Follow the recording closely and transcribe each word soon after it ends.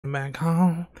back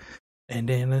home, and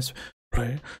then let's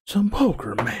play some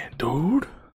poker, man, dude.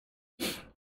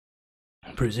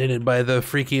 Presented by the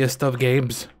freakiest of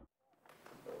games.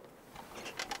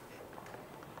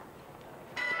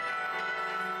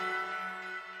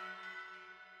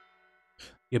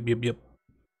 Yep. Yep.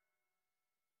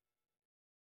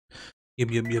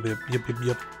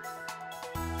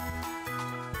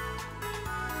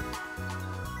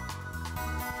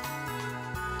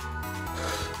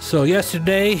 So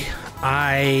yesterday,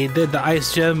 I did the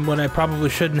ice gym when I probably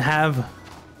shouldn't have.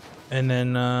 And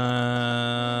then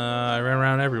I ran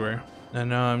around everywhere. And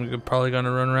now I'm probably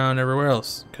gonna run around everywhere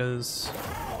else, because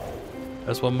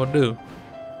that's what I'm gonna do.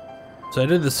 So I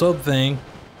did the soap thing,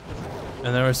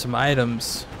 and there were some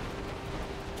items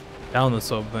down the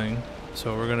soap thing.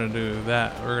 So we're gonna do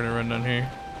that. We're gonna run down here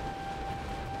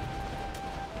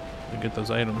and get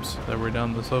those items that were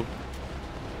down the slope.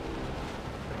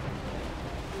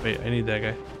 Wait, I need that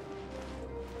guy.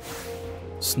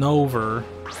 Snover.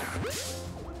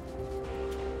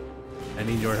 I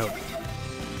need your help.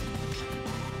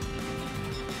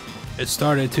 It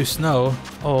started to snow.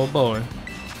 Oh boy.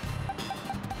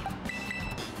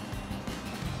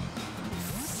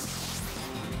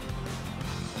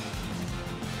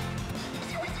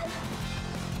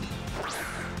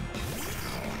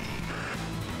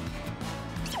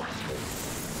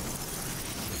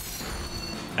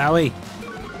 Owie.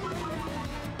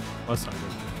 That's not good.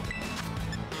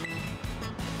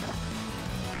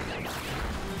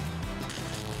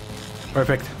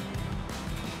 Perfect.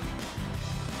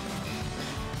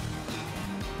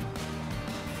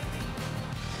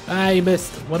 Ah, you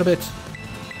missed. What a bitch.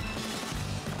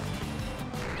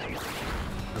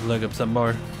 Let's look up some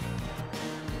more.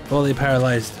 Fully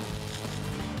paralyzed.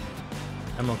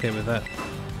 I'm okay with that.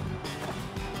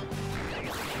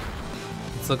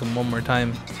 Let's look them one more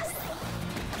time.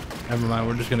 Never mind,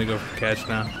 we're just gonna go for the catch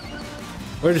now.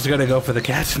 We're just gonna go for the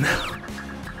catch now.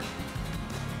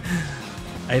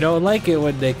 I don't like it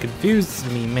when they confuse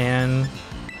me, man.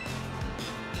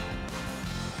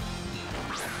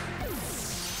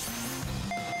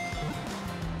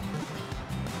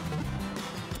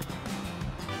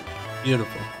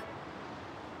 Beautiful.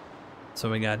 So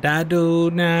we got that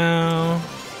dude now.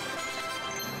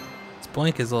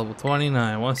 Blink is level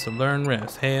 29. Wants to learn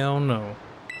rest. Hell no.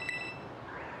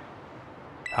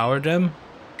 Power gem?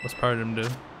 What's power gem do?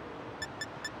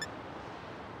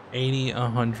 80,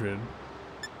 100.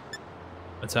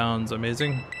 That sounds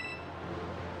amazing.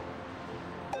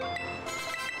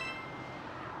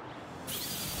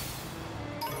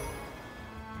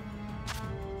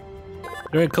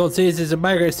 During cold seasons, it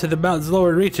migrates to the mountain's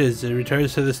lower reaches. It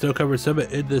returns to the snow-covered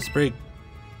summit in the spring.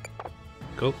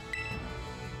 Cool.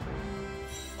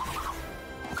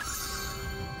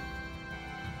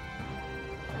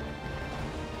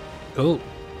 Cool.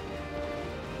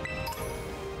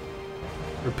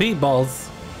 Repeat balls.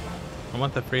 I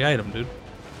want that free item, dude.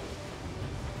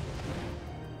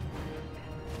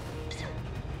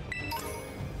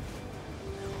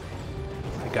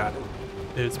 I got it.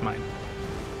 It's mine.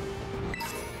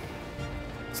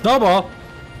 Snowball!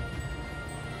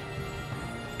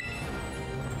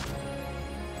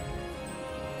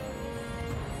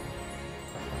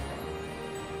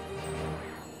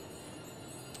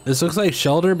 This looks like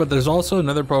Shelter, but there's also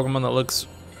another Pokemon that looks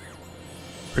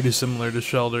pretty similar to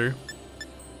Shelter.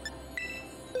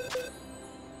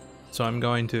 So I'm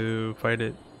going to fight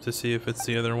it to see if it's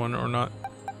the other one or not.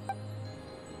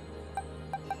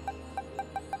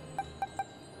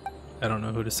 I don't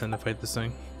know who to send to fight this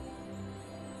thing.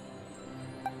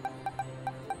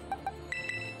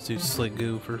 Let's do Slick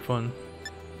Goo for fun.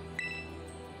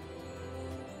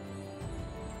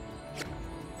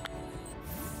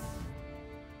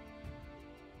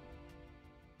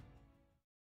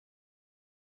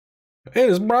 It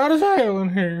is bright as hell in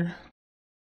here.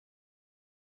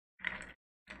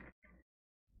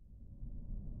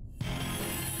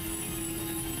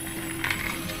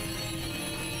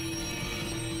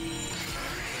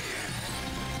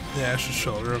 Yeah, I should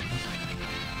shoulder up.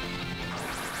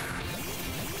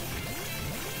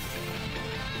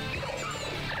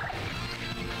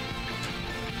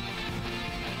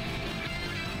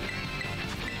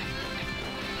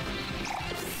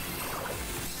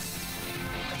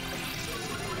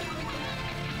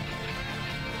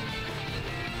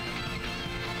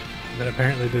 That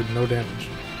apparently did no damage.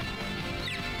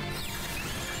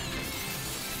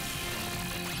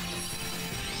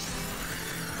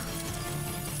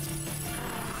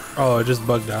 Oh, it just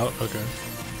bugged out? Okay.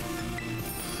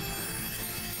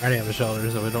 I already have a shelter,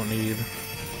 so we don't need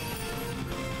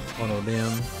one of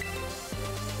them.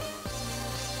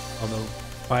 Although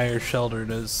Fire shelter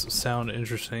does sound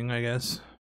interesting, I guess.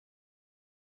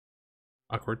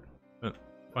 Awkward, but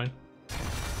fine.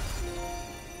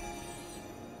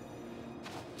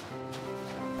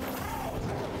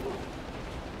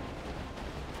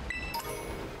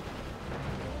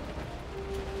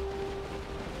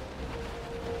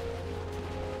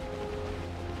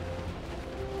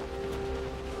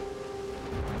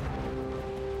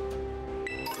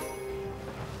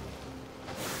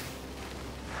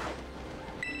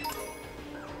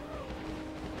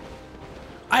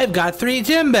 I've got 3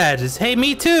 gym badges. Hey,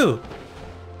 me too.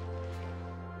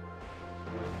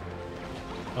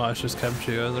 Oh, it's just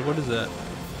Kemchu. I was like, what is that?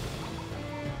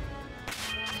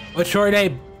 What's your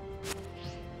name?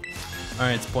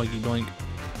 Alright, it's Blinky Blink.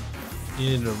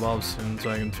 You need to evolve soon so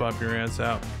I can swap your ass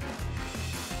out.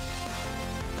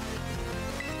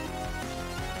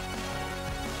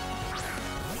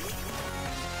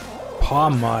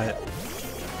 Palmite.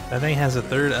 That thing has a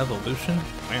 3rd evolution?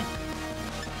 Man.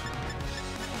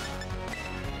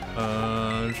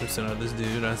 Just another this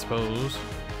dude, I suppose.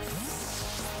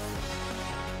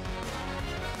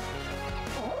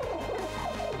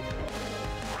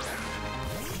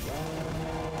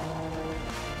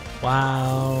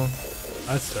 Wow,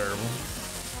 that's terrible.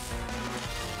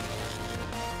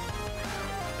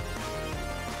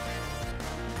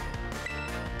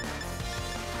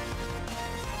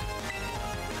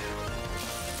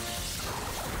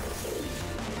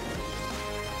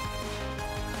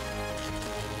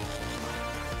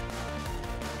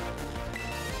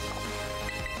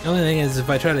 The only thing is, if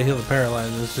I try to heal the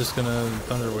paralyzed, it's just gonna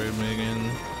thunderwave me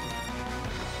again.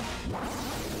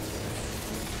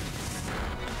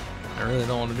 I really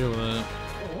don't want to deal with it.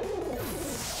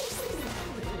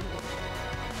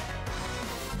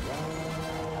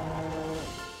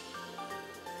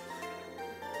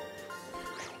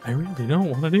 I really don't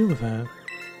want to deal with that.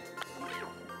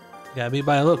 Got beat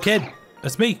by a little kid.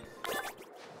 That's me.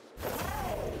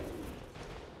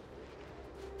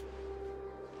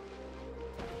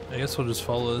 I guess we'll just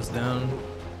follow this down.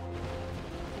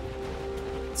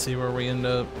 See where we end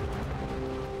up.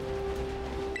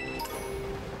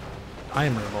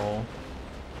 Timer ball.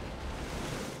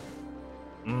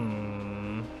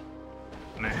 Nah.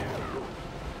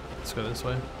 Let's go this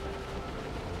way.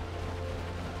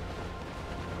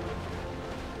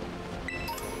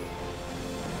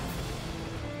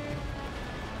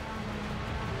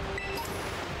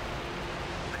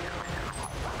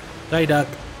 Hey, duck.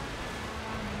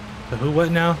 So who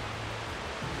what now?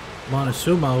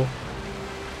 Montasumo.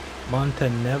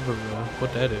 Montenegro.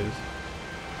 What that is?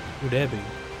 Who that be?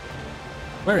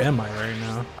 Where am I right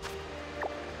now?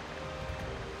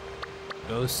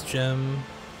 Ghost gem.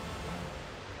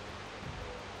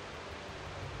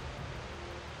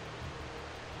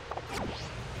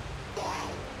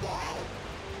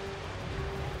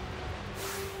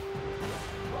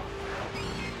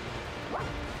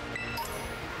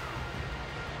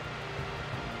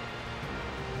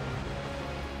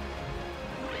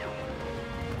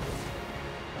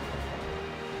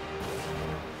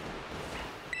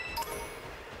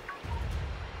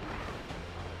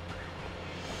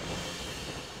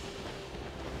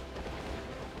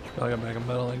 I got back in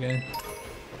battle again.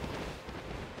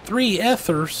 3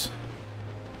 ethers.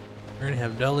 We're gonna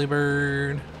have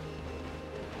Delibird.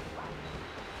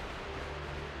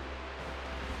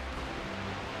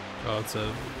 Oh, it's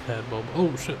a bad bulb.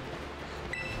 Oh shit!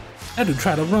 That dude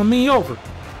tried to run me over.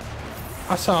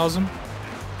 I saw him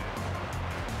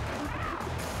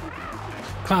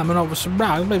climbing over some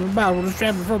rocks. Baby, body was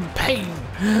trapping from pain.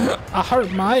 I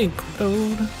hurt my ankle,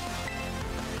 dude.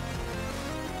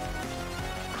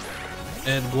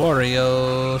 And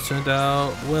Wario sent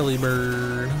out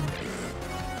Willibird.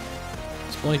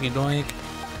 Splinky Doink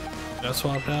got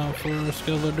swapped out for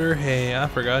Skeletor. Hey, I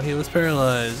forgot he was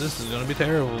paralyzed. This is gonna be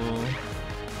terrible.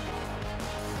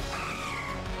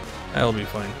 That'll be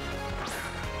fine.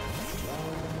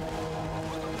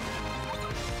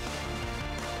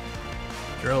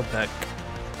 Drill Peck.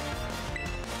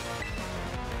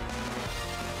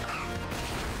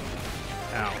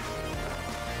 Ow.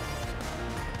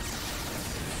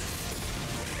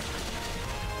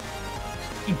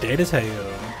 You dead as hell.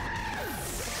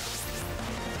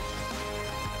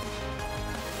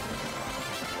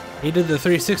 He did the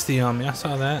 360 on me, I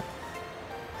saw that.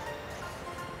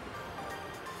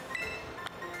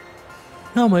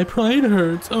 Now my pride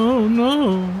hurts, oh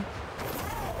no.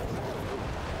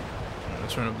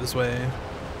 Let's run up this way.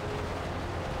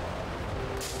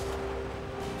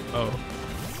 Oh.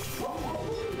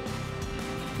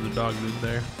 The dog dude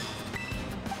there.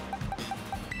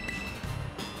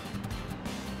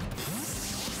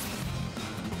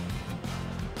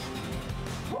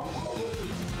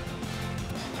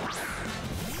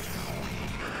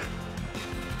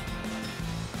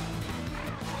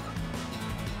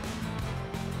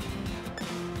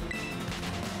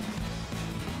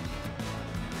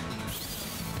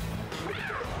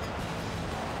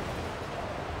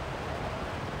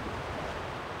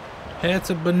 Hey,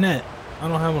 it's a bonnet. I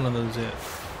don't have one of those yet.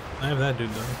 I have that dude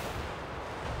though.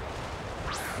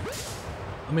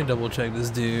 Let me double check this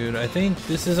dude. I think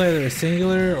this is either a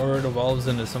singular or it evolves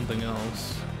into something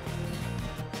else.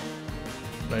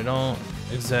 But I don't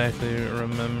exactly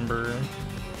remember.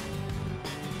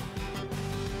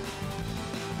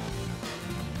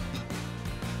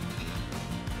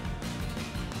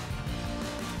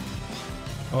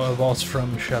 Oh, it evolves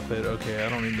from Shepherd. Okay, I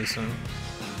don't need this one.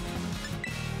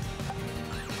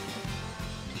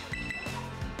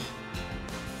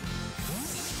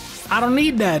 I don't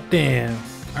need that then.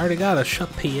 I already got a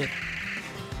Shepherd.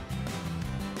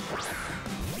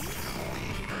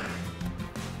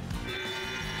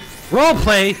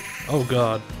 Roleplay! Oh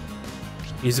god.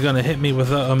 He's gonna hit me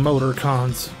with a motor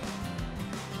cons.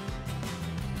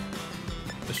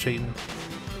 Just cheating.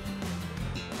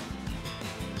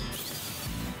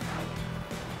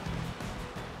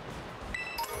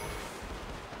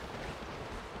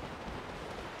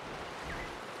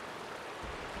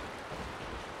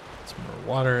 Some more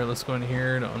water. Let's go in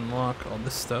here to unlock all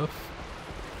this stuff.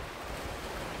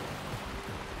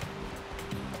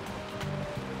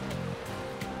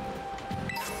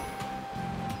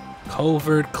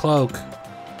 Covert cloak.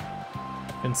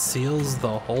 Conceals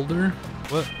the holder?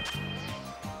 What?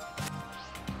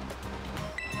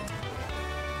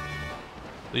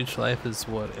 Leech life is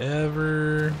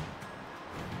whatever.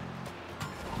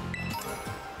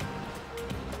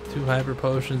 2 hyper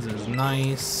potions is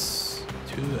nice.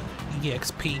 2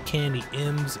 EXP candy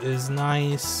M's is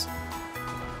nice.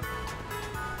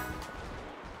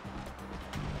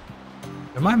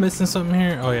 Am I missing something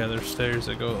here? Oh yeah, there's stairs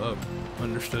that go up.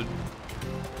 Understood.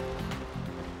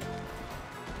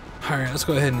 Alright, let's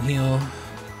go ahead and heal.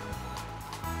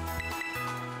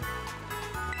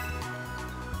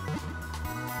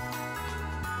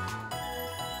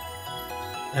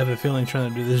 I have a feeling trying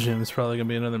to do this gym is probably gonna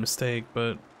be another mistake,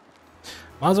 but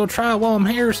might as well try it while I'm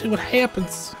here, see what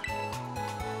happens.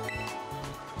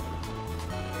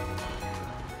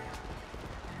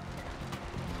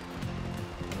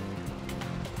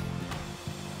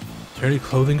 Are there any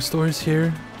clothing stores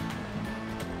here?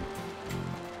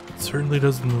 It certainly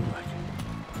doesn't look like it.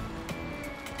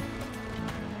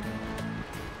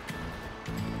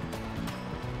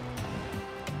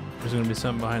 There's gonna be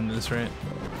something behind this, right?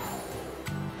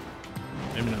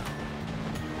 Maybe not.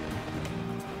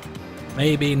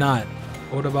 Maybe not.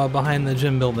 What about behind the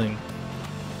gym building?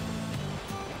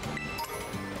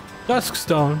 Dusk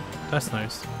stone. That's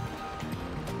nice.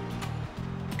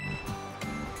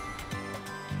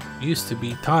 Used to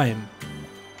be Time.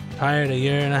 Tired a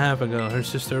year and a half ago. Her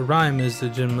sister Rhyme is the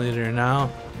gym leader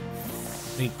now.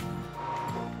 Neat.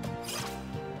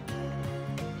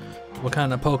 What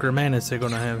kind of poker man is they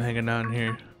gonna have hanging down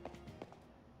here?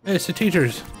 Hey, it's the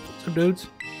teachers. What's up, dudes?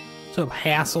 What's up,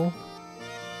 Hassel?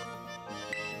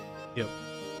 Yep.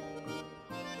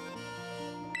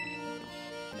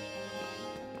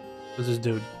 Who's this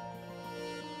dude?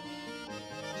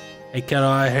 Hey, kiddo,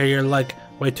 I hear you're like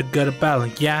way too good at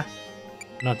battling. Yeah?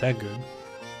 Not that good.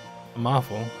 I'm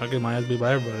awful. I get my ass beat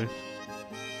by everybody.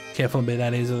 Can't fool me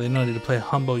that easily. No need to play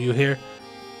humble, you hear?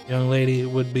 Young lady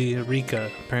would be Rika.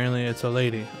 Apparently it's a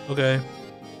lady. Okay.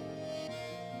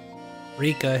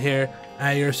 Rika here,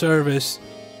 at your service.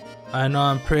 I know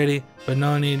I'm pretty, but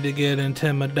no need to get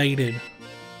intimidated.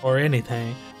 Or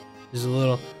anything. Just a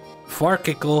little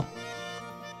farkicle.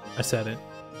 I said it.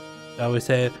 I always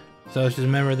say it, so just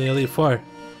remember the Elite Four.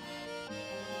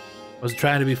 Was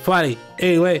trying to be funny.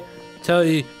 Anyway, tell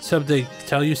you something.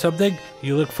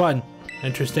 You look fun.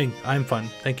 Interesting. I'm fun.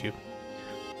 Thank you.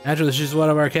 Naturally, she's one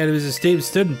of our academy's esteemed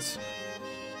students.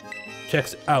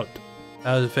 Checks out.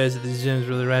 How the face of these gyms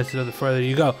really ratchet up the further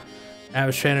you go.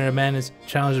 Average trainer of man is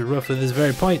challenged at roughly this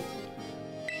very point.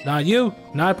 Not you,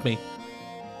 not me.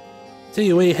 See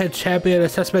you when you head champion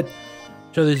assessment.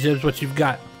 Show these gyms what you've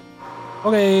got.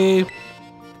 Okay.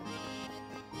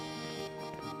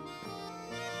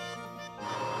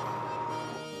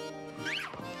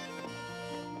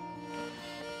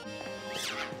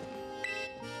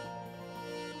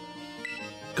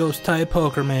 Ghost type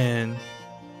poker man.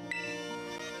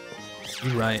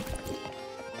 You right.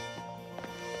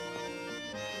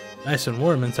 Nice and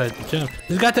warm inside the gym.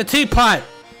 He's got the teapot.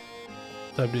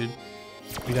 What's up, dude?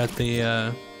 You got the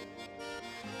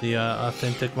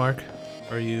authentic mark?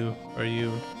 Or are you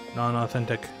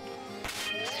non-authentic?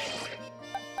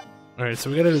 All right,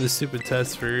 so we gotta do the stupid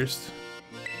test first.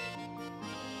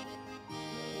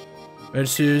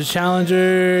 Register the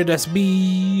challenger. That's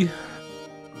B.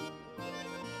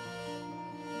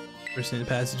 First need to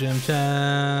pass the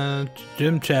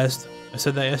gym chest. I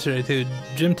said that yesterday too.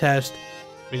 Gym test.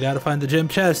 We gotta find the gym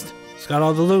chest. It's got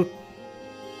all the loot.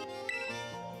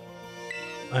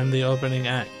 I'm the opening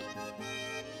act.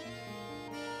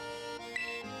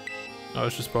 Oh,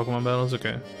 it's just Pokemon battles?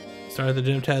 Okay. Start the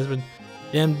gym test with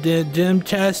gym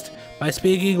test by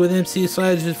speaking with MC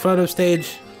Sledge in front of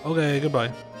stage. Okay,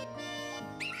 goodbye.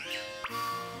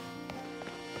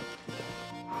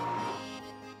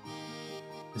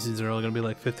 These are all gonna be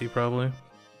like 50 probably.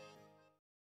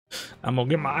 I'm gonna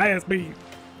get my ass beat.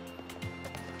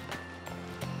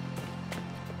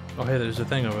 Oh hey, there's a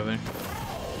thing over there.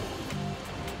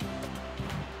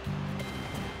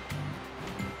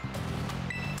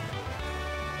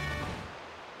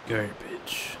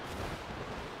 Garbage.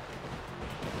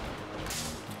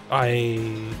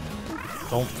 I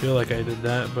don't feel like I did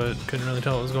that, but couldn't really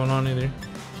tell what was going on either.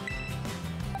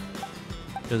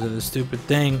 Because of the stupid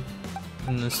thing.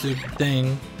 And the stupid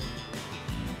thing.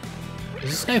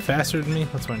 Is this guy faster than me?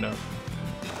 Let's find out.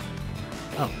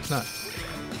 Oh, it's not.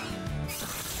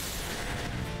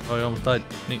 Oh, he almost died.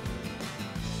 Neat.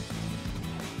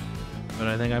 But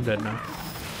I think I'm dead now.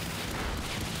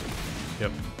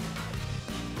 Yep.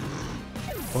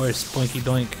 Of course, Blinky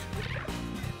Doink.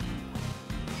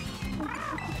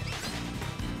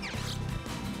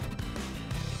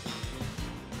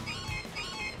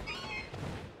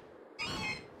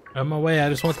 On my way, I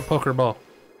just want the Pokeball.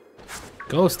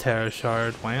 Ghost Terra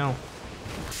Shard, wow.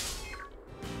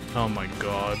 Oh my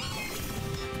god.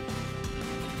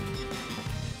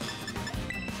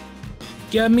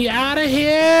 Get me out of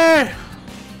here!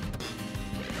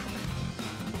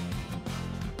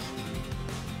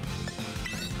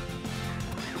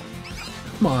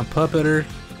 Come on, puppeter.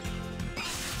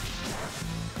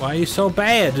 Why are you so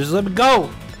bad? Just let me go!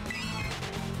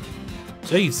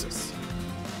 Jesus.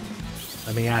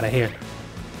 Let me out of here.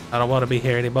 I don't want to be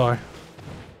here anymore.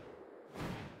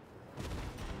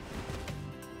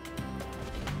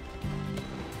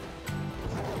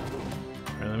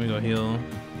 Alright, let me go heal.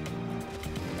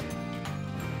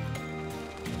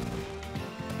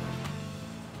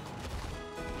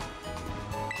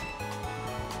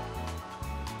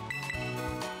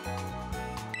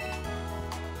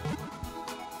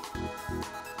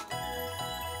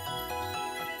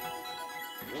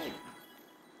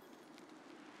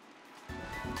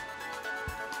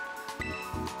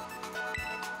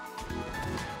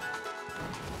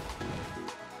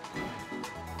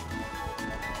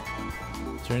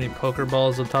 Is there any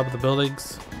Pokeballs on top of the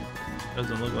buildings?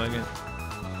 Doesn't look like it.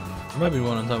 There might be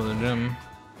one on top of the gym.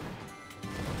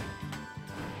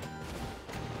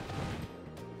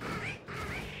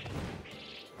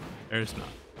 There's not.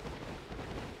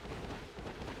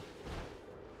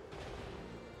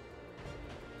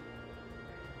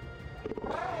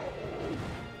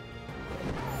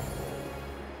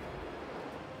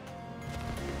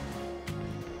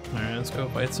 Alright, let's go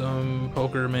fight some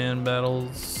Pokerman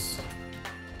battles.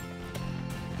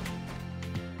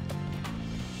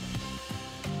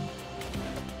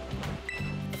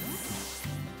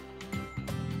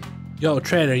 Yo,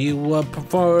 trainer, you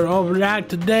performing overnight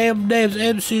today? My name's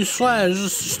MC Slash.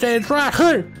 This stage right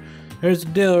here. Here's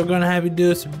the deal. We're gonna have you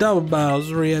do some double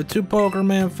battles where you have two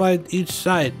Pokemon fight each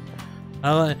side.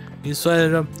 You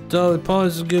slide up the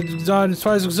opponents get excited,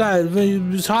 twice excited.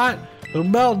 When it's hot, it'll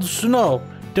melt the snow.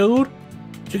 Dude,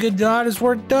 did you get the artist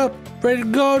worked up? Ready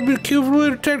to go and be the cute for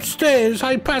winner, take the stage. That's how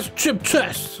you pass the chip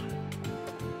test.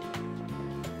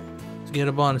 To get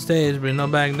up on the stage, but no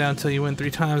backing down until you win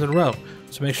 3 times in a row.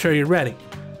 So make sure you're ready.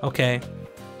 Okay.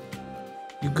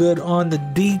 You good on the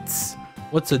deets?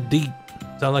 What's a deet?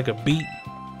 Sound like a beat,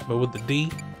 but with the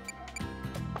D?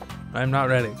 I'm not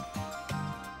ready.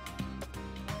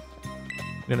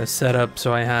 I'm gonna set up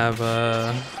so I have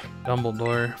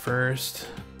Dumbledore first.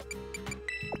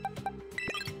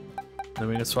 Then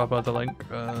we can swap out the like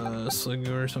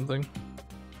Sliggoo or something.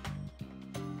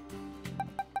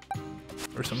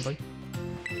 Or something.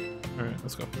 Alright,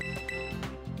 let's go.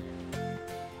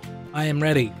 I am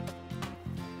ready.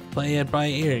 Play it by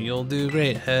ear. You'll do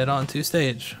great. Head on to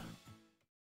stage.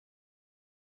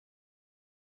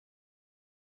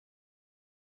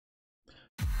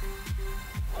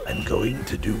 I'm going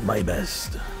to do my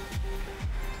best.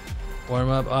 Warm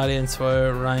up audience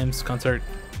for Rhymes concert.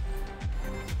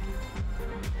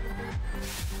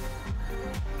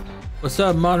 What's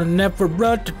up, Modern Network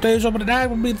Bro? Today's open tonight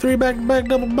will be 3 back-to-back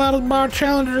double battles bar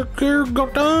challenger. Here, go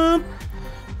time.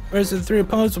 Rest of the 3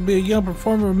 opponents will be a young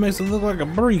performer who makes it look like a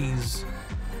breeze.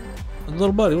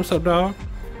 Little buddy, what's up, dog?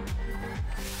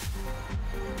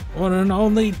 One and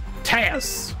only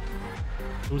Tass.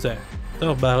 Who's that?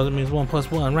 Double battle, that means 1 plus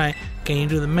 1, right? Can you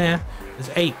do the math? It's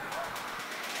 8.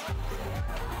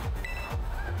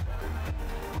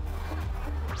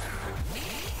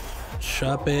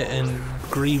 Shuppet and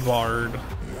Grievard.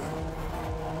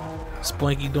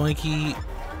 Splinky Doinky.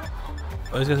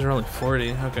 Oh, these guys are only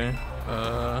 40. Okay.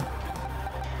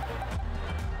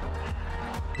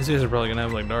 These guys are probably gonna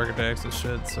have like dark attacks and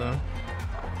shit, so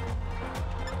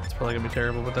it's probably gonna be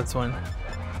terrible, but that's fine.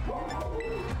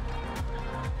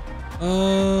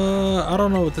 I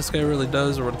don't know what this guy really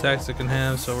does or what attacks it can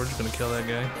have, so we're just gonna kill that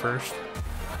guy first.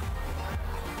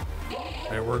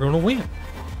 And we're gonna win.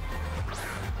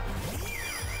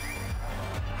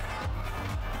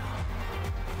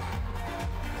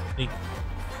 Neat.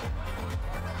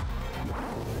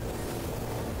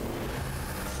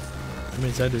 That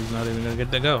means that dude's not even gonna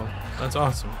get to go. That's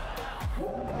awesome.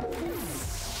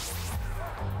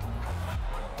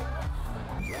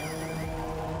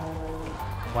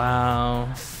 Wow.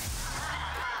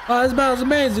 Oh, this battle's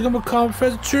amazing. I'm gonna call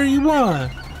Professor Sure you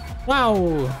won.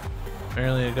 Wow.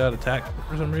 Apparently I got attacked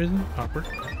for some reason. Awkward.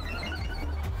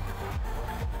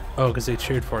 Oh, because they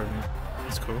cheered for me.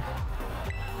 That's cool.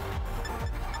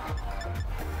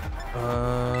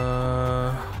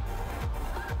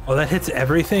 Oh, that hits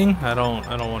everything? I don't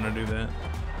want to do that.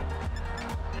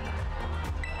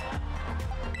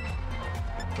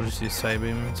 We'll just use Side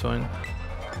Beam, it's fine.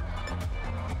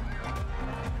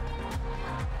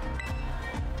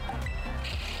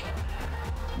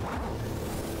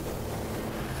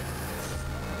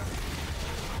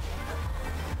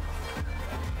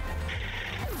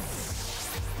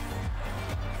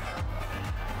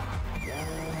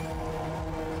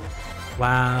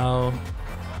 Wow.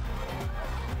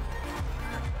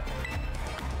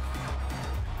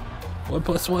 One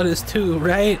plus one is 2,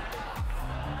 right?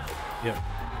 Yep.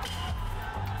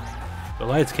 The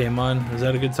lights came on. Is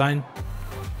that a good sign?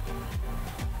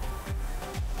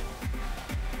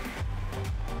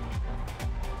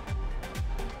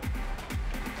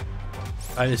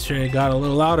 I just sure got a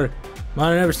little louder.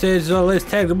 Monitor every stage is always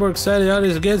tag. The more excited the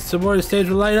audience gets, the more the stage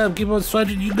will light up. Keep on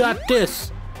switching. You got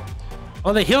this.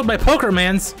 Oh, they healed my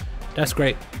Pokermans. That's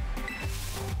great.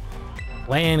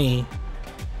 Lanny.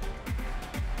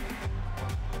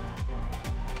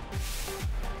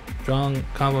 Strong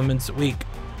compliments weak.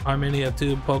 Harmony of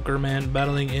 2 Pokerman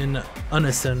battling in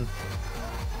unison.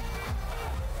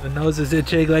 The nose is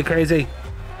itching like crazy.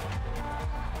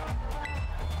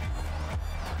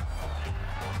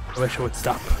 I wish it would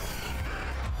stop.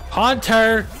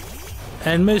 Haunter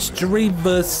and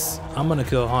Mischievous. I'm gonna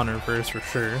kill Haunter first for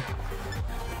sure.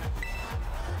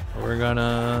 We're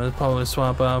gonna probably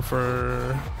swap out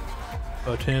for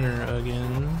Botanner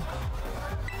again.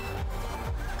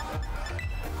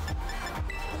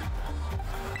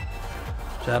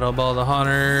 Shadow Ball the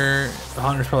Haunter. The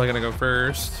Haunter's probably gonna go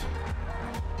first.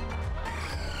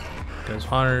 Because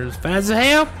Haunter's fast as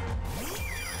hell.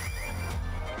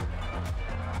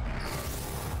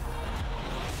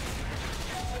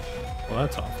 Well,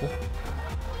 that's awful.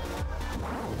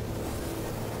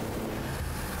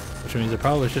 Which means I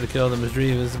probably should have killed the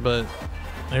Misdreavus, but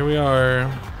here we are.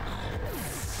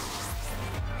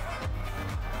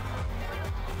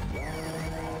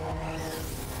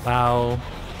 Wow.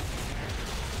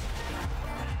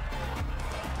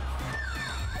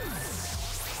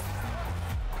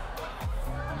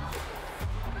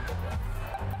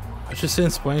 Let's just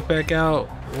send Spoink back out.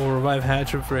 We'll revive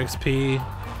Hatchet for XP.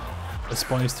 It's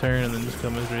Spoink's turn, and then just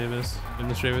kill Misdreavus.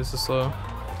 And Misdreavus is slow.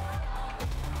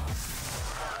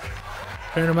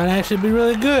 Turn might actually be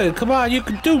really good. Come on, you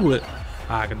can do it.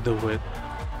 I can do it.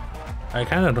 I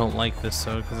kind of don't like this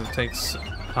though, because it takes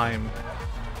time.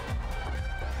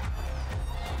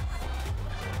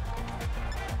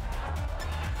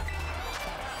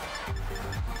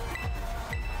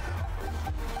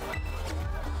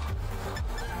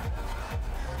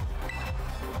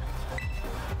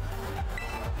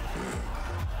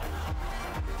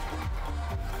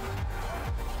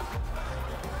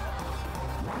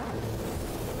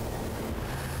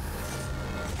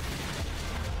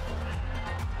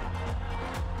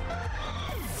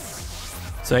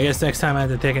 So I guess next time I have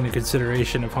to take into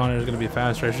consideration if Haunter is going to be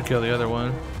faster, I should kill the other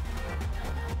one.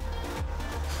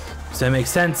 Does that make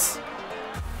sense?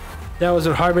 That was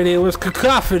what harmony, it was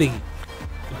cacophony.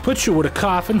 It put you with a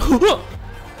coffin.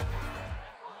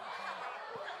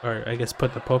 Or I guess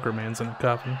put the Pokermans in a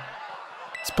coffin.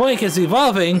 Spoink is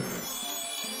evolving.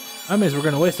 That means we're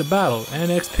going to waste a battle and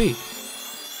XP.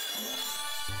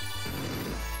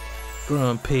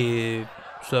 Grumpy.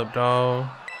 What's up, dog?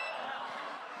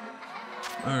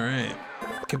 Alright.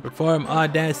 Can perform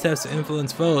odd dance steps to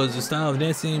influence foes. The style of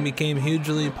dancing became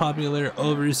hugely popular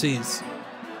overseas.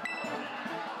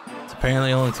 It's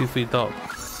apparently only 2 feet tall.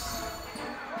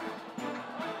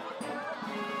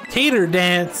 Teeter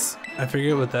dance! I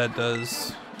forget what that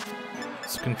does.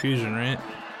 It's confusion, right?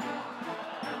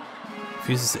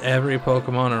 Confuses every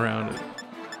Pokemon around it.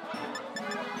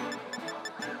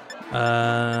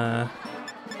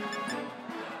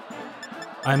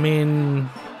 I mean,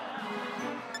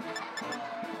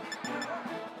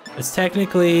 it's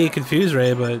technically Confuse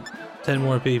Ray, but 10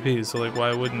 more PP, so like,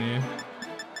 why wouldn't you?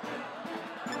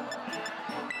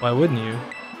 Why wouldn't you?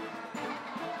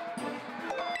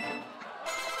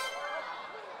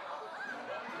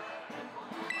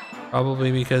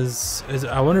 Probably because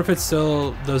I wonder if it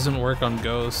still doesn't work on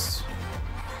Ghosts,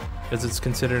 because it's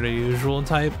considered a usual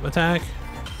type attack.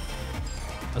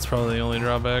 That's probably the only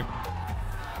drawback.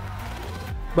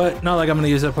 But not like I'm gonna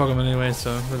use that Pokemon anyway,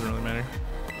 so it doesn't really matter.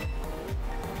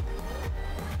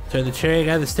 So the cherry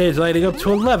got the stage lighting up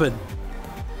to 11.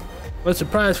 What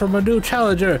surprise from a new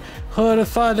challenger! Who would have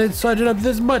thought they'd surge it up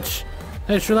this much?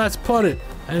 That's your last opponent,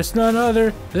 and it's none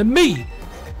other than me!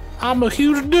 I'm a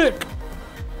huge dick!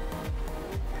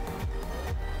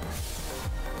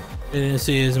 You didn't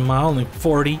see is my only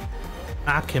 40.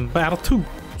 I can battle too.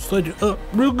 Sledge it up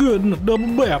real good in a double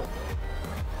battle.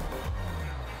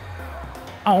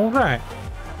 Alright.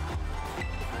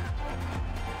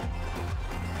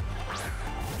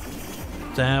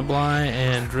 Sableye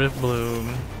and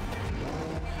Driftbloom.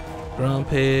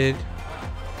 Grumpig.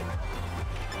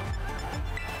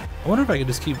 I wonder if I could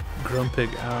just keep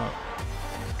Grumpig out.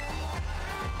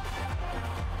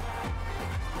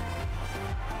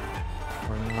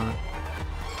 Or not.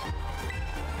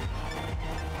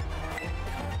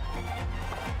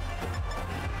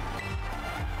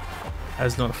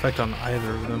 Has no effect on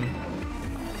either of them.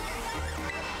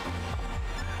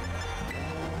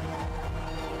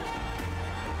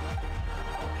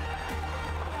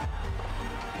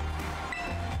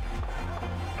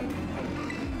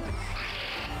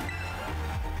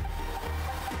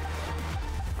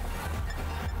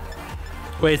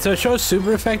 Wait, so it shows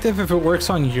super effective if it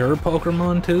works on your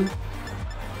Pokemon too?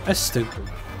 That's stupid.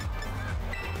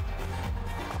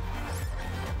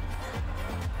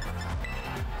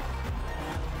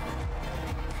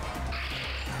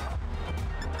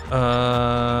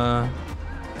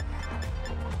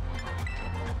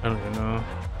 I don't even know.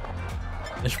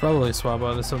 I should probably swap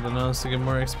out to something else to get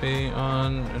more XP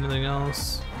on anything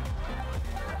else.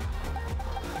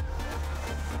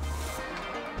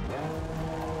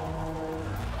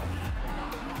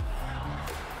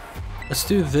 Let's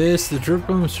do this. The Drip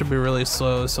Boom should be really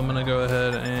slow, so I'm gonna go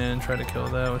ahead and try to kill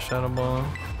that with Shadow Ball.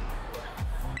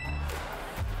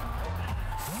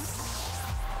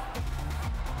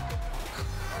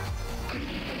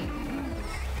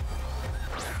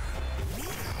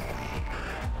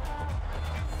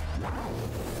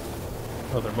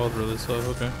 Oh, they're both really slow,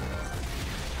 okay.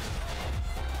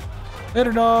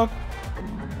 Later, dog!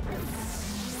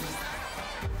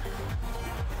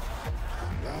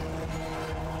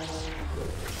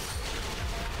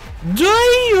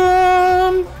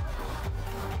 Damn!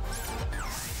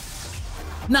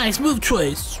 Nice move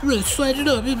choice. Really sledge it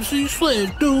up. MC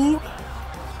sledge, dude.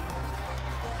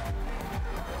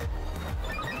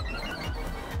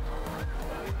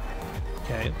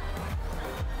 Okay.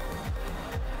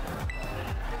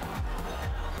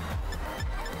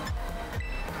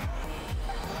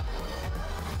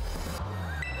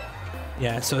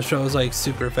 Yeah, so it shows like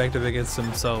super effective against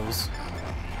themselves.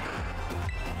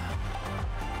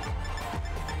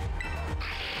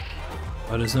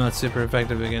 But it's not super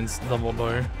effective against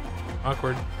Dumbledore.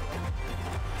 Awkward.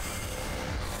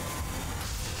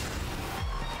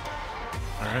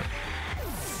 Alright.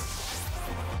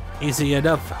 Easy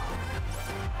enough.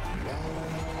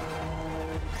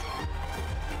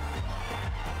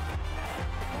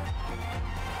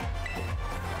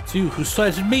 It's you who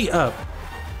sliced me up.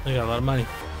 I got a lot of money.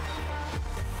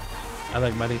 I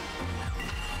like money.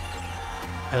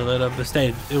 I lit up the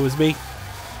stage. It was me.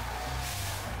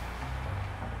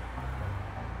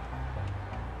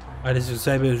 I just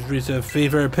decided to reach a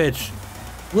fever pitch.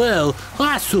 Well,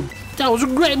 awesome. That was a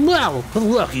great battle.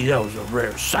 Lucky that was a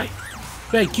rare sight.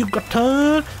 Thank you,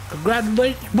 Catan.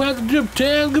 Congratulations. Welcome to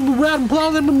Jolteon. Give me a round of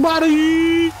applause,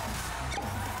 everybody.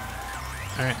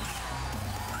 Alright.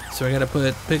 So I gotta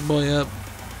put Big Boy up.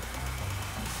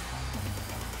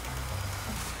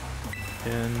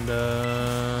 And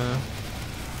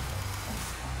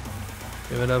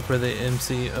give it up for the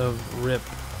MC of Rip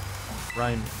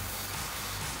Rhyme.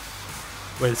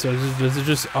 Wait, so does it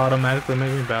just automatically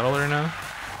make me battle her now?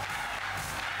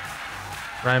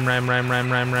 Rhyme, rhyme, rhyme,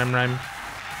 rhyme, rhyme, rhyme, rhyme.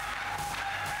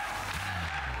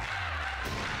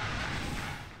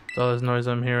 It's all this noise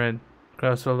I'm hearing.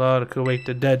 Cross the law to wake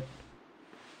the dead.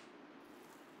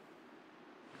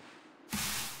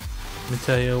 Let me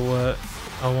tell you what.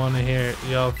 I want to hear it.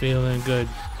 Y'all feeling good?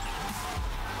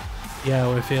 Yeah,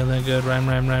 we're feeling good. Rhyme,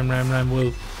 rhyme, rhyme, rhyme, rhyme,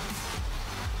 woo.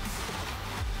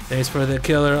 Thanks for the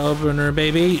killer opener,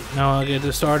 baby. Now I'll get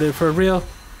this started for real.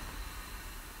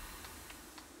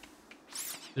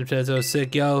 Super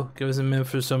sick, yo. Give us a minute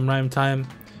for some rhyme time.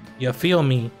 You feel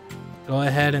me? Go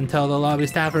ahead and tell the lobby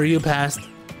staffer you passed.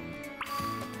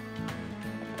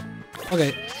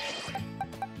 Okay.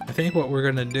 I think what we're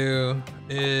gonna do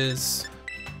is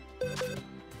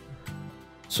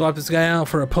swap this guy out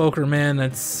for a poker man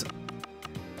that's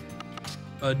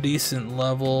a decent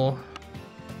level.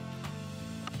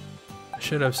 I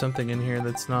should have something in here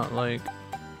that's not like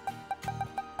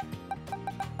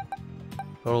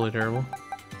totally terrible.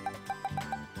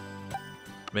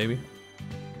 Maybe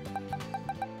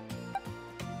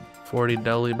 40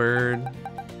 Delibird.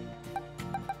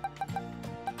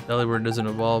 Delibird doesn't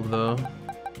evolve though,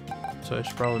 so I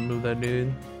should probably move that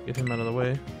dude, get him out of the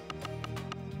way.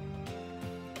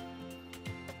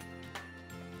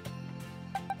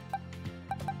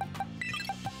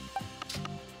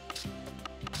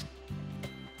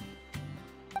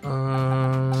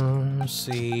 Let's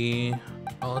see.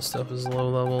 All this stuff is low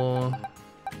level.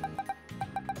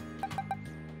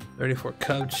 34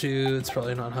 Cubchoo, it's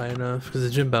probably not high enough because the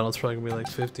gym battle is probably gonna be like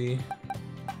 50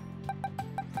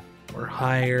 or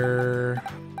higher.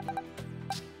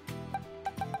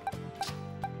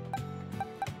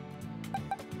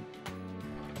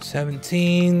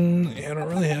 $17. Yeah, I don't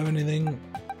really have anything.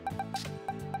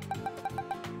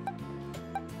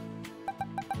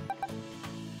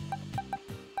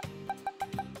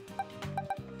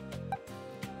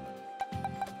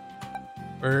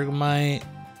 Bergmite.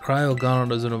 Cryogonal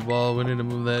doesn't evolve. We need to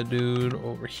move that dude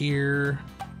over here.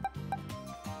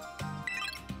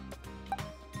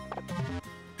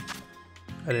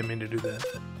 I didn't mean to do that.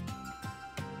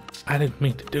 I didn't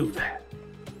mean to do that.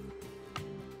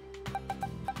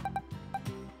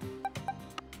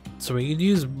 So we could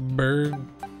use Bergmite,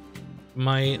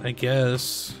 I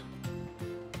guess.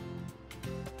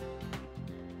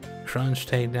 Crunch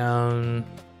takedown.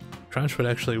 Crunch would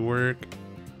actually work.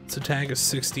 Its attack is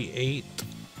 68.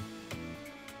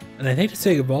 And I think to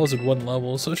take evolves at one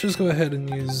level, so let's just go ahead and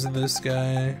use this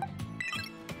guy.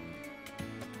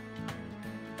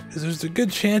 Because there's a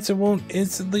good chance it won't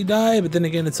instantly die, but then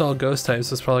again it's all ghost types,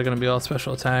 so it's probably going to be all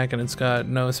special attack, and it's got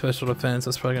no special defense, so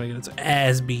it's probably going to get its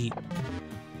ass beat.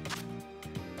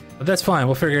 But that's fine,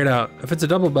 we'll figure it out. If it's a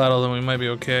double battle, then we might be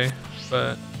okay,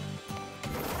 but...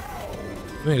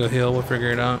 Let me go heal, we'll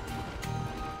figure it out.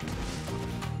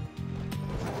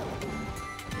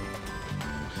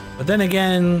 But then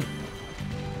again,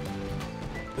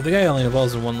 if the guy only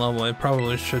evolves in one level, I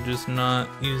probably should just not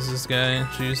use this guy,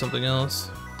 I should use something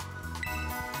else.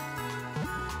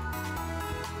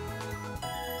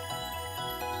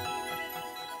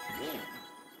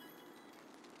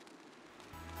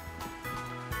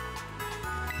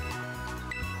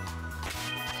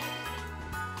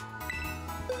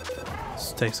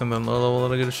 Let's take something low level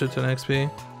that'll get a shit ton of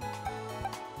XP.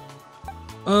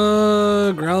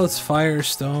 Growlithe's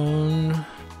Firestone,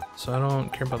 so I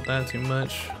don't care about that too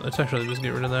much. Let's actually just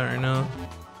get rid of that right now.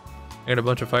 I got a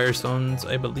bunch of Firestones,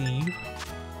 I believe.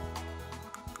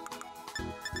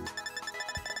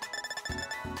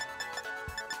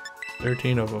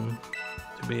 $13 of them,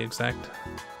 to be exact.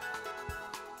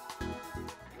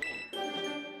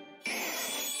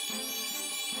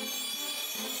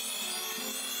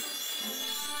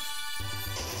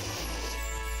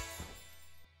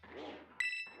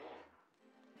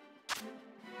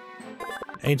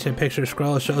 Ancient picture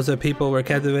scroll shows that people were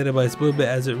captivated by its movement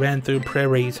as it ran through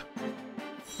prairies.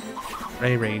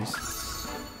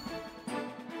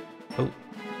 Oh.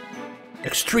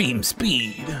 Extreme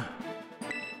speed!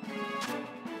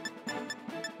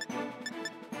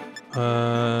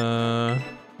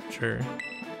 Sure.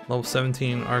 Level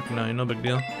 17 Arcanine, no big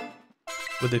deal.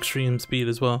 With extreme speed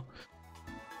as well.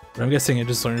 But I'm guessing it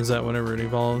just learns that whenever it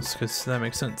evolves, because that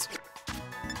makes sense.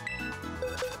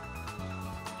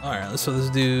 Alright, let's throw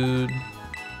this dude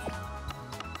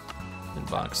in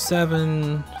box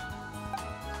 7.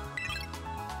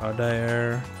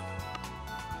 Ardire.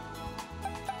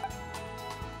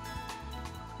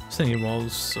 This thing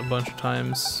evolves a bunch of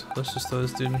times. Let's just throw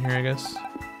this dude in here, I guess.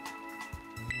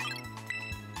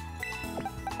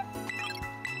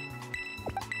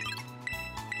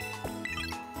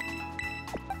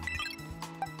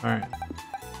 Alright.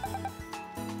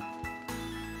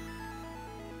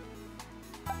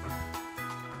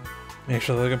 Make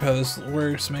sure to look up how this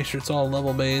works, make sure it's all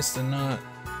level based and not...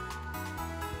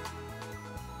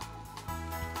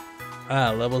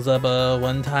 Levels up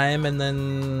one time and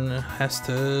then has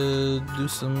to do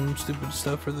some stupid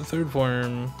stuff for the third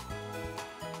form.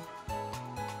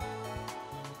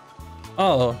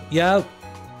 Oh, yep.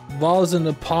 Balls in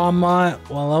the palm mot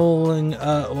while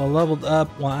leveled up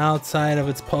while outside of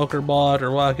its Pokeball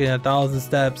after walking 1,000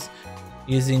 steps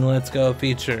using Let's Go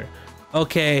feature.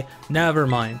 Okay, never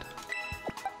mind.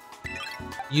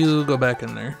 You go back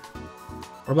in there.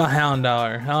 What about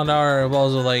Houndour? Houndour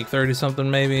evolves with like 30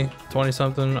 something maybe? 20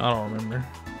 something? I don't remember.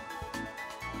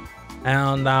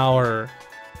 Houndour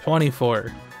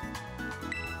 24.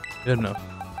 Good enough.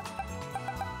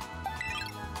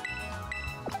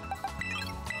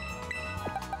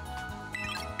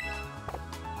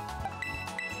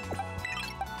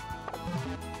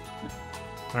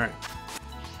 Alright.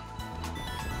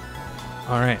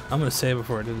 Alright, I'm gonna save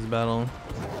before I do this battle.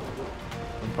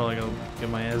 I'm probably gonna get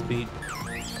my ass beat.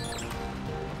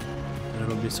 And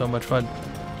it'll be so much fun.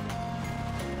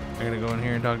 I gotta go in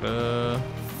here and talk to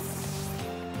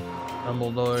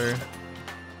Dumbledore.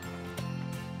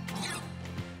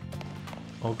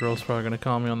 Old girl's probably gonna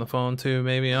call me on the phone too,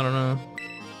 maybe, I don't know.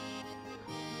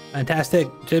 Fantastic!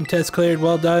 Gym test cleared,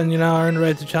 well done. You now earned the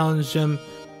right to challenge Jim.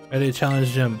 Ready to challenge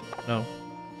Jim. No.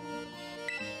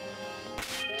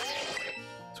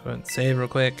 Go ahead and save real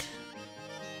quick.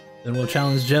 Then we'll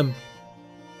challenge Jim.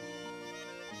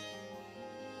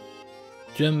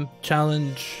 Jim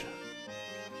challenge.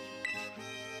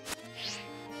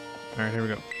 Alright, here we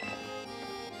go.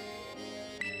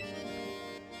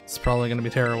 It's probably gonna be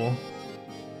terrible.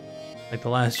 Like the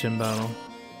last gym battle.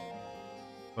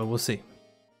 But we'll see.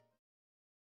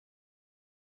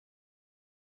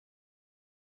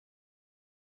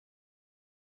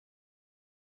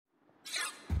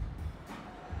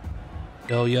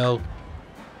 Yo, yo.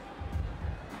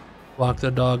 Walk the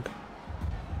dog.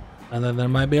 And then there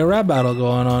might be a rap battle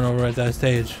going on over at that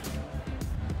stage.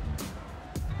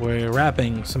 We're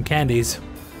rapping some candies.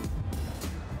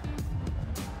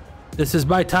 This is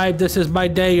my type, this is my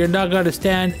day, you're not gonna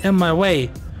stand in my way.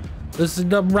 This is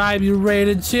the rhyme you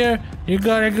rated cheer. You're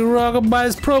gonna get wrong by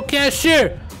this pro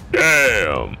cashier.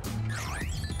 Damn!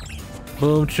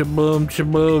 Boom, cha-boom,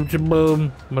 cha-boom,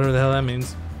 cha-boom. Whatever the hell that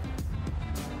means.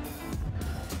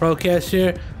 Pro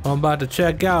cashier, I'm about to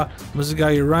check out. Must have got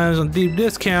your rhymes on deep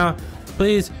discount.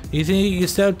 Please, you think you can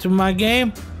step to my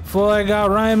game? Before I got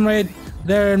rhyme right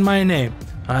there in my name.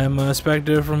 I am a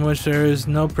specter from which there is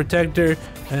no protector,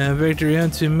 and victory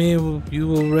unto me you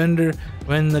will render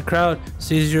when the crowd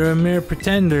sees you're a mere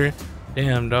pretender.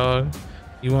 Damn, dog.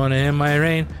 You wanna end my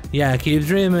reign? Yeah, keep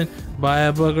dreaming. Buy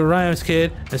a book of rhymes,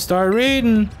 kid, and start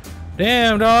reading.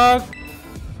 Damn, dog.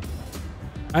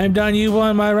 I'm done, you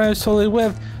won, my rhymes totally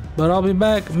whipped. But I'll be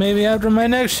back maybe after my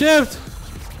next shift.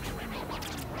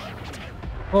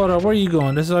 Hold on, where are you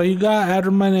going? This is all you got after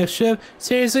my next shift?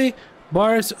 Seriously?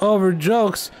 Bars over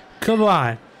jokes? Come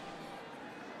on.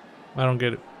 I don't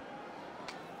get it.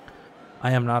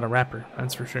 I am not a rapper,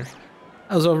 that's for sure.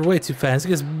 That was over way too fast. It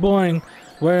gets boring.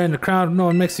 Wearing the crown, no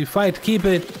one makes you fight to keep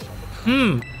it.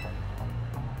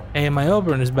 Hey, my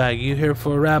Ober in his bag. You here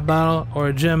for a rap battle or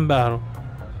a gym battle?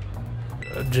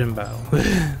 A gym battle.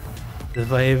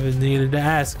 If I even needed to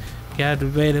ask,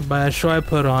 captivated by a show I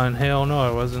put on. Hell no,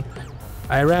 I wasn't.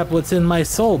 I rap what's in my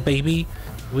soul, baby.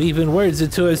 Weaving words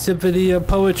into a symphony of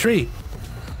poetry.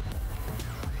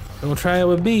 Don't try it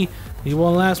with me. You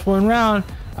won't last one round.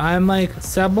 I'm like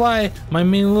Sableye. My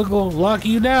mean look will lock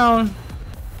you down.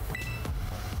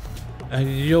 And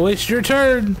you'll waste your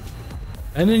turn.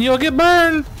 And then you'll get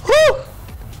burned. Woo!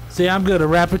 See, I'm good at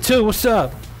rapper too. What's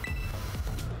up?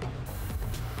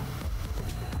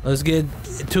 Let's get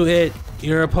to it.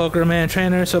 You're a Pokemon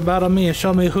trainer, so battle me and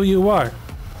show me who you are.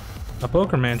 A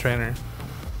Pokemon trainer.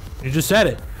 You just said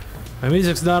it. My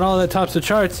music's not all that tops the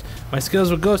charts. My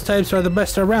skills with ghost types are the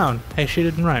best around. Hey, she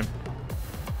didn't rhyme.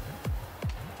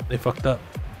 They fucked up.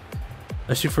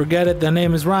 Lest you forget it, the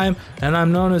name is Rhyme, and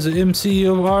I'm known as the MC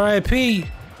of RIP.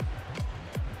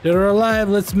 Dead or alive,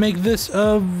 let's make this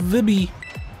a Vibby.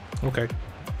 Okay.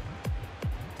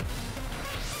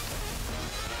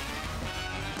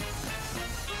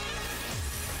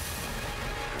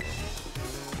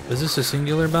 Is this a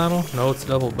singular battle? No, it's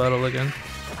double battle again.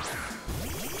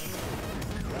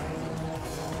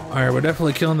 Alright, we're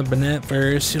definitely killing the Banette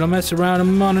first. You don't mess around,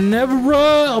 I'm on a never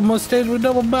run. Almost stage with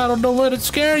double battle, don't let it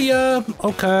scare ya.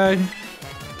 Okay.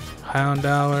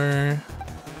 Houndour.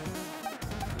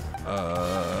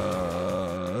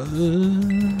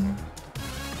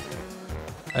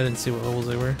 I didn't see what levels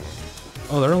they were.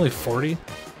 Oh, they're only 40?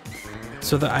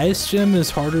 So the ice gym is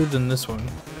harder than this one.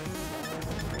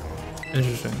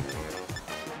 Interesting.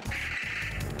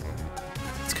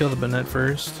 Let's kill the Banette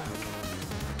first.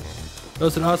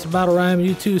 Those an awesome battle rhyme,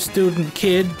 you too, student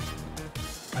kid.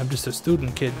 I'm just a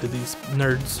student kid to these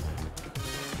nerds.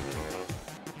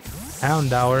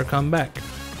 Houndour, come back.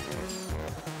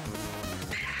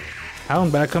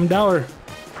 Hound back, come dower.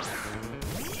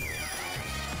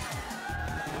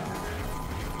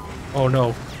 Oh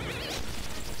no.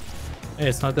 Hey,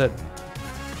 it's not dead.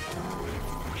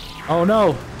 Oh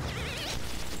no!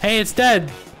 Hey, it's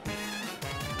dead!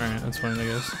 Alright, that's fine, I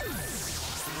guess.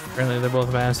 Apparently they're both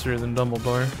faster than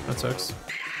Dumbledore. That sucks.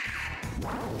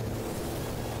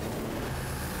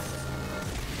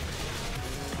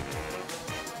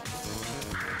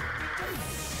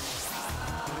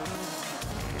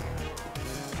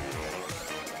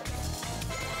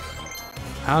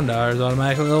 Houndour is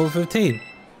automatically level 15.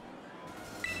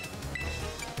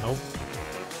 Nope.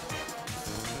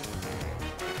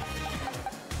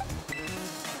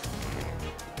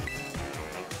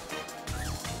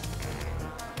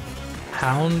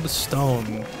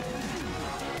 Houndstone. Okay,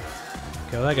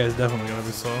 well, that guy's definitely gonna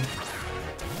be slow.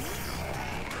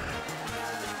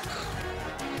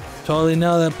 Totally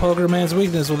know that Poker Man's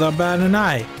weakness without batting an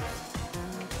eye.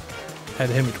 Had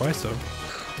to hit me twice though.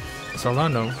 That's all I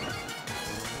know.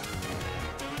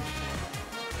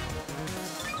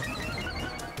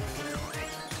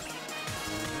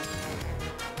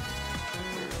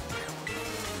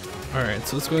 Alright,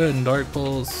 so let's go ahead and Dark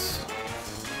Pulse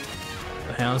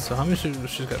the Hound. So how many should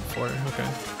she's got? 4, okay.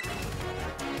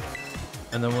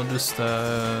 And then we'll just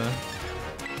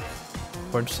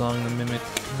Forge Song the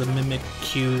Mimic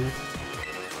Q.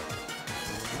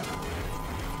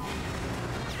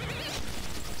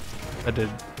 I did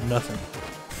nothing.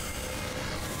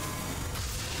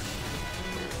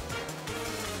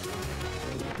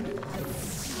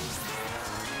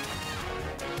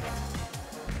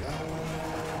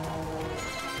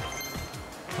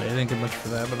 I didn't get much for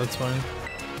that, but that's fine.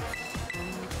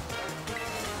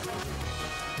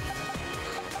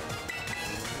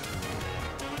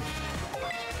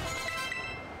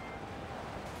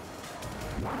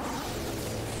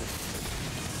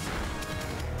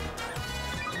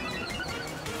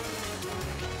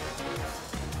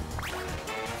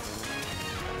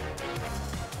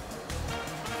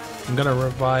 I'm gonna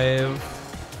revive.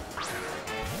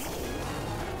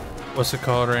 What's it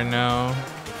called right now?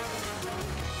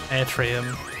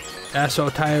 Atrium. That's so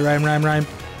tired. Rhyme.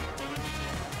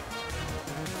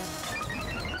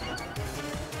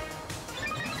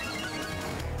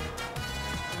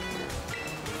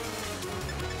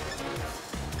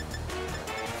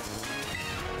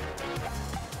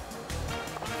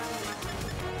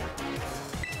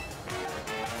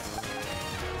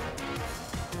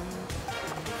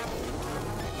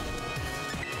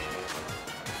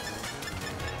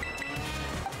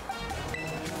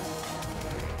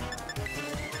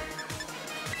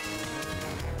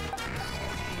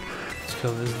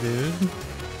 Kill this dude.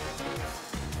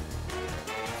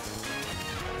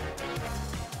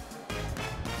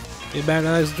 Get back,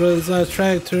 guys. Enjoy this last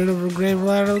track. Turn over Grave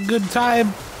Ladder. A good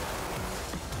time.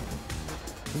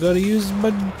 I'm gonna use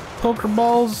my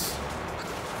Pokeballs.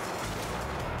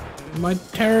 My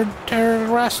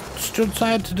Terra stood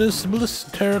side to this bliss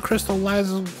Terra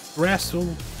Crystallizing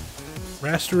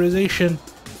Rasterization.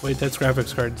 Wait, that's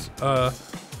graphics cards.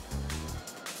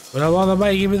 When I'm on the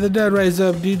mic, give me the dead rise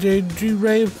up. DJ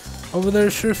G-Rave over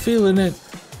there sure feeling it.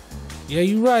 Yeah,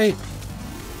 you right.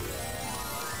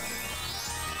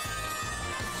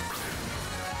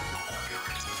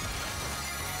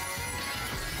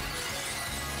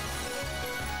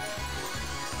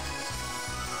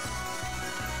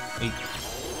 Hey.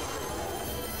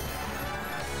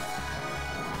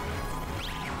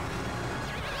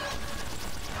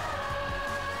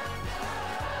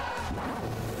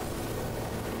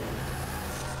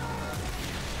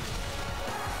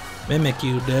 Mimic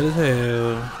you dead as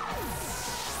hell.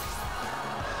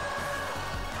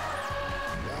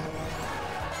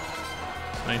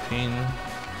 It's 19.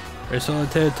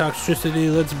 Resolutive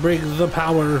toxicity, let's break the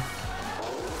power.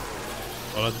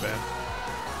 Oh, that's bad.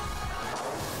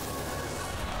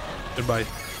 Goodbye.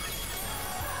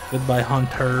 Goodbye,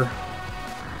 Hunter.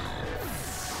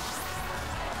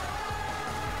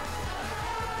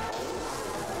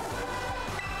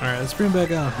 Alright, let's bring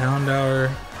back out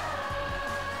Houndour.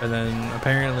 And then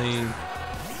apparently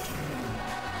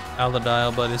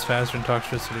Aladile, but is faster in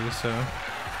toxicity, so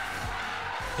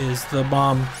is the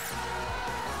bomb.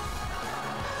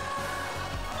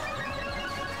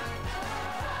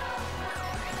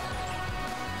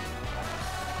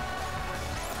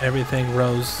 Everything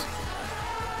rose.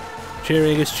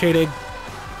 Cheering is cheating.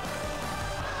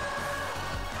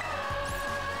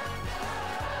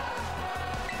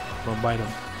 Don't bite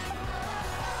him.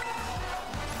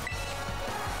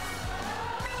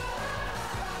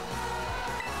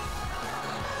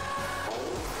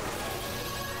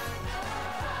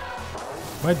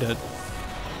 Am I dead?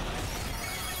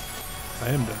 I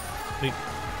am dead. Wait.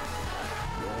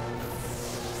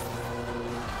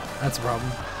 That's a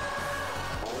problem.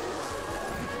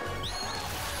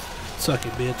 Suck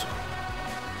it, bitch.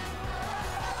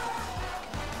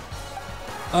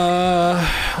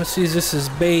 Let's use this as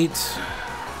bait.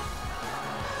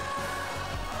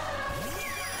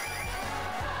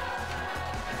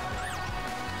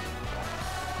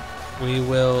 We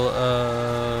will,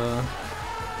 I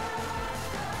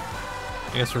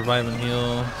guess revive and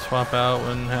heal. Swap out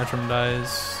when Hatchram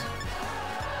dies.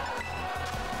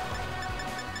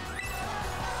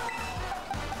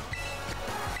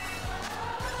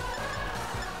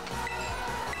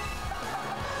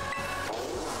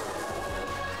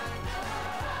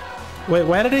 Wait,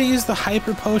 why did I use the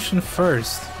hyper potion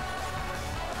first?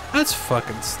 That's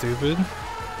fucking stupid.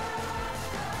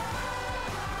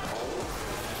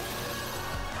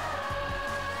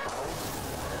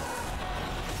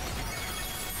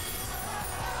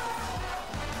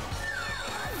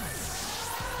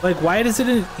 Like, why does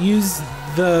it use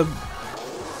the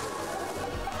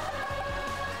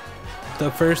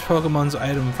first Pokemon's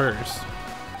item first?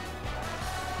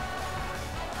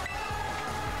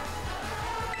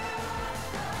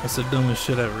 That's the dumbest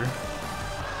shit ever.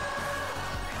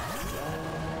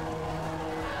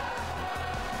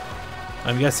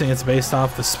 I'm guessing it's based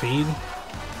off the speed,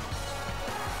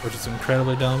 which is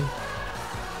incredibly dumb.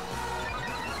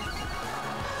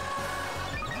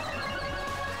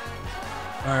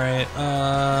 Alright,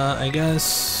 I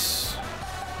guess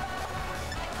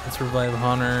let's revive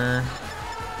Haunter.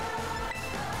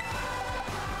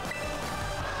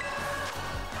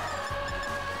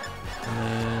 And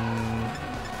then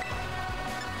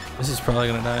this is probably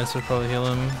gonna die, so I'll probably heal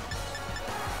him.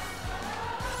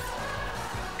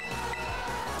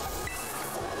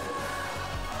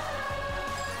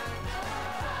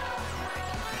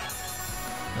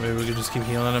 Or maybe we could just keep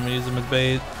healing him and use him as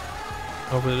bait.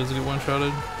 Hopefully it doesn't get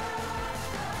one-shotted.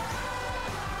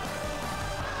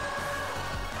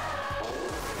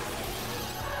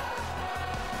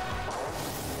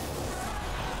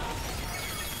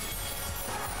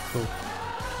 Cool.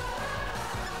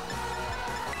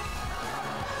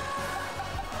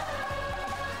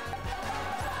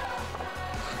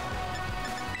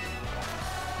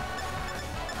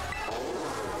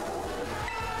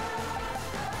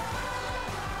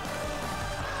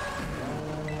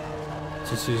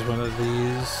 Just use one of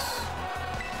these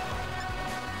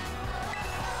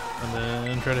and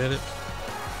then try to hit it.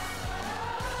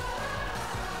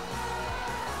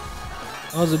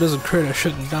 As long as it doesn't crit, I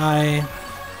shouldn't die.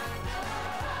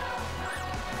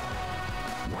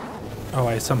 Oh,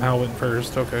 I somehow went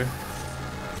first. Okay.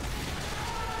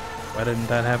 Why didn't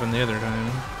that happen the other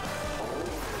time?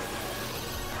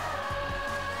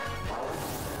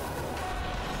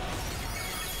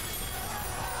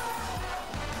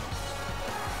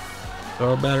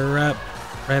 Throw a better rap.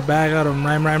 Right back at him.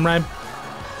 Rhyme, rhyme, rhyme.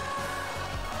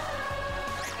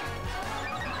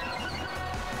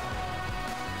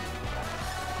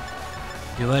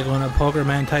 You like when a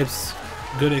Pokemon types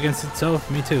good against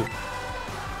itself? Me too.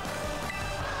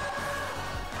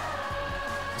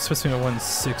 It's supposed to be at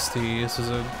 160. This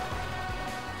is a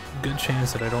good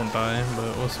chance that I don't die,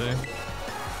 but we'll see.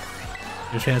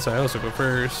 Good chance I also go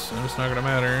first, and it's not gonna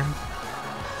matter.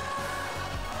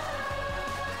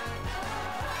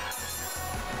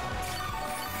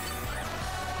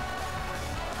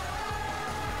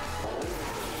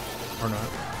 Or not.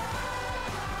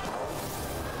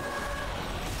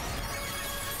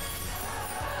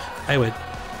 I would.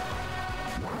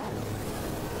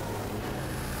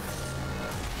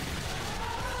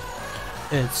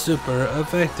 It's super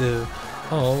effective.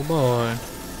 Oh boy.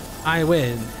 I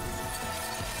win.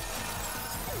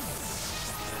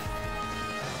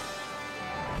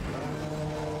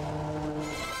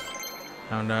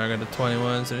 Now I got to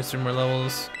 21, so there's 3 more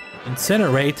levels.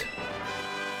 Incinerate.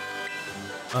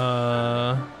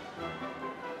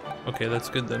 Okay, that's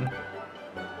good then.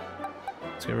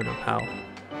 Let's get rid of Hal.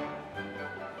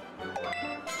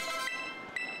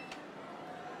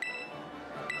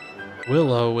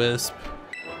 Will-O-Wisp.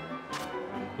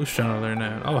 Who's trying to learn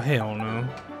that? Oh, hell no.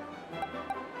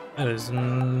 That is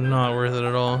not worth it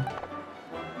at all.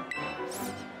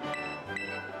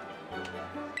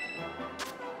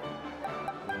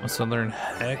 Wants to learn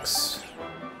Hex.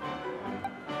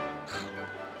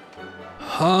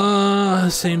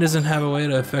 Saying doesn't have a way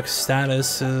to affect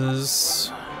statuses,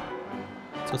 so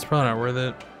it's probably not worth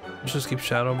it. Let's just keep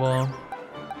Shadow Ball.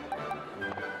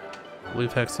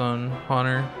 Leave Hex on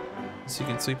Haunter so you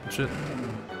can sleep and shit.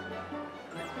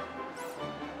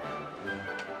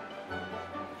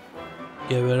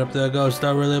 Give it up to the ghost,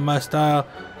 not really my style.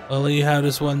 Only you have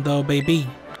this one though, baby.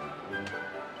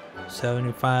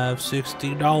 $75,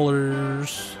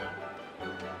 $60.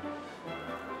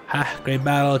 Ha, great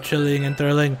battle, chilling and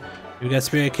thrilling. You got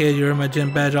Spirit Kid, you're my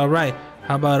gym badge, alright.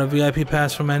 How about a VIP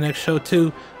pass for my next show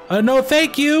too? No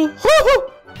thank you! Woohoo!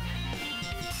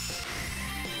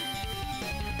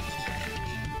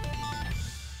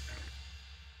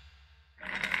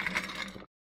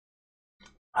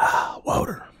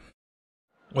 Water.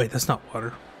 Wait, that's not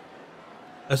water.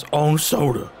 That's own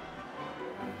soda.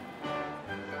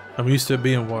 I'm used to it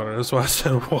being water, that's why I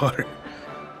said water.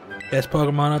 Yes,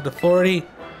 Pokemon up to 40.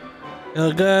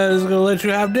 You good, is gonna let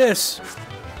you have this.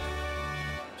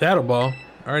 Shadow Ball.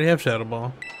 I already have Shadow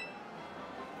Ball.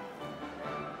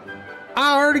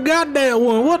 I already got that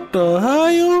one. What the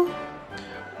hell?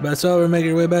 But it's over. Make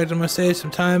your way back to my stage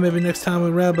sometime. Maybe next time we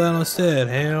rap battle instead.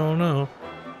 Hell no.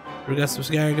 We got some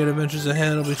scary good adventures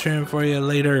ahead. I'll be cheering for you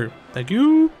later. Thank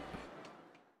you.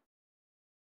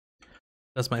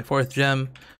 That's my 4th gem.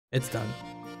 It's done.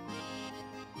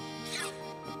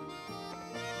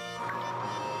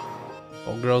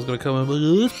 Old girl's gonna come in and be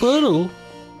like, this puddle.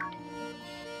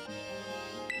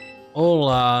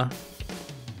 Hola.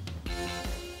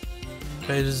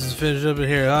 Pages is finished up in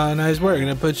here. Ah, nice work.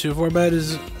 Gonna put you 4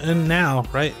 badges in now,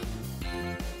 right?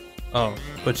 Oh,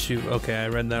 put you. Okay, I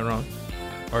read that wrong.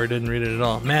 Or didn't read it at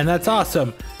all. Man, that's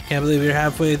awesome. Can't believe you're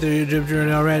halfway through your gym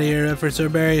journey already. Your efforts are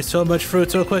buried so much fruit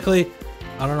so quickly.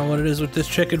 I don't know what it is with this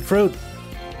chicken fruit.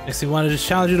 Makes me want to just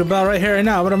challenge you to battle right here right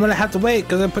now, but I'm gonna have to wait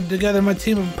because I put together my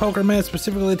team of poker man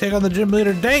specifically to take on the gym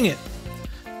leader. Dang it!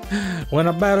 When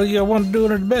I battle you, I want to do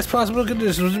it in the best possible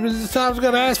conditions. This time's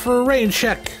gonna ask for a rain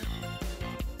check.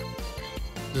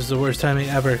 This is the worst timing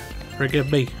ever.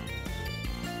 Forgive me.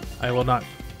 I will not.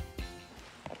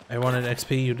 I wanted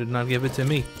XP, you did not give it to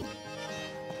me.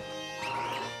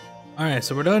 Alright,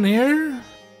 so we're done here.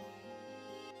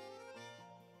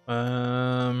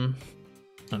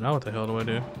 Now what the hell do I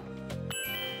do?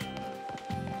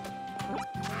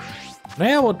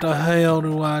 Now what the hell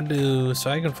do I do?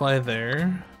 So I can fly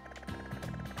there.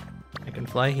 I can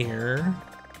fly here.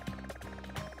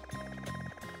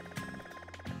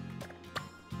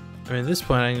 I mean, at this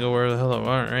point I can go where the hell I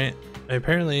want, right? I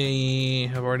apparently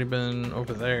have already been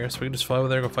over there, so we can just fly over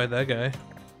there and go fight that guy.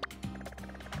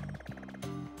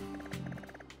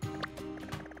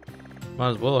 Might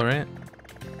as well, right?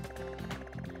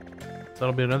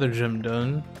 That'll be another gym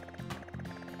done.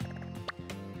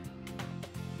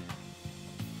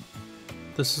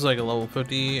 This is like a level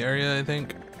 50 area, I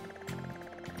think.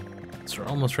 So we're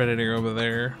almost ready to go over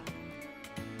there.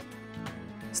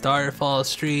 Starfall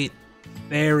Street,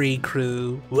 Fairy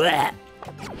Crew. Blech.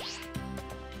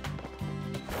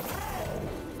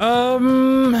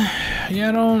 Yeah,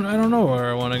 I don't know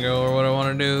where I want to go or what I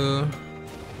want to do.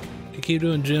 I keep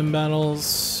doing gym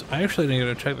battles. I actually didn't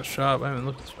get to check the shop. I haven't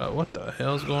looked at the shop. What the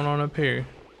hell's going on up here?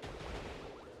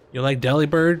 You like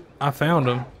Delibird? I found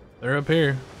them. They're up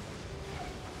here.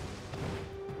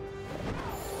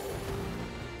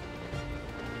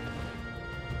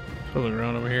 Let's look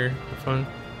around over here for fun.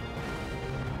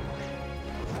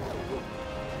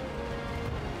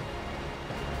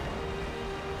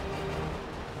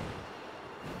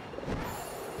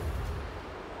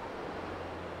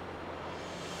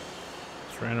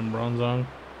 Random Bronzong.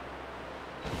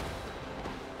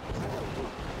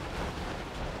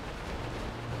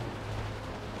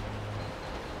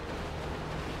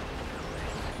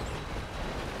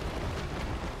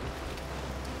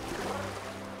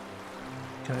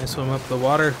 Can I swim up the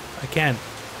water? I can. Is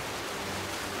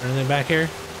there anything back here?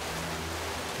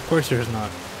 Of course there's not.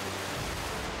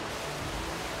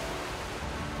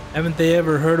 Haven't they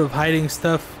ever heard of hiding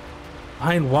stuff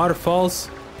behind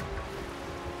waterfalls?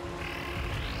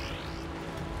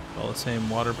 All the same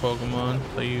water Pokemon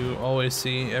that you always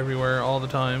see everywhere all the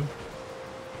time.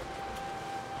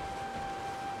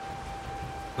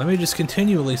 Let me just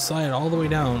continually slide all the way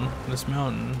down this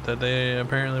mountain that they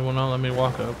apparently will not let me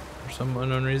walk up for some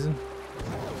unknown reason.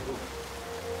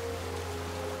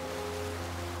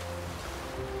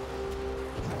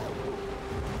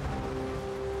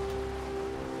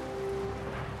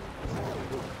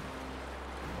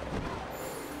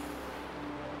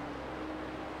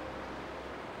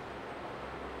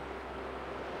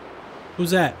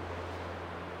 Who's that?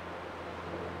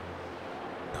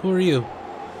 Who are you?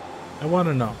 I want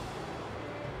to know.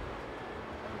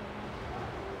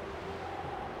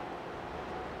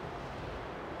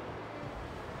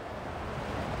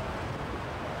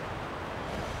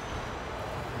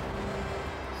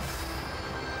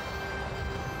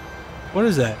 What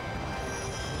is that?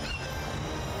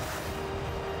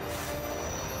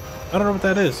 I don't know what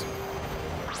that is.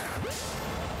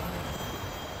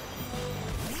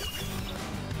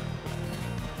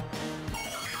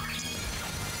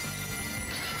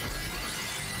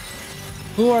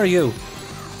 Who are you?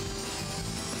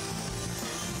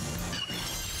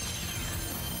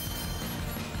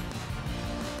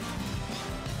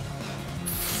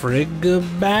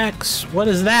 Frigabax? What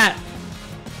is that?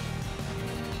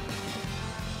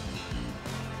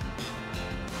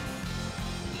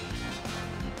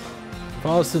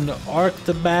 Evolves into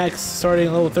Arctabax starting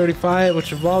at level 35,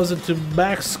 which evolves into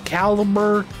Max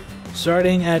Caliber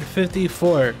starting at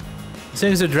 54. This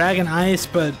thing's a Dragon Ice,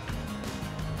 but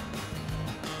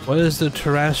what is the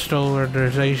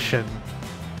terrestrialization?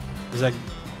 Is that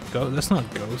Ghost? That's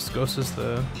not Ghost. Ghost is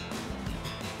the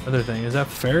other thing. Is that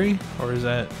Fairy or is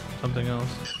that something else?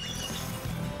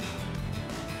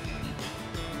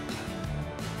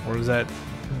 Or is that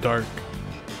Dark?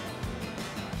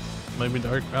 Maybe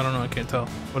Dark? I don't know, I can't tell.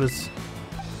 What is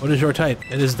your type?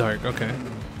 It is Dark, okay.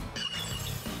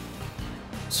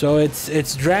 So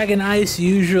it's Dragon Ice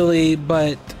usually,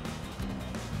 but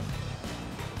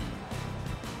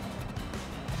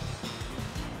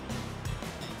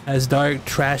as Dark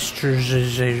Trash.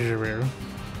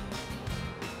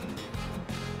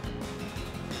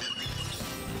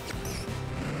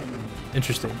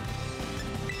 Interesting.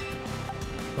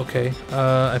 Okay,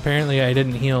 apparently I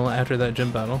didn't heal after that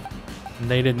gym battle. And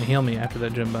they didn't heal me after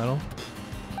that gym battle.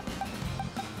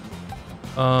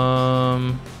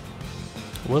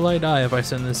 Will I die if I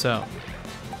send this out?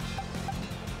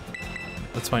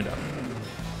 Let's find out.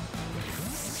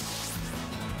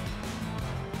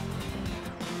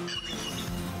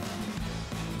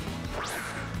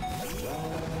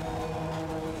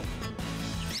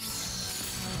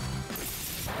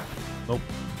 Nope.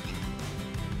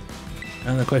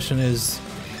 And the question is,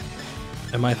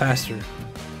 am I faster?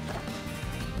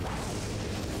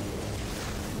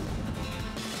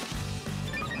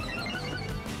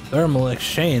 Thermal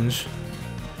exchange.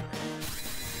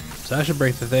 So I should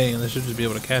break the thing and they should just be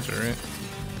able to catch it, right?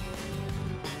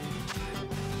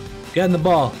 Get in the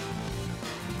ball.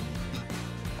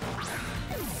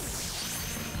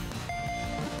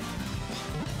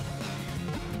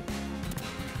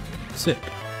 Sick.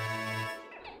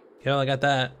 Yeah, well, I got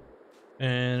that.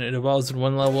 And it evolves in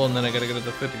one level and then I gotta get it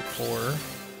to 54.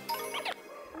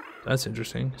 That's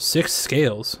interesting. 6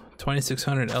 scales.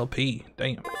 2600 LP.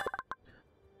 Damn.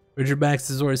 Ridgerbacks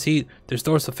absorbs heat. Their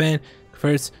dorsal fan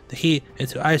converts the heat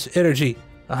into ice energy.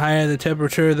 The higher the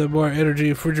temperature, the more energy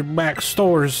Ridgeback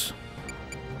stores.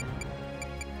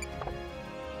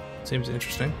 Seems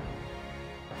interesting.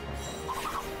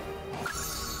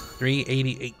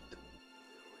 388.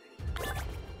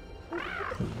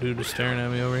 Dude is staring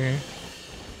at me over here.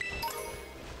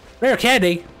 Rare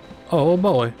candy! Oh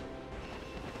boy.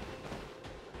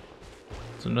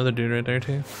 There's another dude right there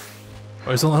too. Oh,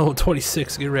 he's only level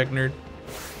 26, get wrecked, nerd.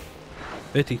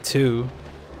 52.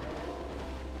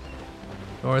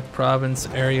 North Province,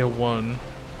 Area 1.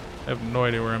 I have no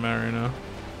idea where I'm at right now.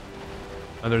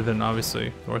 Other than,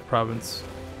 obviously, North Province,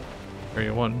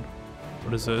 Area 1.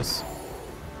 What is this?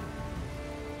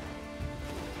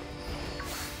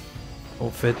 Oh,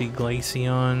 50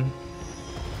 Glaceon.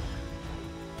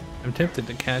 I'm tempted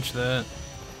to catch that.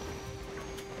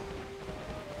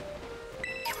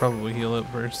 Should probably heal up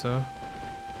first, though.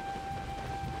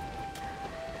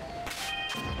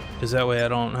 Because that way I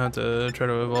don't have to try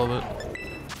to evolve it.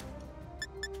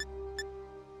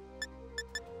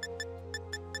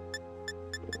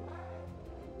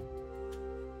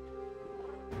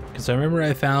 Because I remember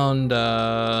I found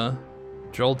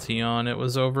Jolteon. It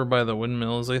was over by the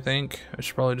windmills, I think. I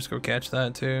should probably just go catch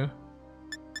that too.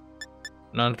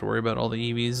 Not have to worry about all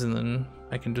the EVs, and then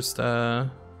I can just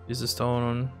use the stone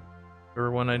on or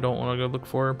one I don't want to go look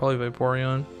for. Probably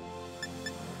Vaporeon.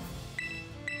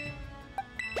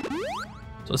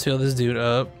 So let's heal this dude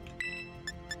up.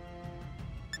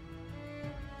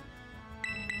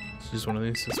 Let's use one of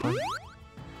these, this one.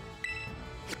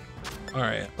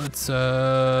 Alright, let's see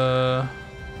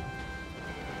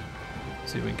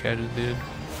if we can catch this dude.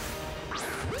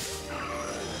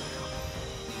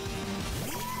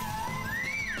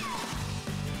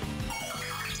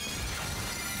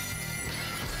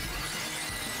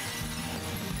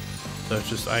 So it's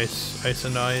just ice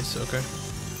and ice, okay.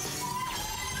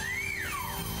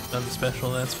 Nothing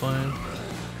special, that's fine.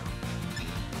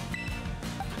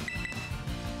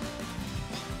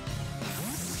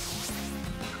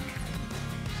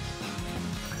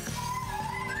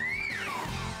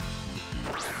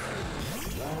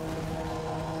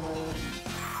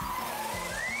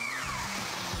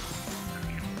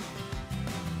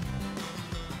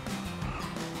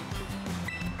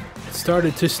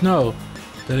 started to snow.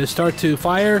 Did it start to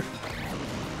fire?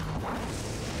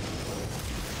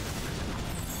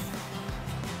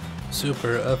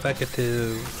 Super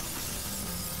effective.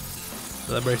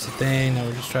 So that breaks the thing. Now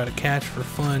we're just trying to catch for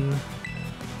fun.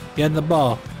 Get in the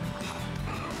ball.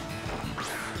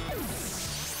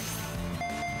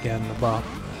 Get in the ball.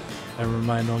 Never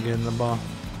mind, don't get in the ball.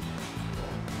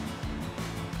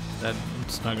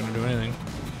 That's not gonna do anything.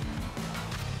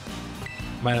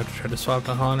 Might have to try to swap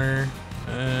the Haunter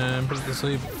and put it to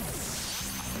sleep.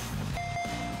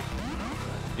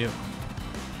 Yep.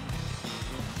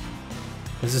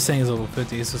 This thing is level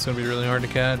 50, so it's gonna be really hard to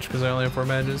catch because I only have 4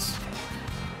 badges.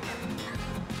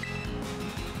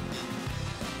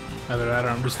 Either that or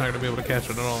I'm just not gonna be able to catch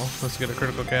it at all. Let's get a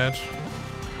critical catch.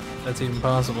 That's even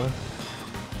possible.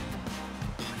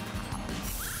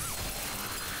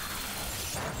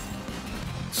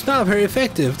 It's not very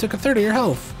effective. Took a third of your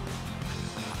health.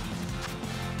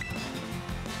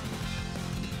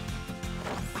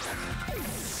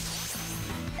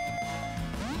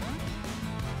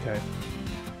 Okay.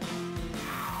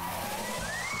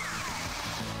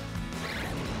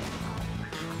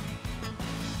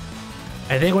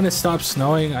 I think when it stops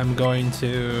snowing, I'm going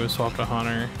to swap to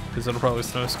Haunter because it'll probably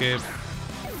snow escape.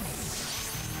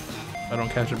 I don't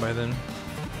catch it by then.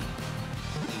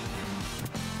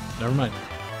 Never mind.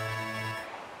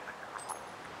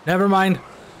 Never mind.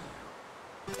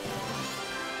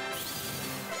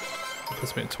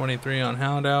 Puts me at 23 on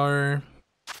Hound Hour.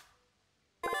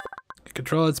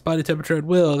 Control its body temperature at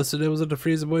will. This enables it to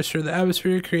freeze the moisture in the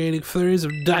atmosphere, creating flurries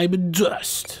of diamond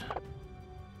dust.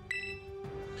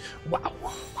 Wow.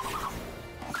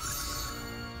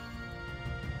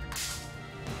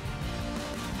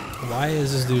 Why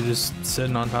is this dude just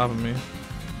sitting on top of me?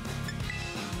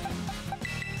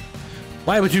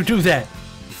 Why would you do that?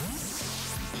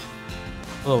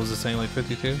 What was this thing, like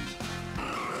 52?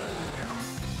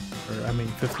 Or, I mean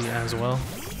 50 as well.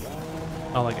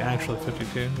 Oh, like actually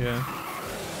 52, yeah.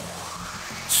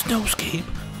 Snowscape?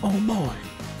 Oh boy.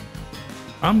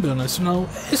 I'm gonna snow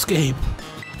escape.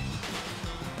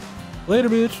 Later,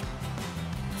 bitch.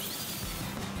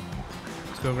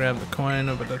 Let's go grab the coin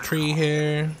over the tree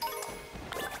here.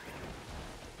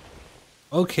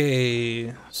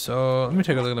 Okay, so let me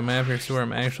take a look at the map here, see where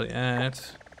I'm actually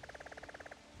at.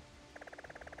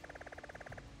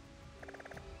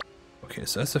 Okay,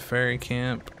 so that's a fairy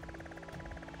camp.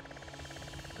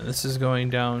 And this is going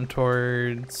down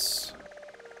towards...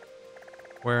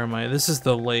 Where am I? This is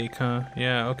the lake, huh?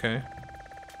 Yeah, okay.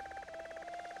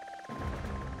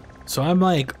 So I'm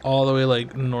like all the way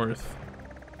like north.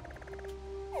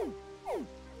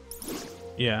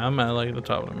 Yeah, I'm at like the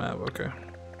top of the map, okay.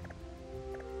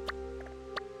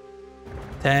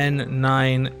 10,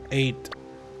 9, 8,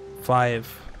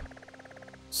 5,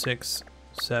 6,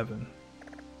 7.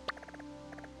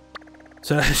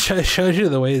 So it shows you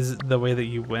the way that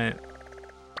you went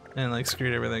and like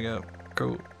screwed everything up.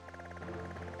 Cool.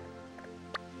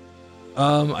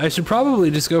 I should probably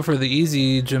just go for the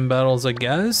easy gym battles, I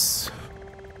guess.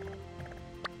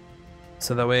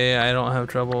 So that way I don't have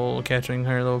trouble catching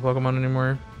higher level Pokemon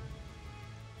anymore.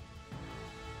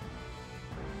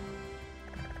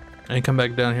 And come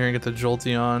back down here and get the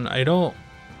Jolteon.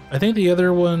 I think the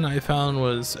other one I found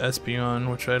was Espeon,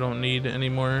 which I don't need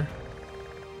anymore.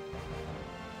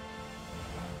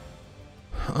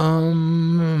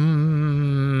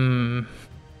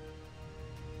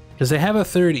 Because they have a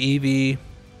third Eevee,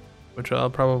 which I'll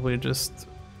probably just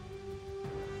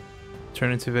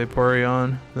turn into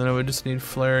Vaporeon. Then I would just need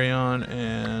Flareon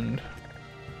and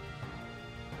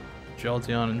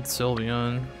Jolteon and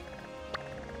Sylveon.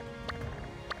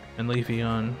 And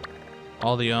Leafeon.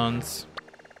 All the Yawns.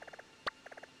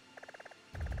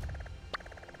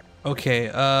 Okay,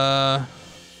 I'll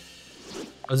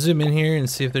zoom in here and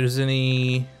see if there's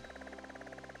any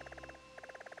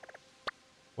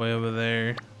way over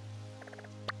there.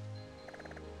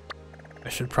 I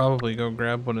should probably go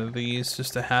grab one of these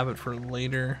just to have it for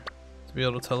later, to be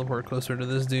able to teleport closer to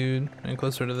this dude and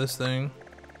closer to this thing.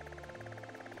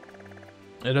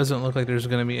 It doesn't look like there's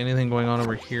going to be anything going on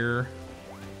over here.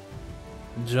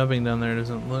 Jumping down there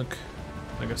doesn't look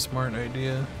like a smart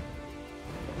idea.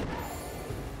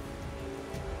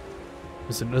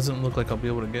 Because it doesn't look like I'll be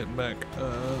able to get back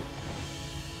up.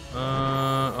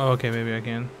 Oh, okay, maybe I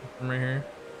can. I'm right here.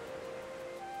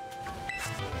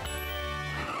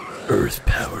 Earth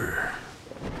power.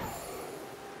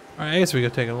 Alright, I guess we go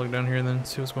take a look down here and then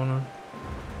see what's going on.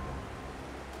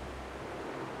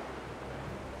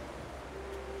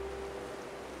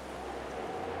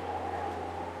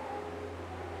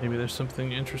 Maybe there's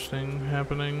something interesting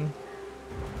happening.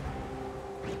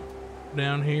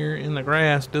 down here in the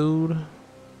grass, dude.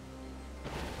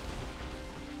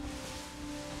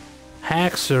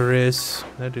 Haxorus.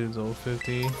 That dude's old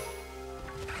 50.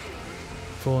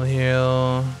 Full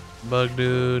heal. Bug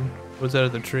dude. What's that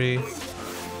other tree?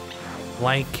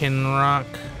 Lichen rock.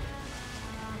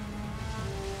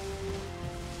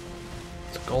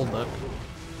 It's Golduck.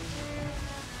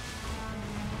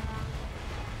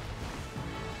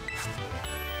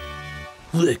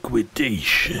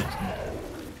 Liquidation.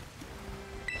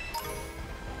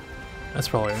 That's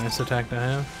probably a nice attack to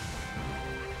have.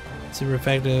 Super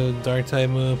effective, dark type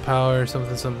move, power,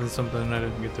 something, something, something. I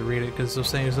didn't get to read it because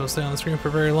those things don't stay on the screen for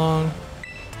very long.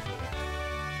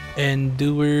 And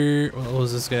doer, what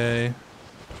was this guy?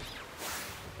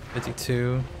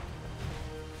 52.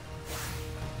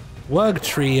 Wug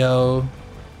trio.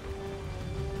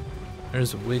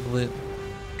 There's a Wiglet.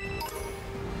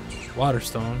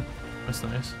 Waterstone. That's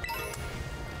nice.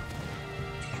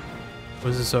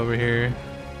 What's this over here?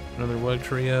 Another Wug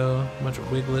trio. A bunch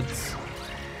of Wiglets.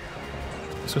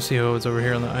 Let's go see what's over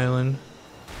here on the island.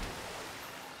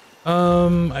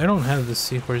 I don't have the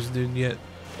Seahorse dude yet.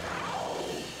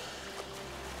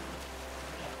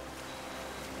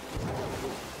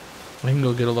 I can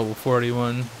go get a level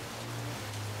 41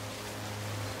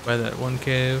 by that one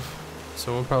cave.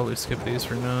 So we'll probably skip these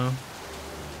for now.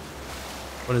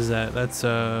 What is that? That's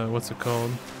what's it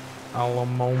called?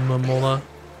 Alamomola.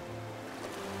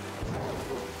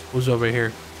 Who's over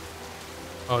here?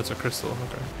 Oh, it's a crystal.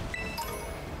 Okay.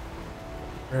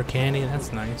 Rare candy,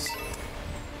 that's nice.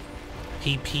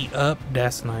 PP up,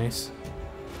 that's nice.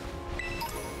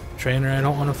 Trainer, I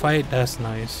don't want to fight, that's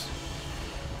nice.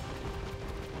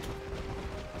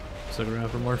 Let's look around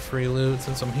for more free loot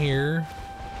since I'm here.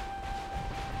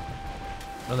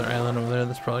 Another island over there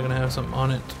that's probably gonna have something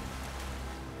on it.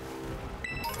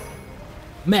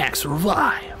 Max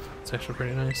Revive! It's actually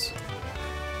pretty nice.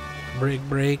 Break,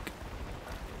 break.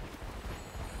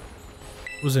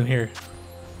 Who's in here?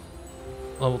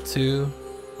 Level 2.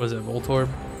 What is it, Voltorb?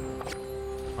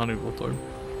 I'll do Voltorb.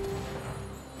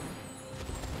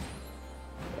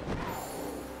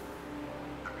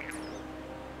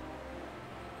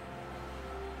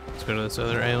 Let's go to this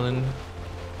other island.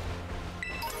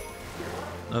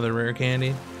 Another rare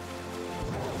candy.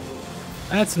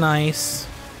 That's nice.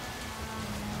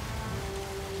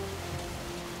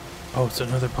 Oh, it's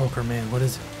another poker man. What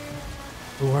is it?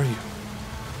 Who are you?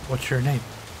 What's your name?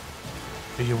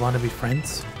 Do you want to be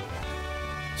friends?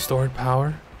 Stored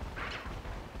power?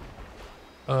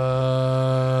 I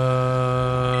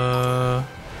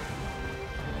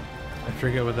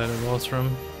forget what that involves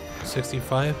from.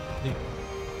 65?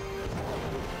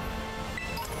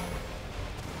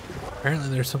 Apparently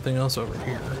there's something else over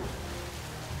here.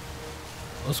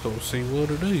 Let's go see what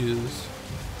it is.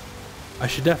 I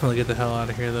should definitely get the hell out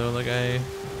of here though. Like I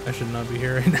should not be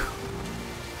here right now.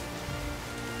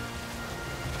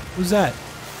 Who's that?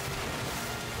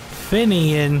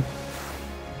 Finian.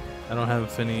 I don't have a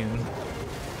Finian.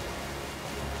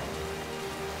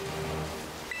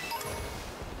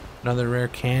 Another rare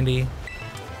candy.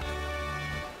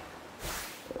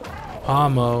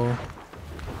 Pomo.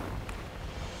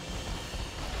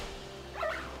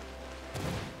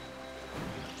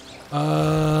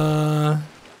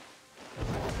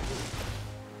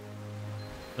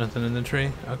 Nothing in the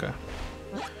tree? Okay.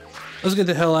 Let's get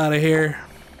the hell out of here.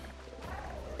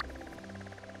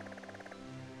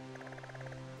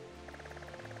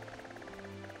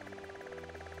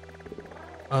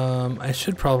 I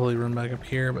should probably run back up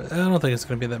here, but I don't think it's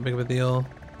gonna be that big of a deal.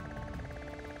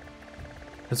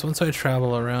 Because once I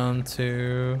travel around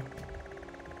to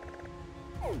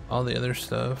all the other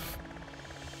stuff,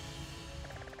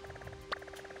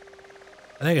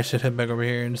 I think I should head back over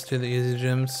here and just do the easy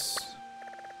gyms.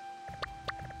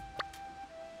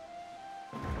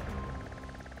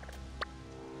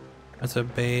 That's a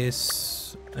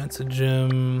base, that's a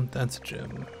gym, that's a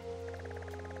gym.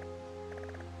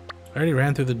 I already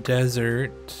ran through the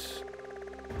desert.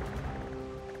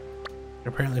 I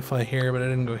apparently fly here, but I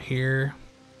didn't go here.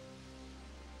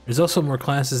 There's also more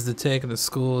classes to take at the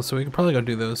school, so we could probably go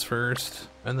do those first,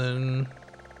 and then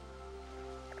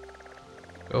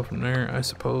go from there, I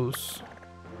suppose.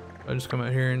 I just come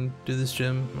out here and do this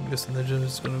gym. I'm guessing the gym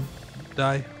is gonna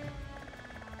die.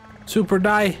 Super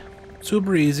die.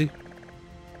 Super easy.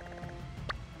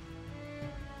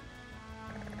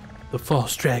 The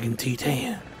False Dragon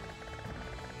Titan.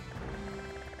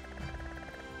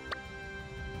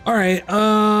 Alright,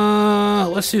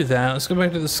 let's do that. Let's go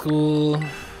back to the school,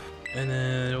 and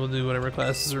then we'll do whatever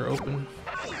classes are open.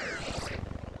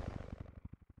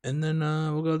 And then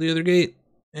we'll go to the other gate,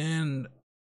 and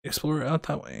explore out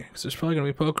that way. Because there's probably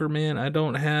going to be Pokerman I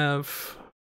don't have.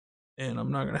 And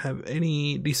I'm not going to have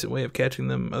any decent way of catching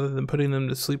them other than putting them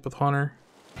to sleep with Haunter.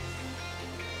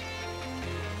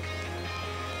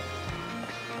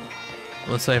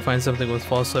 Let's say I find something with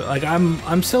false swipe. Like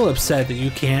I'm still upset that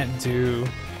you can't do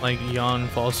like Yawn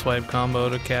false swipe combo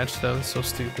to catch stuff. It's so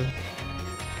stupid.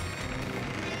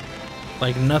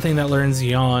 Like nothing that learns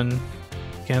Yawn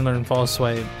can learn false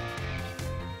swipe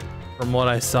from what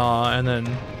I saw, and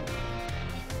then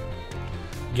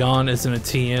Yawn isn't a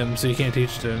TM, so you can't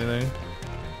teach it to anything.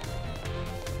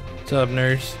 What's up,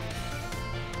 nurse?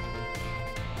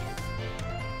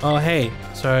 Oh hey,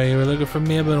 sorry you were looking for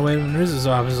me. I've been away from the nurse's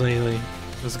office lately.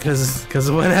 It's because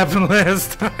of what happened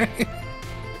last time.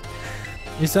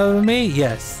 You saw it with me?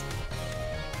 Yes.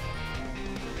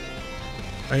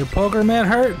 Are your Pokerman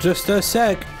hurt? Just a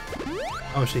sec.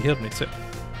 Oh, she healed me. Sick.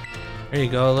 There you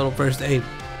go, a little first aid.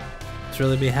 Let's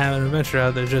really be having an adventure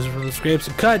out there just for the scrapes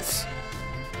and cuts.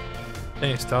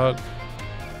 Thanks, dog.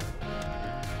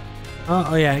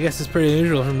 Oh yeah, I guess it's pretty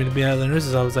unusual for me to be out of the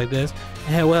nurse's office like this.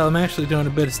 Hey, well, I'm actually doing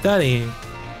a bit of studying.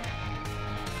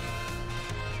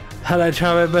 How'd I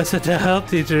try my best at the health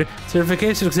teacher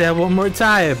certification exam one more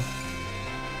time?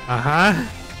 Uh-huh.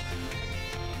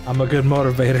 I'm a good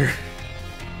motivator.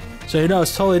 So you know,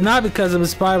 it's totally not because I'm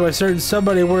inspired by certain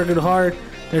somebody working hard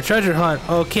their treasure hunt,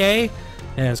 okay?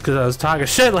 Yeah, it's because I was talking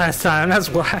shit last time, that's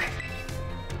why.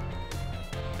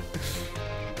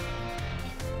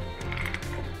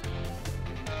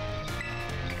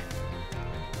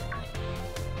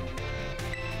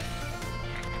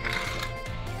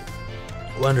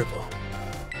 Wonderful.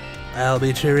 I'll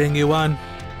be cheering you on.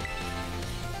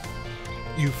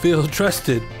 You feel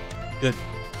trusted. Good.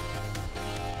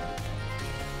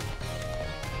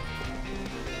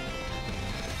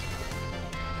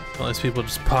 All these people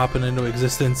just popping into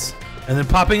existence and then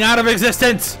popping out of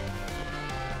existence.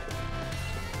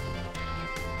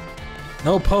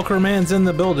 No Pokermans in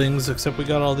the buildings, except we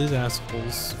got all these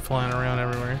assholes flying around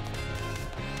everywhere.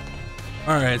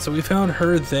 Alright, so we found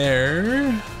her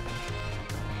there.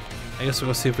 I guess we'll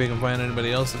go see if we can find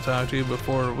anybody else to talk to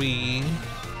before we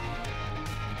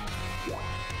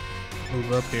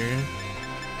move up here.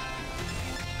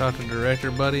 Talk to director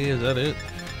buddy, is that it?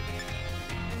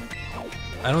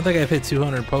 I don't think I've hit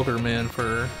 200 Pokerman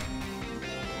for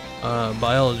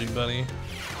biology buddy.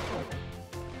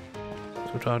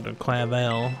 So we're talking to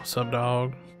Clavel, sub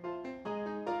dog.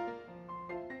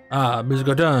 Ah, Ms.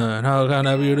 Godin, how can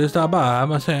I be to stop by? I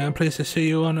must say I'm pleased to see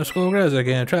you on the school grounds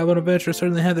again. Travel and adventure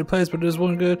certainly have their place, but there's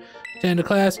one good stand to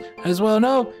class as well.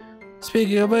 No,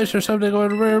 speaking of which, there's something I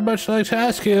would very much like to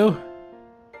ask you.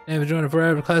 Have you joined a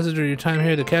variety of classes during your time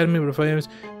here at the academy? But if I am,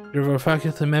 your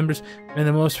faculty members made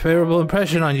the most favorable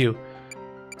impression on you.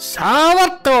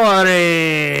 Salvatore!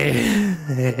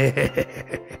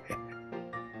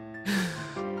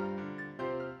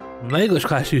 My English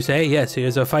class, you say? Yes, he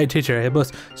is a fine teacher, a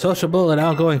most sociable and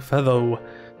outgoing fellow.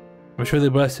 I'm surely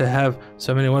blessed to have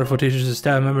so many wonderful teachers and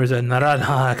staff members at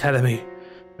Naranja Academy.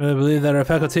 I really believe that our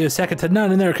faculty is second to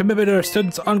none in their commitment to our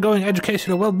students' ongoing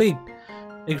educational well-being.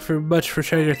 Thank you very much for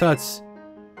sharing your thoughts.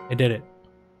 I did it.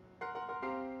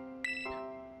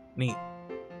 Neat.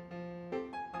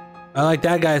 I like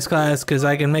that guy's class because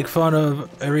I can make fun of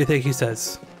everything he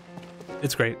says.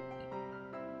 It's great.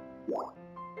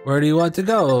 Where do you want to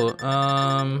go?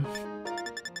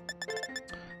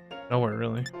 Nowhere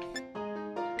really.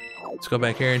 Let's go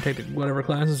back here and take whatever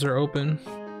classes are open.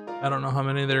 I don't know how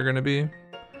many there are gonna be.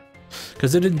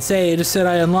 Cause it didn't say, it just said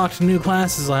I unlocked new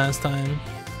classes last time.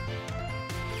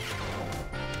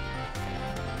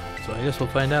 So I guess we'll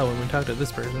find out when we talk to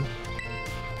this person.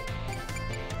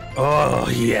 Oh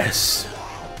yes.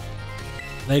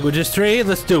 Languages 3,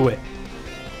 let's do it.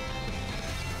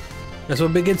 This will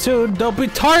begin soon. Don't be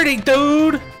tardy,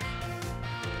 dude!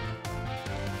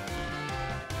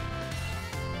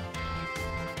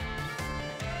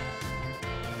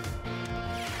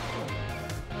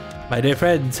 My dear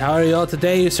friends, how are you all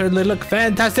today? You certainly look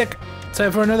fantastic.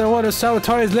 Time for another one of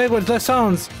Salvatore's language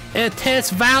lessons. It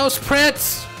is Vowels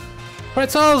Pretz!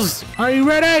 Pretzels, are you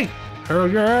ready? Hell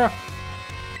yeah!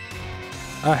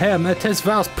 Ahem, it is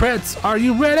Vowels Pretz. Are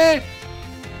you ready?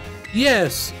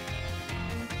 Yes.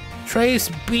 Trace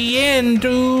bien,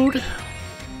 dude.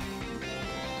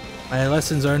 My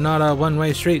lessons are not a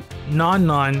one-way street.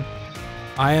 Non.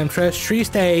 I am tres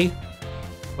triste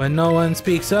when no one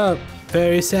speaks up.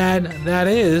 Very sad that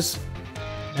is.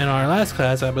 In our last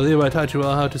class, I believe I taught you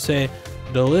all how to say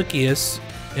delicious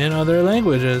in other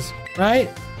languages, right?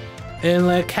 In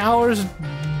like Cowers,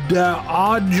 the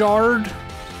Oddjard.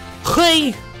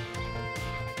 Hey!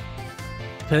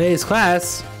 Today's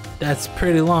class, That's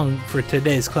pretty long for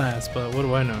today's class, but what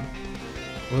do I know?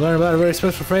 We learn about a very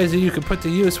special phrase that you can put to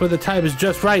use when the time is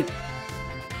just right.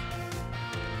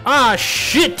 Ah,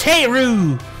 shit,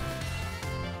 Teru!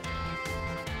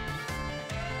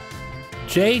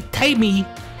 J. Tammy.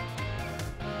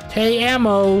 Te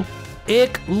Amo.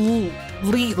 Ik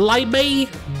Libe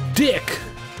Dick.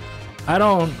 I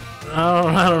don't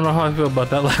know how I feel about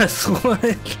that last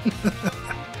one.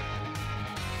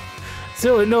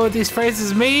 So we know what these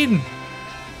phrases mean?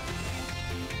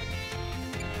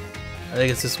 I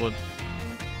think it's this one.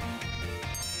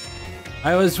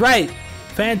 I was right.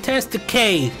 Fantastic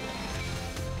K.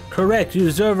 Correct. You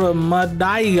deserve a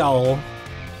medal.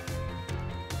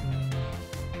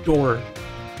 Door.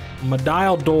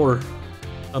 Medal door.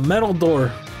 A metal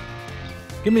door.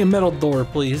 Give me a metal door,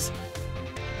 please.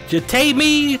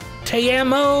 Jatami,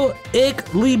 Teamo,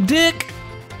 Ik, Lieb Dick.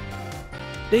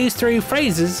 These three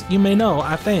phrases you may know,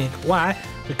 I think. Why?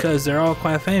 Because they're all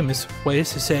quite famous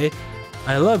ways to say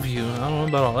I love you. I don't know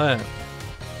about all that.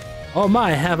 Oh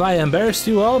my, have I embarrassed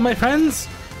you all, my friends?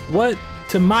 What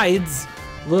to mides,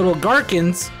 little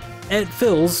garkins, and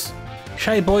fills,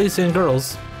 shy boys and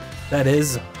girls. That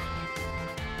is,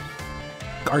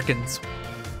 garkins.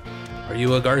 Are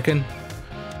you a garkin?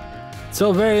 It's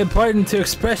so very important to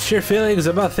express your feelings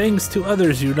about things to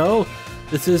others, you know.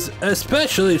 This is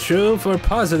especially true for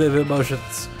positive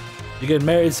emotions. You get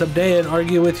married someday and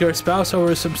argue with your spouse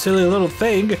over some silly little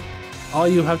thing. All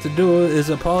you have to do is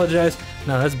apologize.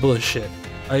 No, that's bullshit.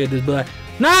 All you do is be like,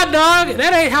 nah, dog,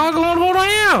 that ain't how I'm gonna go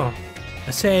down.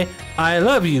 I say, I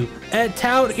love you. Et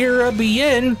tout ira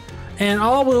bien, and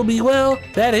all will be well.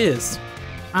 That is,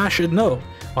 I should know.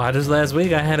 Well, just last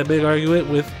week I had a big argument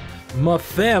with my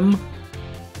femme,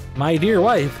 my dear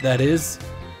wife, that is.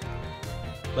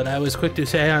 But I was quick to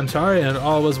say I'm sorry and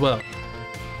all was well.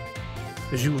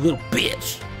 Cause you little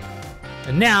bitch.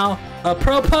 And now,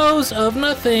 apropos of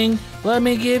nothing, let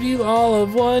me give you all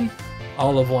one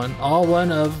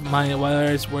of my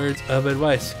wise words of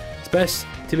advice. It's best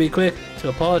to be quick to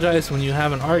apologize when you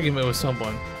have an argument with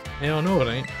someone. They don't know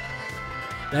it ain't.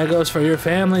 That goes for your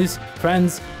families,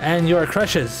 friends, and your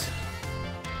crushes.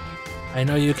 I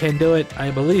know you can do it. I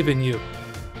believe in you.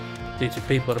 Teaching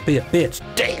people to be a bitch.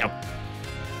 Damn!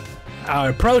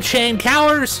 Our pro-chain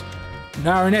cowers.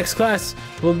 Now our next class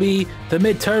will be the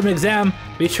midterm exam.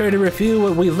 Be sure to review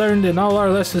what we learned in all our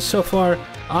lessons so far.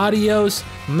 Adios,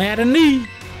 matinee.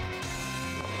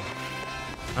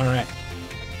 Alright.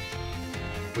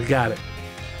 We got it.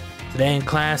 Today in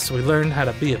class, we learned how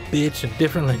to be a bitch in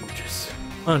different languages.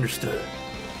 Understood.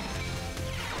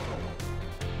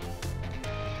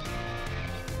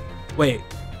 Wait.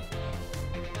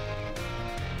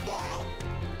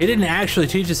 He didn't actually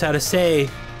teach us how to say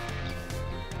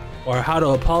or how to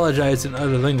apologize in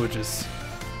other languages.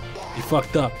 He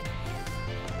fucked up.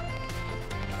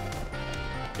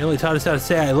 He only taught us how to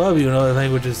say I love you in other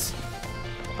languages.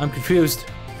 I'm confused.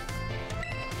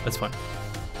 That's fine.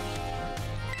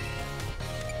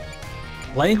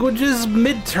 Languages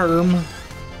midterm.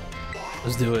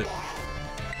 Let's do it.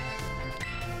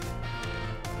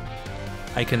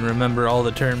 I can remember all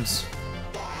the terms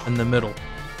in the middle.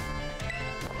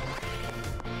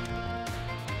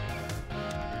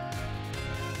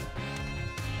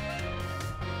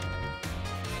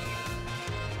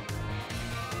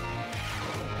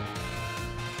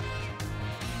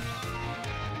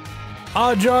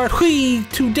 Ajar Hui,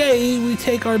 today we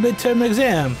take our midterm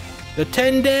exam. The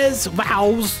 10 days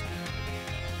vows.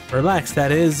 Relax,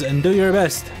 that is, and do your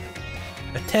best.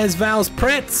 The Tez vows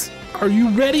Pretz. Are you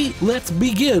ready? Let's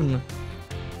begin.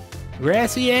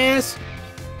 Gracias,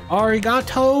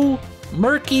 arigato,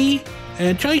 murky,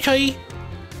 and choi choi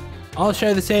all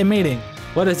share the same meaning.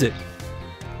 What is it?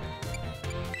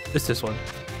 It's this one.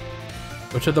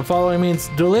 Which of the following means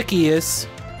delicious?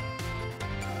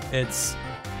 It's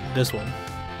this one.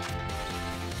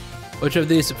 Which of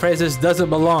these phrases doesn't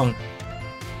belong?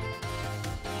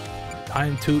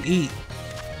 Time to eat.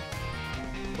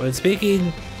 When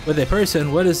speaking with a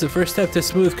person, what is the first step to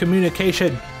smooth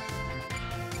communication?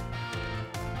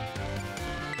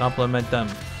 Compliment them.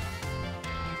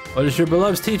 What is your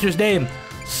beloved teacher's name?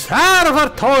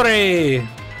 Salvatore!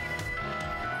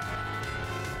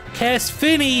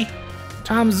 Casfini!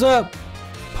 Time's up.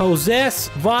 Possess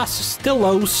vos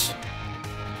stilos.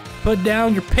 Put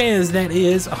down your pens, that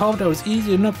is. I hope that was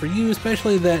easy enough for you,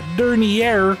 especially that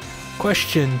dernier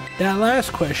question. That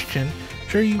last question.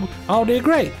 Sure, you all did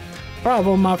great.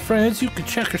 Bravo, my friends. You can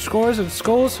check your scores at the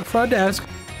school's front desk.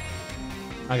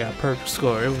 I got a perfect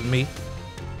score. It was me.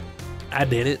 I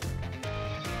did it.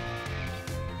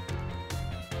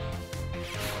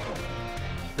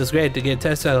 Feels great to get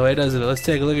tested out of the way, doesn't it? Let's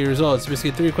take a look at your results. You must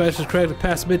get 3 questions correct to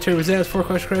pass the midterm exams, 4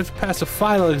 questions correct to pass the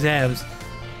final exams.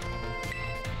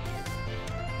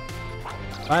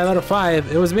 5 out of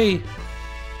 5. It was me.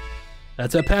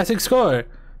 That's a passing score.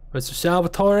 Mr.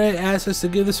 Salvatore asked us to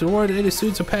give this award to any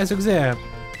students who pass exam.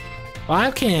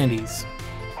 5 candies.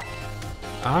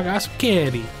 I got some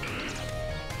candy.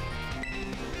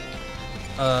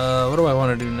 What do I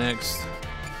want to do next?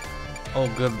 Oh,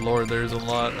 good lord, there's a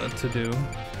lot to do.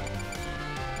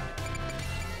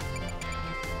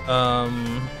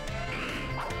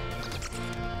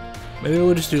 Maybe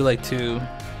we'll just do like two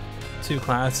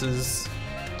classes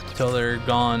till they're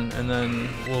gone, and then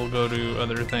we'll go do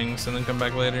other things and then come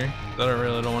back later. I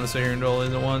really don't want to sit here and do all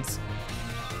these at once.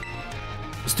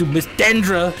 Let's do Miss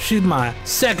Dendra. She's my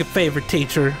second favorite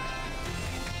teacher.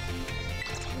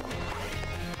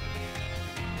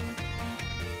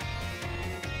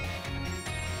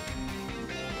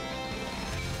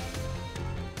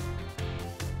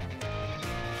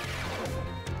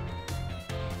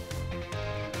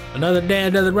 Another day,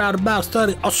 another roundabout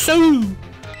study. Oh, so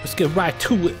let's get right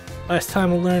to it. Last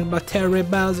time we learned about Terra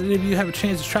Red battles, and if you have a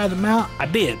chance to try them out, I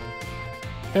did.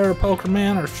 Terra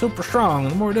Pokemon are super strong,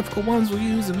 and the more difficult ones will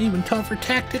use an even tougher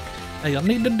tactic that you'll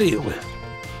need to deal with.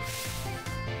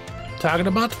 I'm talking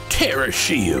about the Terra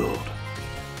Shield.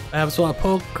 That's why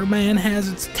Pokemon has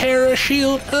its Terra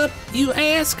Shield up, you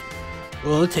ask?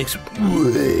 Well, it takes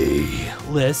way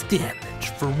less damage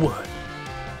for one.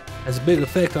 Has a big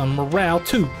effect on morale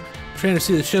too. Trainers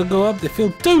see the shield go up, they feel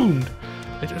doomed.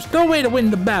 Like there's no way to win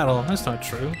the battle. That's not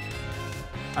true.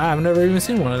 I've never even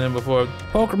seen one of them before.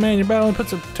 Pokemon, you're battling,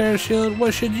 puts a Terra Shield,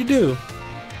 what should you do?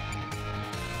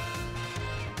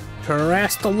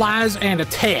 Terrestrialize and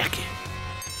attack it.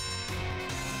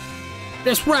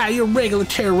 That's right, you're a regular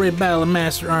Terra Red Battle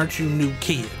Master, aren't you, new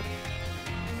kid?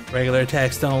 Regular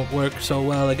attacks don't work so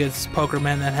well against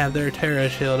Pokemon that have their Terra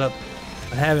Shield up.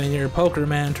 But having your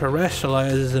Pokemon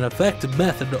terrestrialize is an effective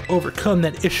method to overcome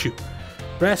that issue.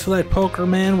 Terrestrialized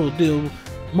Pokemon will deal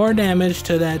more damage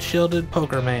to that shielded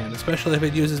Pokemon, especially if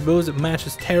it uses moves that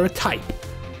matches Terra type.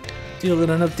 Dealing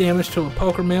enough damage to a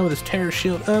Pokemon with its Terra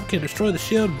Shield up can destroy the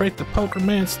shield and break the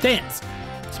Pokemon stance.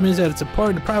 This means that it's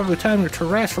important to properly time your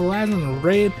terrestrializing and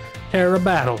raid Terra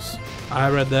battles. I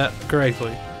read that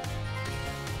correctly.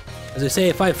 As they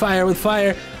say, fight fire with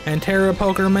fire and Terra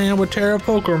Pokemon with Terra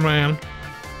Pokemon.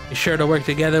 Be sure to work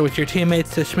together with your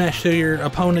teammates to smash through your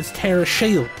opponent's Terra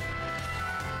Shield.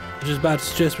 I was just about to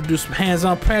suggest we do some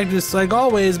hands-on practice like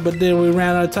always, but then we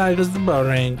ran out of time because the bell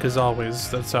rang, because always,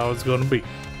 that's how it's going to be.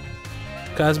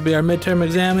 Guys, be our midterm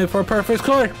exam for a perfect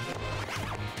score.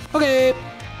 Okay.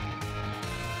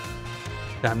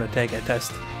 Time to take a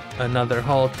test. Another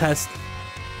whole test.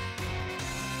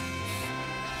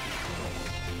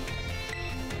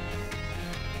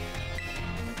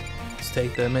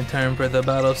 Take the midterm for the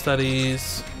battle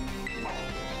studies.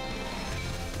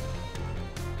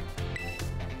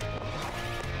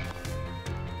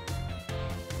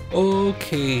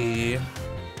 Okay.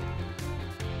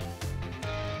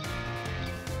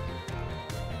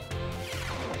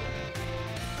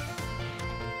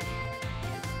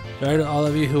 Sorry to all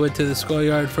of you who went to the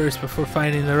schoolyard first before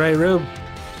finding the right room.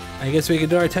 I guess we can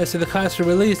do our test in the classroom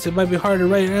at least. It might be hard to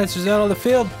write your answers out on the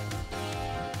field.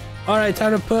 Alright,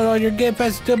 time to put all your game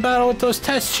pads to battle with those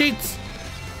test sheets.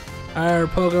 Our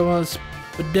Pokemon's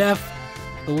deaf,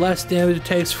 the less damage it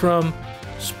takes from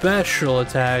special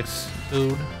attacks.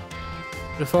 Dude.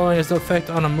 The following has no effect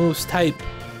on a move's type.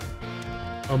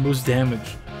 Or move's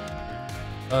damage.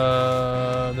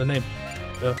 The name.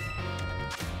 Yeah.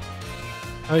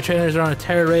 How many trainers are on a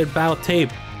Terra Raid battle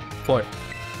tape? 4.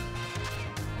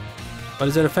 What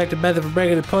is an effective method for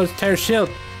breaking the opponent's Terra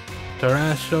Shield?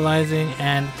 Terrestrializing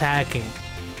and attacking.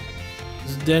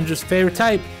 This is Dendra's favorite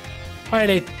type.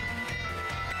 Fighting.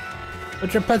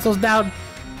 Put your pencils down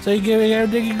so you give me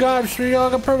everything you got. I'm sure you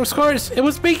all got perfect scores. It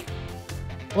was me.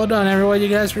 Well done, everyone. You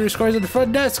guys for your scores at the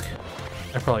front desk.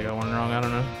 I probably got one wrong. I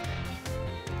don't know.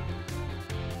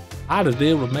 I just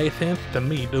did what made sense to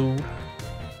me, dude.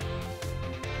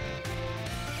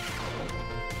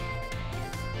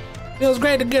 Feels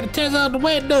great to get a test out of the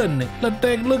way, doesn't it? Let's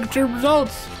take a look at your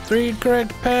results. 3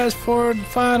 correct pass for the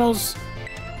finals.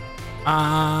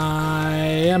 I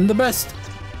am the best.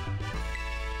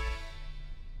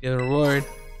 Get a reward.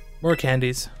 More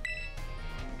candies.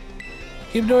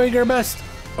 Keep doing your best.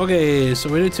 Okay, so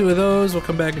we did 2 of those. We'll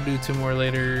come back and do 2 more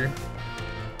later.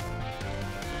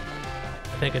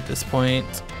 I think at this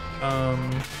point,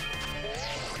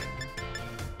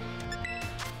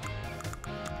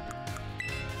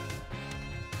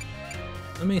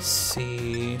 let me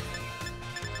see.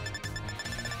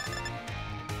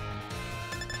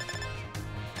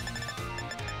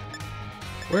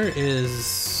 Where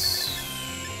is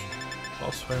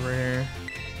false swipe right here?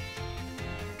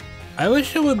 I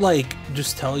wish it would like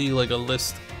just tell you like a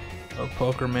list of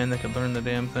Pokemon that could learn the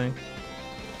damn thing.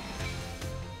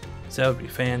 So that would be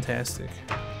fantastic.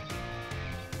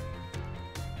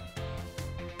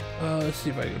 Let's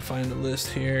see if I can find a list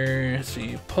here. Let's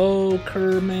see,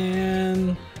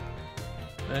 Pokemon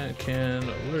that can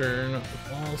learn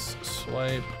false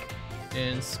swipe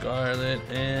in Scarlet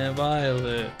and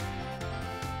Violet.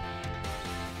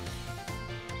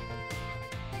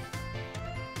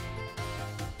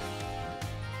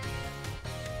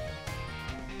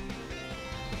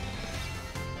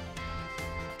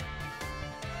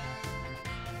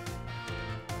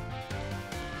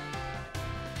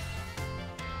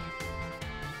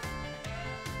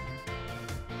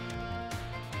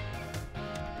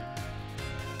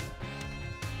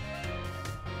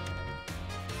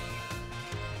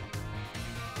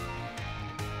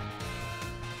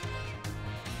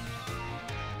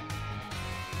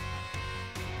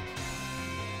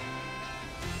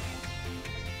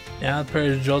 Yeah, the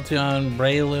pairs Jolteon,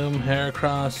 Breloom,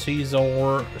 Heracross,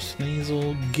 Caesar,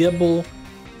 Sneasel, Gibble,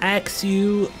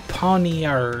 Axew,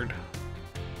 Poniard.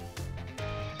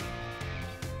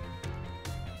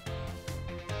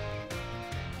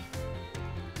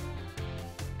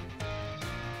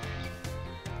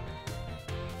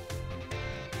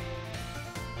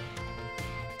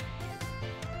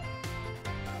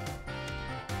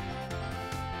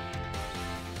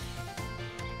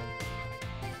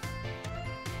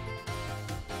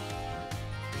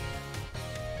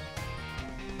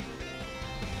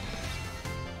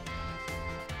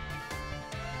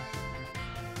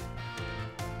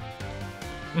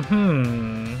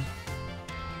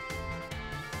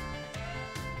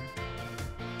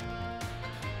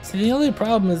 See, the only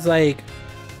problem is like,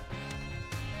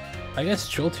 I guess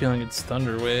Jolteon gets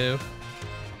Thunder Wave.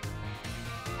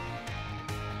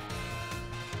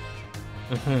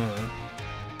 The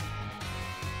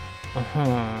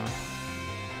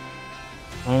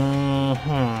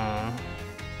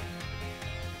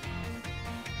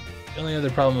only other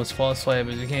problem with False Swipe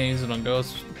is you can't use it on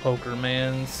Ghost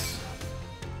Pokemans.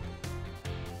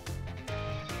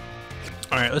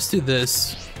 Alright, let's do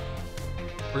this.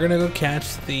 We're gonna go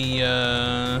catch the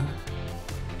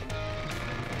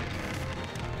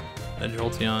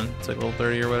Jolteon. It's like level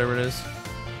 30 or whatever it is.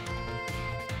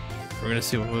 We're gonna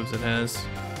see what moves it has.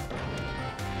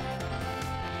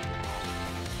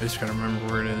 I just gotta remember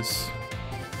where it is.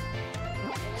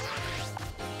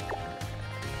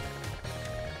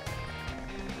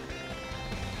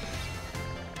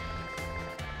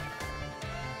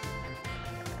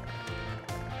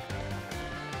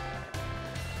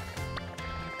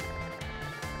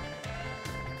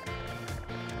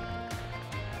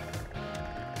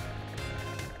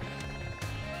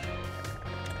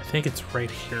 I think it's right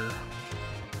here.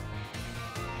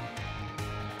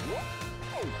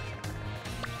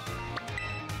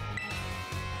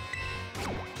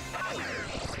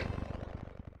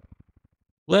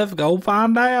 Let's go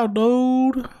find out,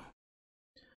 dude.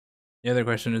 The other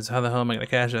question is, how the hell am I gonna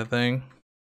catch that thing?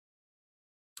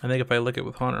 I think if I lick it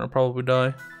with Haunter, I'll probably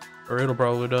die. Or it'll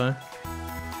probably die.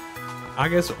 I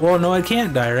guess, well, no, it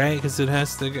can't die, right? Because it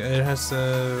has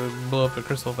to blow up the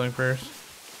crystal thing first.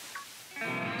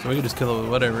 So we can just kill it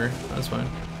with whatever, that's fine.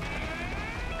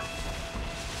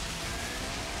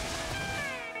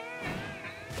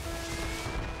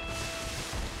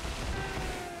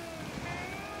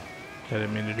 I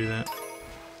didn't mean to do that.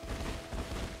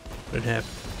 But it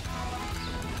happened.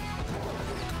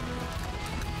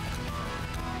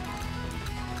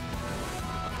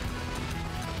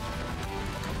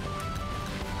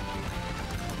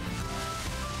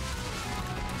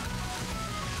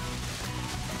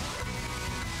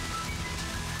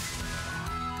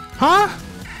 Huh?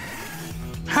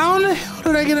 How in the hell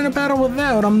did I get in a battle with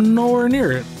that when I'm nowhere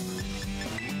near it?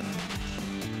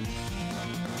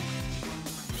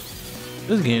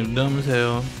 This game's dumb as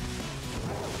hell.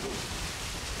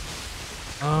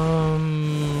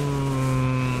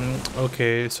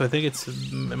 Okay, so I think it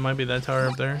might be that tower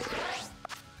up there.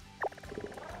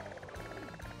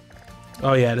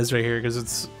 Oh yeah, it is right here because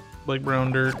it's like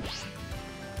brown dirt.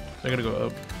 I gotta go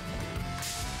up.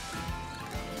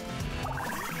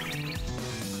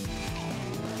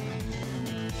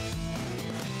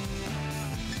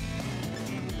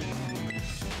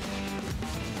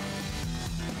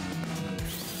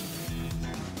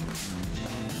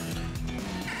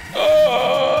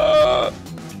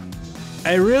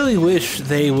 I really wish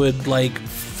they would like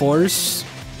force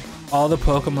all the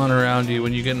Pokemon around you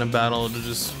when you get in a battle to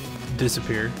just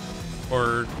disappear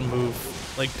or move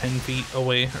like 10 feet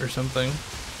away or something.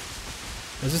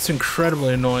 It's just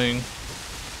incredibly annoying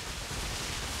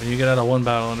when you get out of one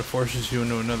battle and it forces you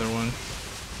into another one.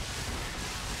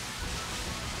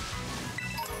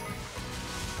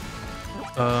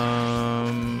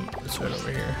 It's right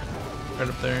over here. Right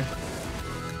up there.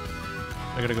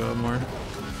 I gotta go up more.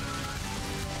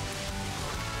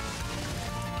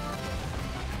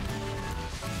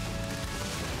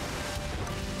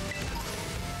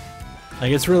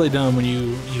 Like, it's really dumb when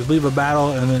you leave a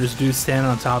battle and then there's dudes standing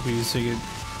on top of you so you get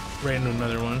right into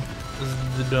another one. This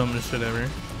is the dumbest shit ever.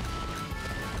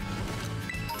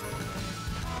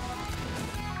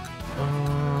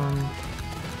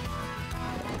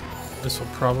 This will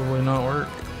probably not work,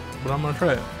 but I'm gonna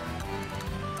try it.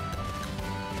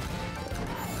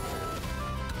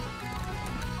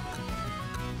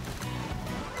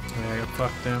 Yeah, I got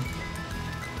fucked down.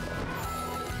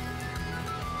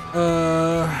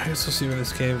 I guess we'll see where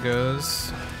this cave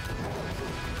goes.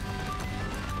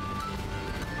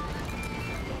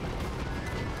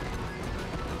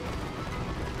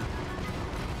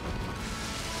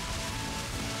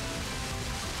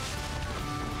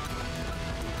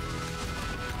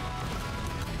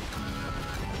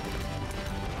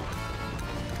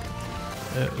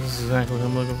 Yeah, this is exactly what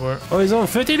I'm looking for. Oh, he's over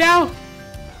 50 now?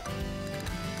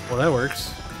 Well, that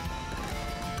works.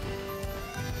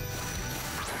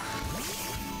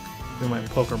 Do my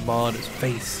poker ball at his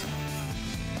face.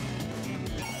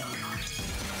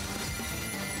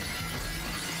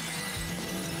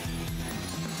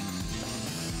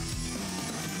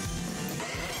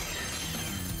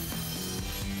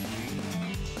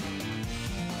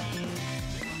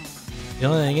 The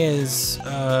only thing is,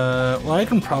 well, I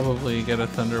can probably get a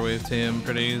Thunder Wave to him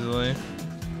pretty easily.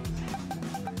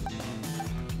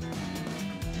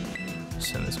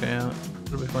 Send this guy out.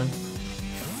 It'll be fine.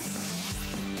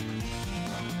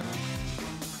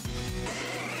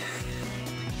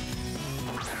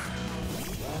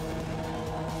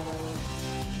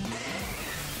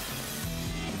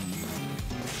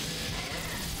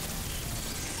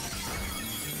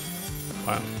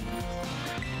 Wow.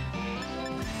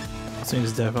 This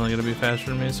thing's definitely gonna be faster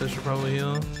than me, so I should probably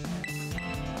heal.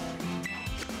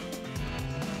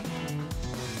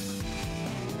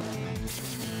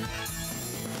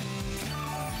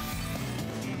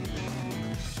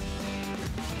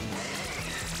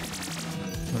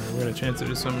 Alright, we got a chance to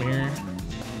do something here.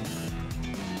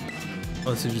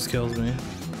 Unless he just kills me.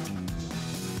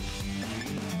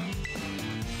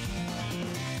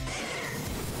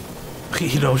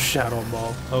 You know, Shadow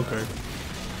Ball. Okay.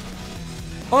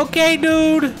 Okay,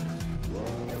 dude!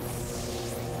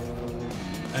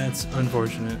 That's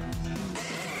unfortunate.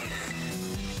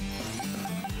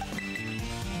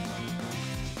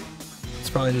 It's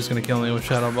probably just gonna kill me with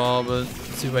Shadow Ball, but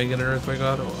let's see if I can get an Earthquake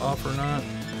off or not.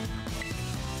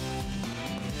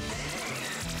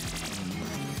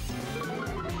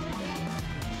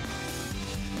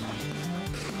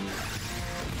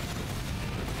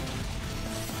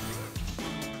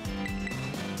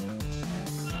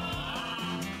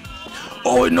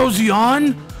 Oh, it knows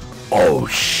Yawn? Oh,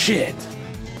 shit.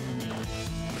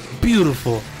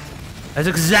 Beautiful. That's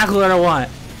exactly what I want.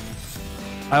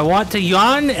 I want to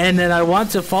Yawn, and then I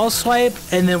want to False Swipe,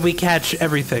 and then we catch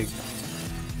everything.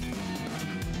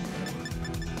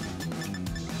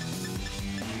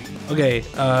 Okay,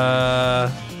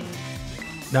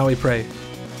 now we pray.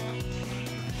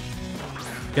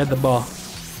 Get the ball.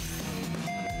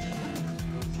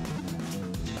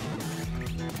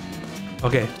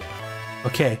 Okay.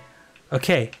 Okay,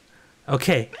 okay,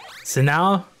 okay. So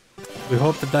now we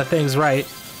hope that that thing's right.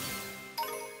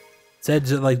 Said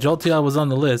like Jolteon was on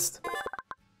the list.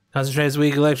 Concentrates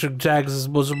weak electric jacks.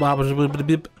 We'll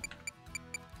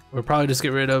probably just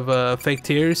get rid of fake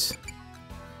tears.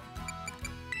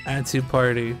 Add to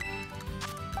party.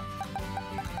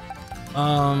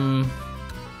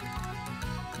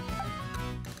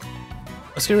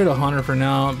 Let's get rid of Hunter for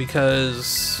now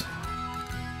because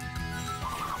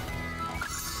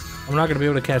I'm not gonna be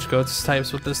able to catch Goats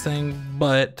types with this thing,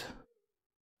 but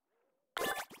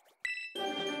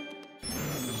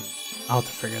I'll have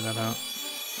to figure that out.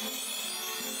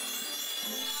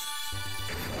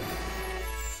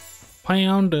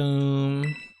 Pound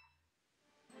doom.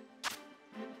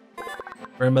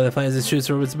 Burned by the flames that shoots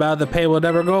where it's about, the pain will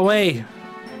never go away.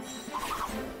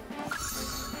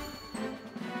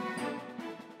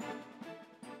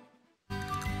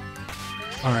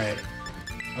 Alright.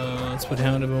 Let's put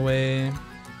him away.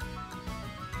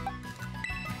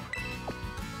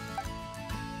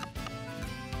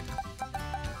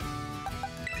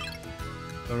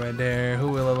 Go right there. Who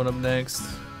will level up next?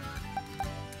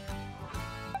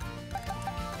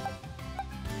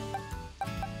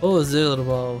 Oh, is it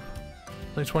evolve?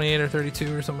 Like 28 or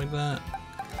 32 or something like that.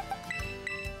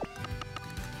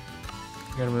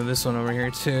 Gotta move this one over here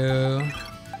too.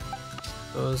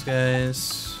 Those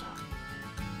guys.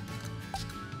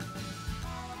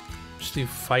 Just do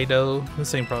Fido.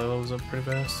 This thing probably levels up pretty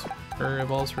fast. Or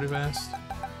evolves pretty fast.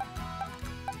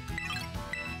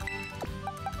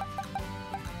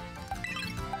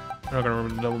 We're not gonna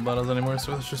remember the double battles anymore,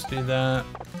 so let's just do that.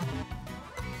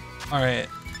 Alright.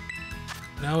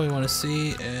 Now we want to see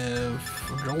if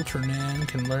Jolteon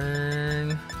can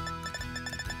learn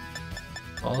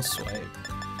Ball Swipe.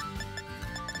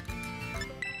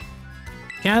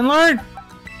 Can learn!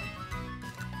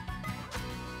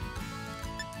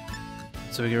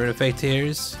 So we get rid of fake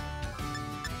tears.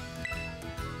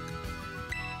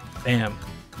 Bam.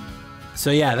 So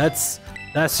yeah, that's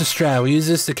the strat. We use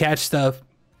this to catch stuff.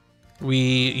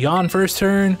 We yawn first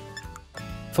turn,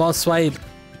 false swipe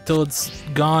till it's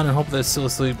gone and hope that it's still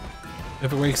asleep.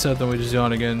 If it wakes up, then we just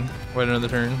yawn again. Wait another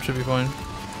turn. Should be fine.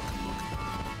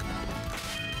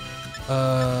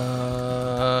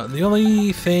 The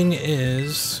only thing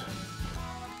is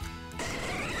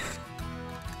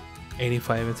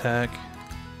 85 attack.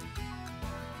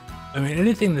 I mean,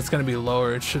 anything that's gonna be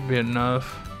lower, it should be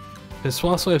enough. His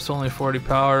swell swipe's only 40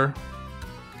 power.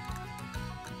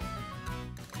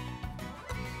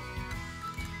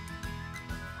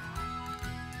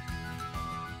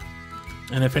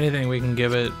 And if anything, we can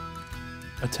give it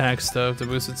attack stuff to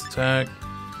boost its attack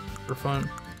for fun.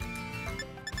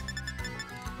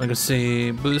 Like, let's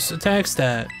see, boost attack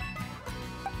stat.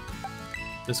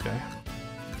 This guy.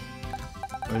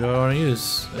 What do I want to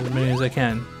use? As many as I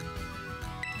can.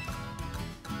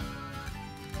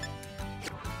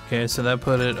 Okay, so that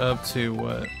put it up to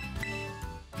what?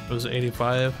 It was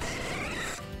 85.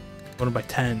 What by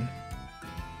 10?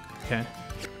 Okay.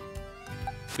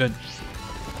 Good.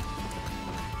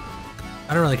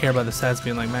 I don't really care about the stats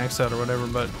being like maxed out or whatever,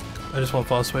 but I just want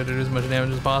False Swipe to do as much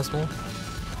damage as possible.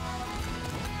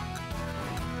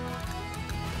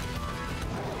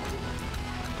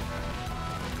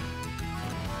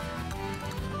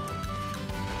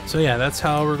 So yeah, that's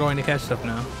how we're going to catch stuff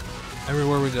now.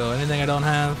 Everywhere we go, anything I don't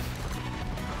have,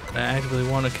 that I actively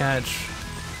want to catch.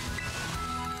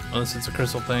 Unless it's a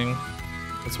crystal thing.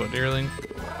 That's what, Deerling?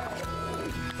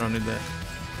 I don't need that.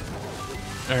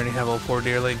 I already have all 4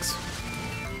 Deerlings.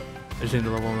 I just need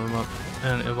to level them up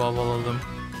and evolve all of them.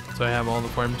 So I have all the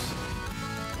forms.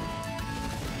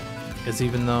 Because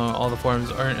even though all the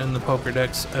forms aren't in the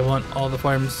Pokédex, I want all the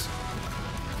forms.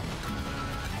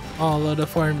 All of the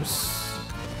forms.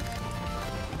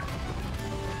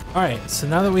 Alright, so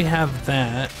now that we have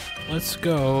that, let's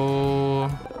go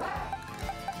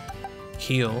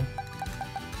heal.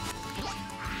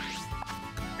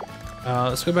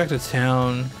 Let's go back to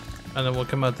town, and then we'll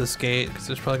come out this gate, because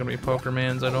there's probably going to be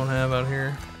Pokémons I don't have out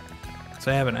here.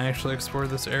 So I haven't actually explored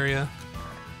this area.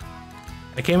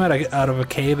 I came out of a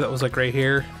cave that was like right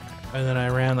here, and then I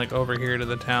ran like over here to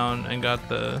the town and got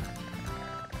the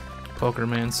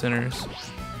Pokémon centers.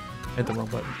 Hit the wrong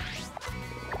button.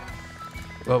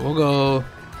 But we'll go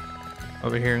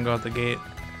over here and go out the gate.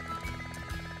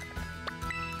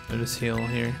 I'll just heal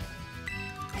here.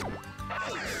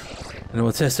 And then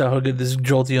we'll test out how good this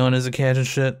Jolteon is at catching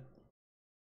shit.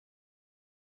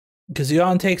 Because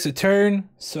Yawn takes a turn,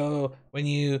 so when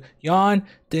you yawn,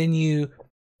 then you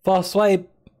false swipe,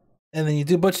 and then you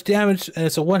do a bunch of damage, and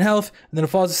it's a 1 health, and then it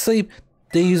falls asleep,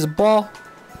 then you use a ball,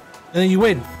 and then you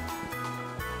win.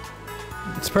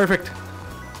 It's perfect.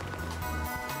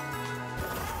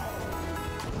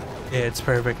 Yeah, it's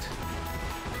perfect.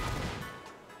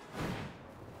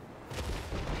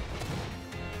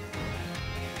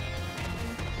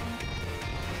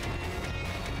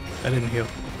 I didn't heal.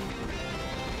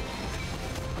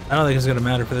 I don't think it's gonna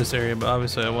matter for this area, but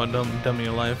obviously I want Dummy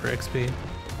alive for XP.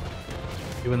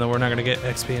 Even though we're not gonna get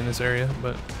XP in this area,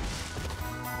 but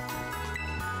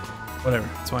whatever,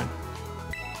 it's fine.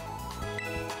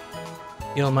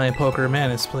 Heal my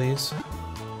Pokémanus, please.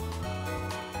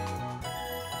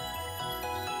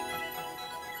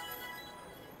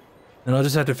 And I'll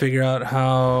just have to figure out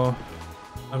how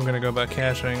I'm gonna go about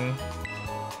caching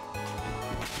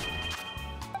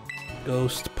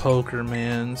Ghost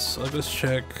Pokémons. Like, let's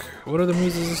check. What other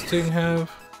moves does this thing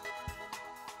have?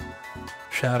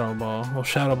 Shadow Ball. Well,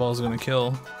 Shadow Ball is gonna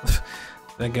kill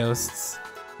the ghosts.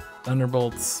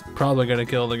 Thunderbolt's probably gonna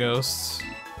kill the ghosts.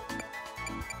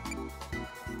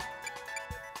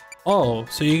 Oh,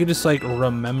 so you can just like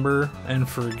remember and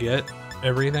forget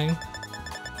everything?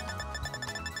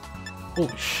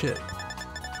 Holy shit.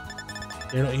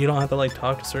 You don't have to like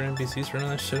talk to certain NPCs for none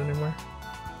of that shit anymore?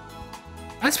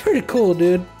 That's pretty cool,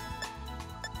 dude.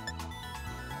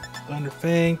 Thunder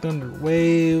Fang, Thunder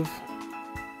Wave.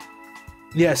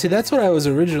 Yeah, see, that's what I was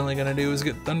originally gonna do, was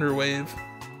get Thunder Wave.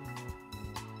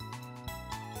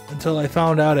 Until I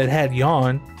found out it had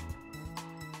Yawn.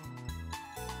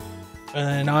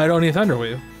 And now I don't need Thunder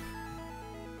Wave.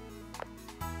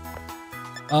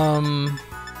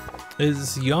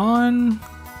 Is Yawn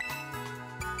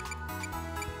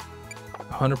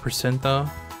 100% though?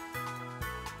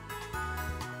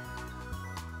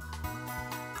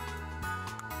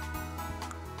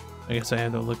 I guess I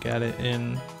have to look at it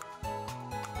in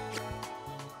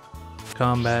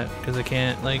combat because I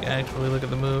can't like actually look at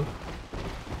the move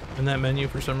in that menu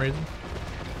for some reason.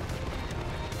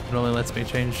 It only lets me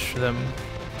change them.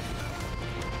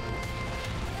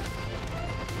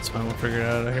 It's fine, we'll figure it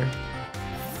out here.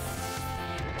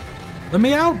 Let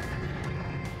me out!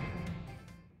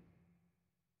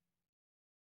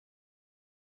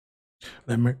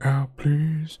 Let me out,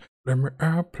 please. Let me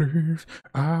out, please.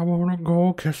 I wanna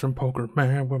go catch some poker,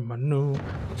 man, with my new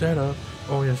setup.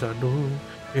 Oh yes, I do.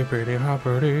 Hippity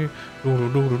hoppity,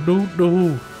 doo doo doo doo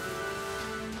doo.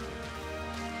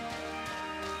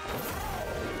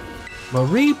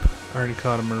 Mareep? I already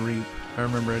caught a Mareep. I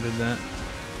remember I did that.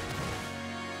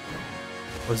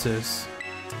 What's this?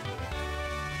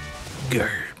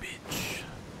 Garbage.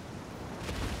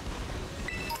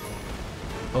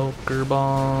 Poker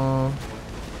ball.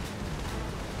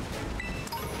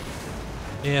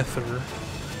 Ether.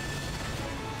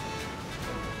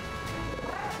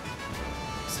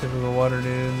 Typical water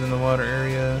dudes in the water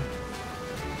area.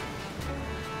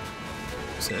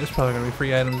 So there's probably gonna be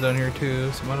free items down here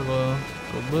too, so might as well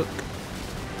go look.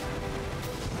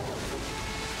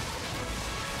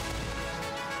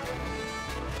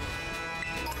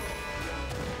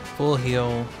 Full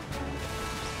heal.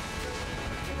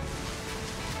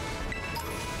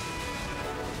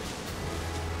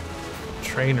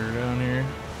 Trainer down here.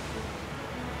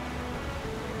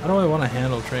 How do I want to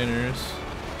handle trainers?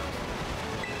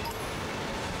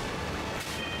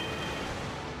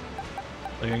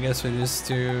 Like, I guess we just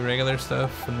do regular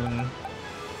stuff and then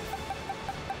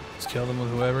just kill them with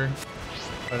whoever. It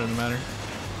doesn't matter.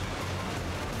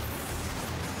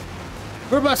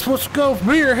 Where am I supposed to go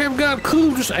from here? I haven't got a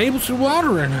clue, just able to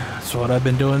watering. That's what I've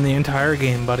been doing the entire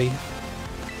game, buddy.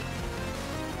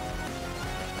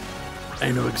 I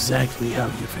know exactly how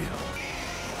you feel.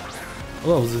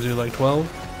 What levels does it do, like 12?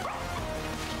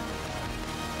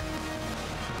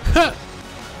 Ha!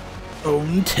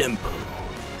 Own tempo.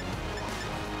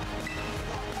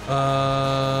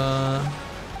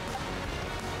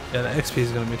 Yeah, the XP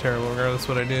is gonna be terrible regardless of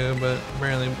what I do, but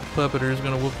apparently Puppeter is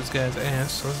gonna whoop this guy's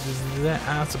ass, so let's just do that,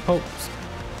 I suppose.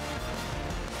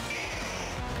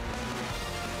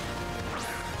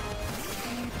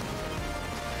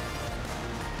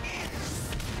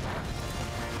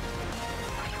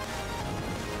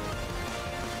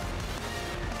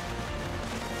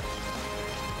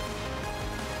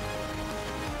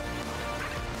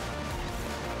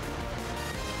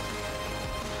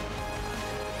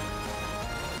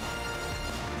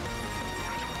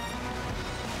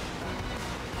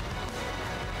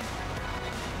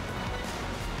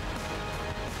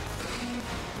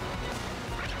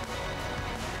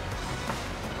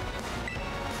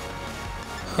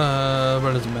 But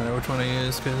it doesn't matter which one I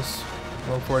use because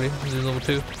level 40 is level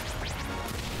 2.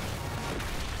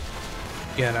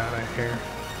 Get out of here.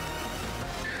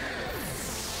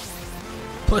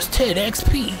 Plus 10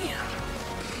 XP.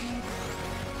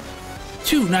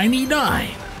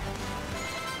 299.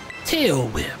 Tail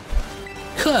Whip.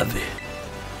 Covet.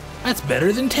 That's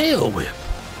better than Tail Whip.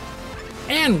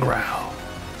 And Growl.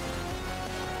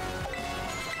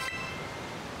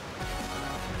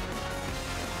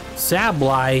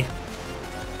 Sableye.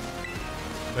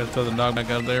 Gotta throw the dog back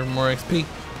out there for more XP.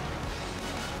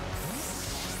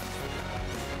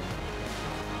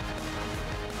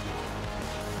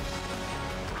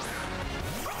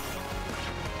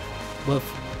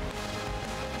 Woof.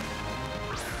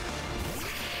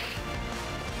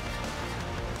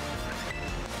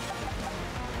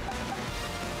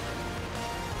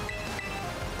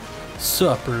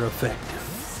 Super effective.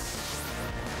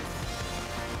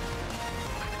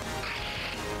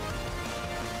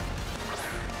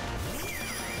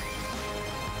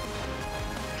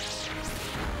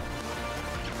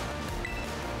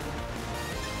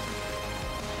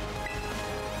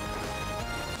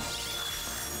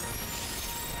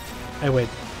 Hey, wait.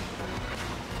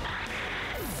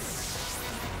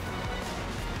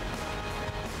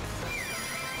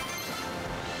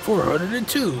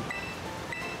 $402.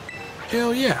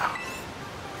 Hell yeah.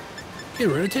 Get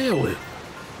rid of Tail Whip.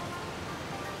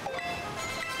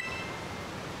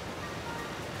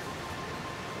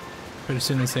 Pretty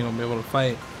soon this thing will be able to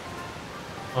fight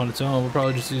on its own. We'll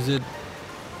probably just use it to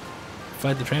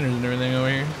fight the trainers and everything over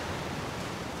here.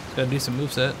 It's got a decent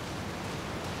moveset.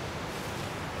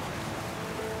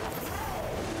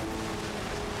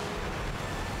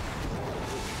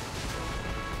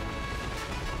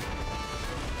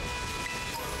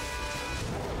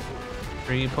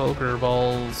 Three poker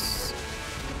balls.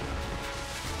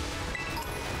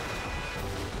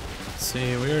 Let's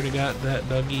see, we already got that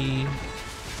Dougie.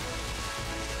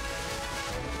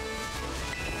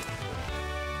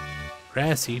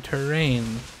 Grassy terrain.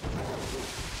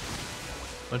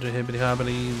 Bunch of hibbity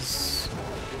hobbities.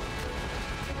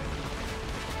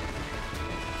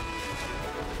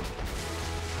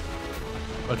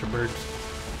 Bunch of birds.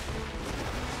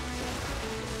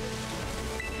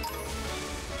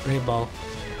 Great ball.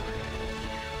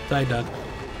 Side duck.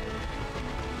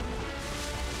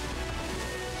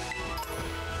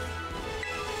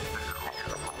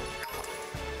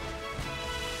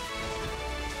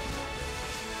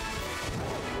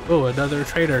 Oh, another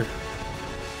trader.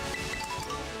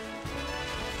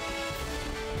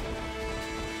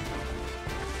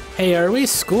 Hey, are we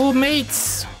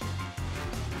schoolmates?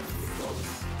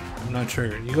 I'm not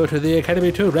sure. You go to the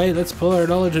academy too, right? Let's pull our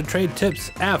knowledge and trade tips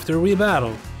after we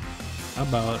battle. How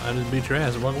about I just beat your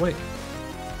ass and walk away?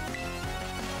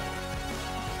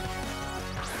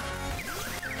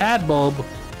 Tadbulb.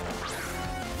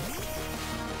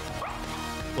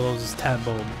 Well, this is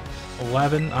Tadbulb.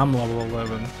 11? I'm level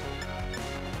 11.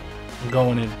 I'm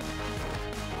going in. Look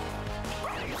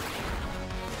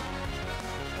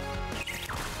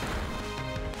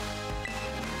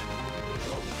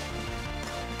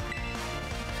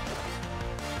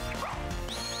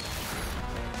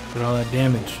at all that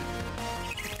damage.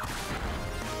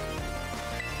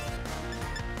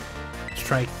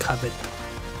 Strike covet.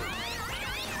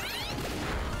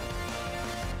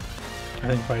 I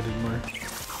think Bite did more.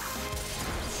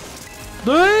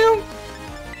 Damn!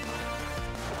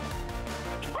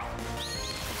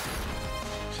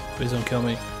 Please don't kill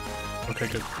me. Okay,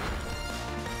 good.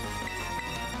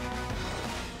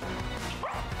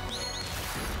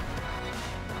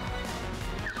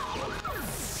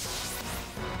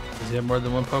 Does he have more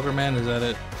than one poker man? Is that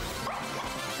it?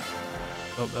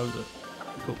 Oh, that was it.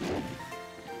 Cool.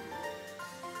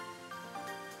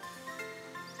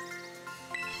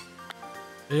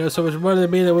 You know so much more than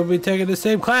me that we'll be taking the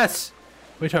same class.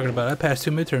 What are you talking about? I passed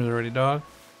 2 midterms already, dog.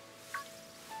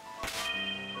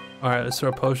 Alright, let's throw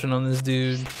a potion on this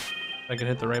dude. If I can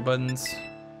hit the right buttons.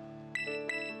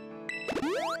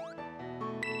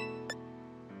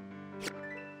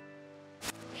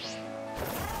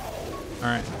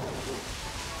 Alright.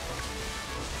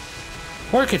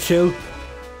 Porkachu!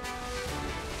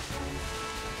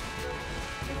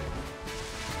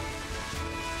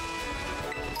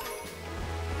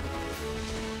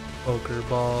 Poker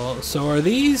ball. So are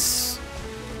these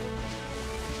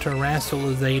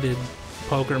terrestrializated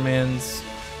Pokermans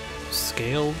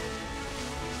scaled?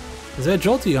 Is that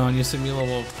Jolteon used to be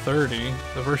level 30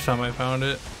 the first time I found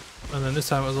it, and then this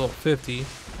time it was level 50.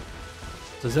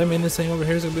 Does that mean this thing over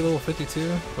here is gonna be level 52?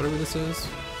 Whatever this is.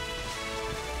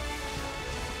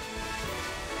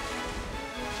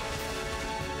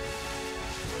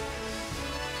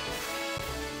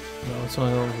 No, it's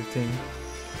only level 15.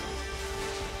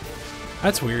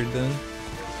 That's weird then.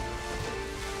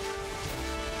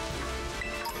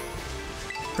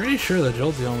 Pretty sure that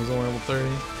Jolteon was only level 30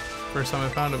 first time I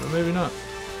found it, but maybe not.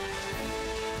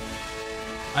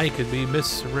 I could be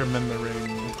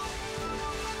misremembering.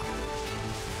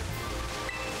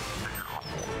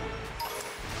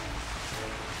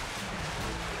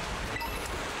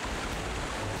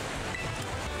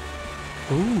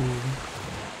 Ooh.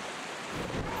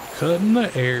 Cutting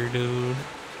the air, dude.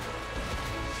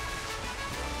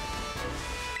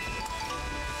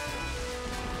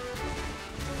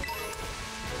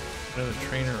 Another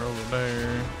trainer over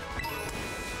there.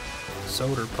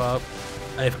 Soda pop.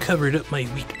 I've covered up my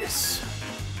weakness.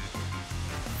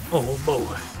 Oh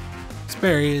boy.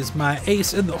 Sperry is my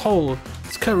ace in the hole.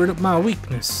 It's covered up my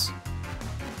weakness.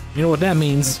 You know what that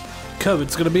means?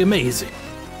 Covet's gonna be amazing.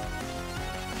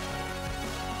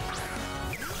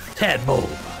 Tadbulb.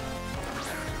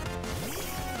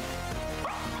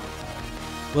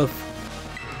 Woof.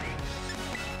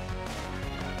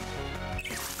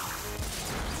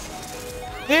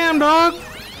 Damn, dog!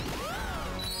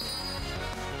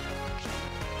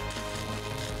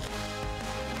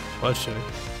 Bless you.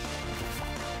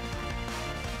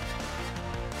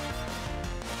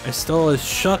 I stole his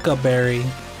shuckaberry.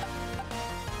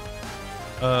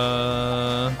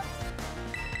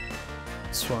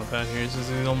 Swap out here since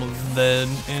he's almost dead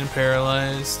and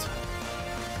paralyzed.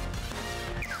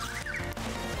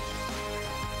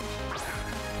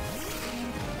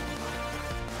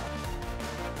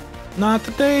 Not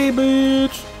today,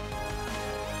 bitch.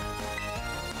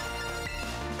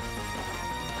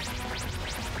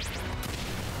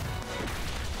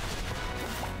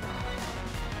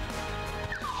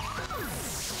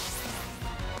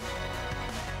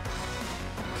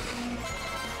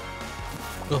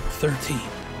 Oh, 13.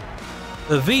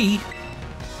 The V.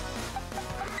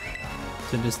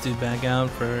 Send this dude back out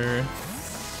for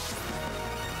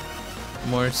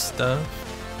more stuff.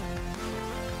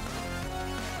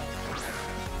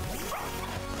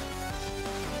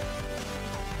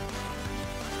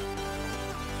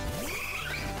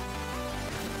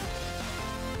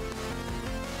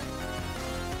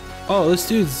 Oh, this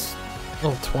dude's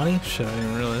level 20? Shit, I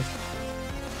didn't realize.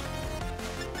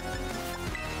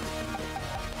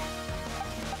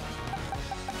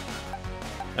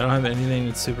 I don't have anything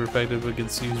that's super effective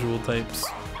against usual types.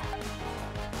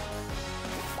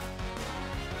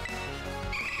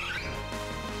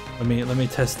 Let me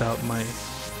test out my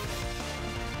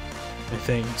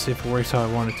thing, see if it works how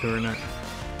I want it to or not.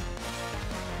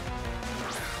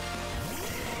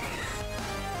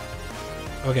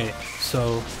 Okay,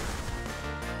 so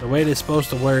the way it is supposed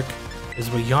to work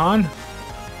is with Yawn.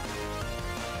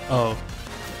 Oh.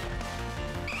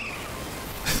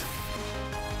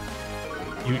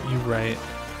 You right.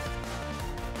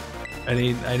 I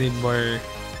need more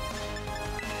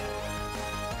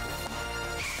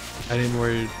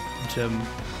gem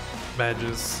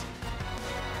badges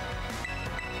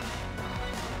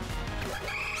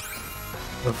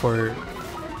before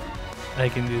I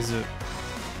can use it.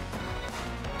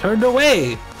 Turned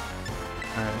away!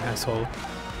 Alright, asshole.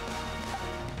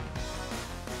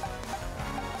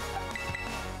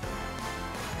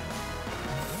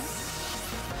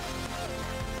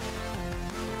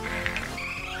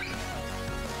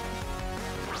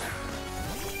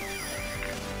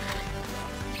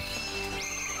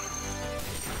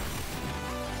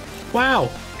 Wow!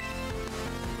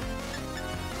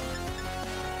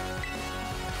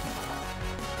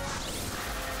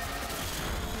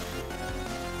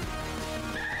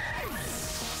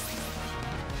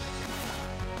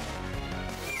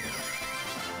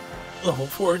 Level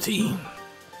 14.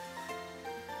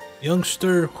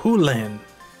 Youngster Hulan.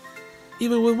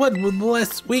 Even with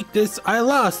less weakness, I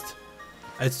lost.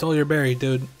 I stole your berry,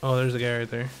 dude. Oh, there's a guy right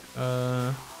there.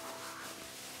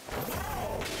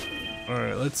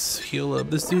 Alright, let's heal up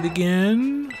this dude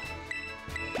again.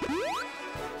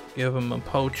 Give him a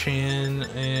potion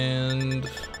and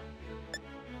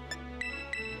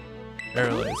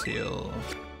paralyze heal.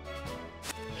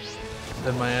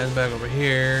 Send my ass back over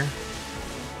here.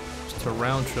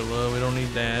 Tarantula, we don't need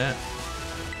that.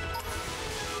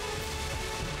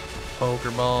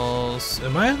 Pokeballs.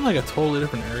 Am I in like a totally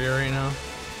different area right now?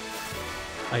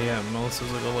 I am.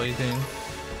 Melissa's like level 18.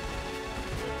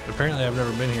 Apparently I've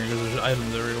never been here because there's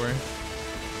items everywhere.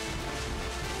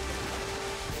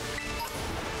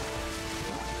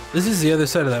 This is the other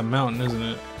side of that mountain, isn't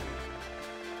it?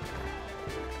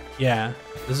 Yeah.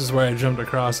 This is where I jumped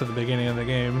across at the beginning of the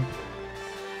game.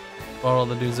 Fought all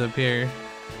the dudes up here.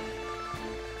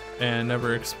 And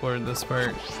never explored this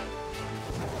part.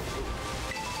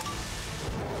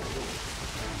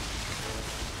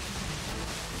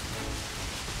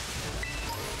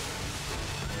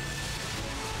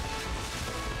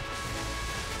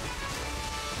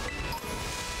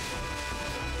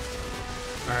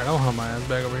 Alright, I'll hump my ass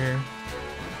back over here.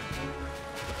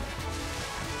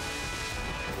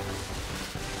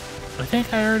 I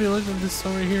think I already looked at this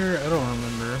over here. I don't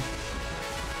remember.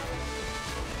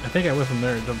 I think I went from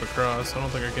there and jumped across. I don't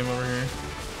think I came over here.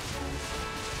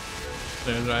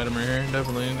 There's an item right here.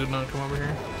 Definitely did not come over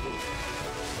here.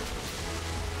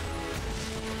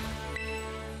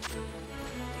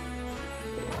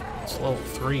 It's level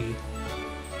 3.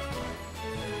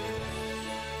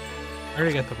 I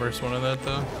already got the first one of that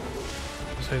though.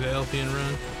 Just take the LP and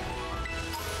run.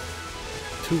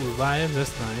 2 revives,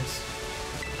 that's nice.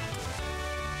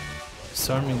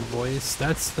 Disarming voice,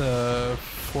 that's the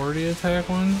 40 attack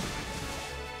one.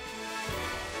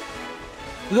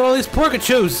 Look at all these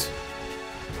Porkachus!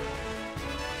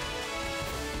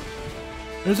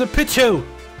 There's a Pichu!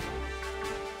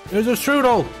 There's a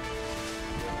Strudel!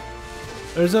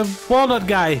 There's a Walnut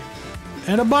guy!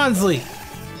 And a Bonsley!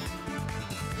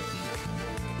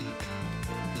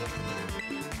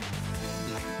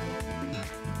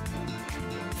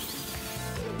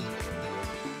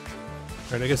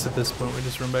 Alright, I guess at this point we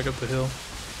just run back up the hill.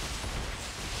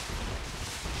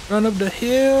 Run up the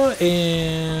hill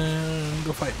and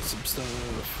go fight some stuff.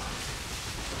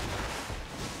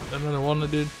 Another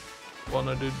walnut dude.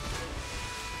 Walnut dude.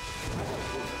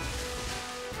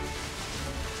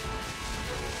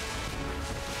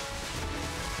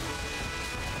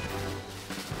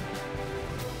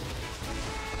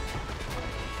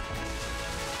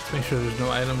 Make sure there's no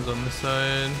items on this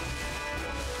side.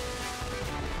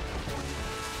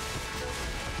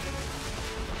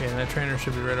 Okay, that trainer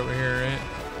should be right over here, right?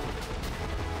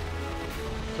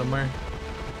 Somewhere.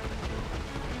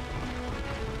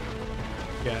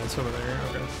 Yeah, it's over there.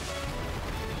 Okay.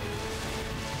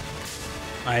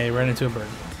 I ran into a bird.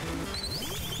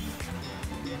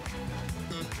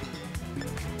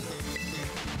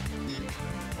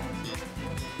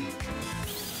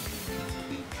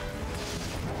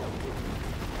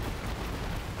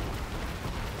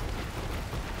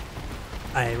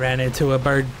 I ran into a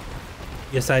bird.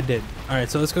 Yes, I did. Alright,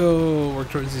 so let's go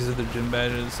work towards these other gym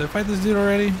badges. Did I fight this dude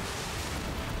already?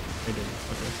 I did.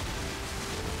 Okay.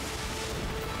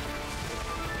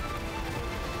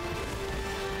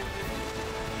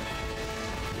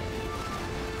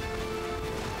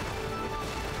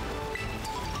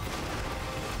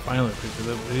 Finally picked it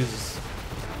up. Jesus.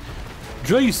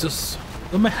 Jesus!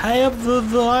 Let me have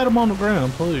the item on the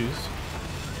ground, please.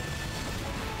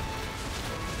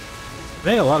 I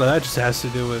think a lot of that just has to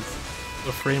do with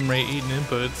the frame rate eating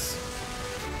inputs.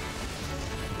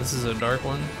 This is a dark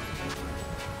one.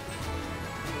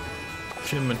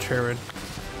 Chimachara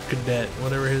Cadet,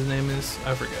 whatever his name is,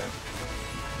 I forget.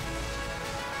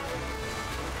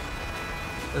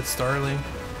 That's Starling,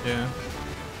 yeah.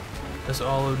 This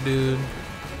olive dude.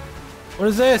 What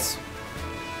is this?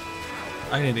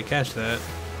 I need to catch that.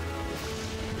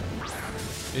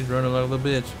 He's running like a little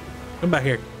bitch. Come back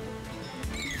here.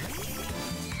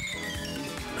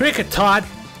 Cricket Todd!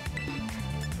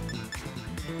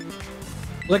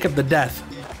 Look at the death.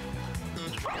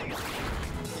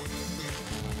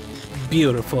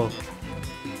 Beautiful.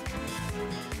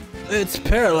 It's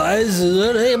paralyzed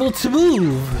and unable to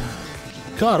move.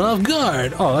 Caught off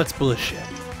guard. Oh, that's bullshit.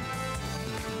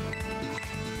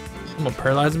 I'm gonna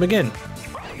paralyze him again.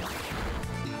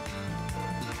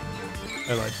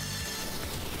 I lied.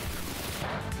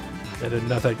 That did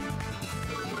nothing.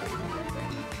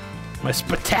 My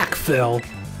spatak fell.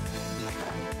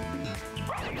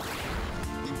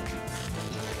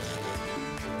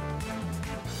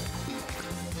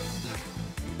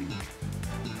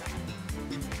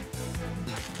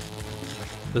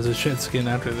 Does it shed skin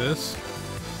after this?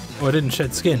 Oh, it didn't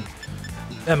shed skin.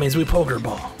 That means we poker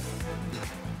ball.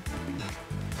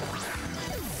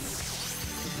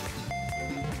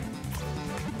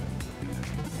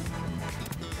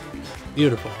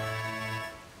 Beautiful.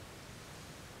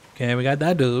 Okay, we got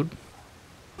that dude.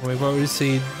 We've already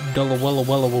seen Dulla Wella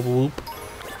Wella Whoop.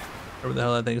 Whatever the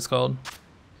hell that thing is called.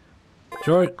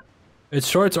 Short. Its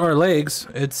shorts are legs.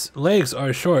 Its legs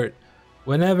are short.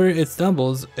 Whenever it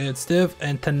stumbles, it's stiff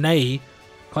and tenacious.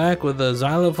 Clack with a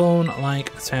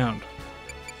xylophone-like sound.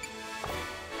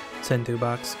 Send to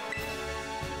box.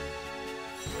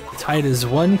 Its height is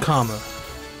 1 comma.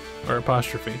 Or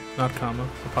apostrophe. Not comma.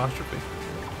 Apostrophe.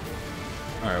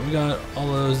 Alright, we got all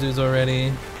of those dudes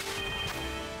already.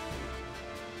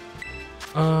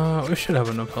 We should have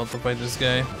enough health to fight this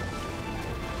guy.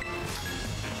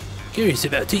 Curious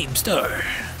about Team Star.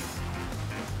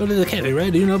 Go to the cafe,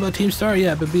 right? Do you know about Team Star?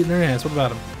 Yeah, I've been beating their ass. What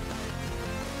about him?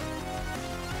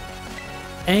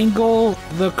 Angle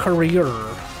the Career.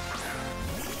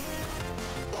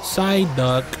 Side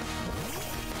Duck.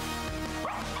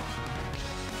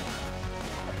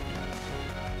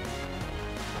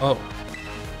 Oh.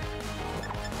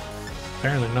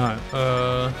 Apparently not.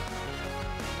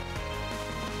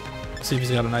 Let's see if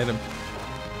he's got an item.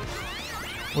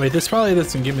 Wait, this probably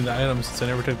doesn't give me the item since I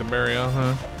never took the berry out,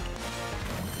 huh?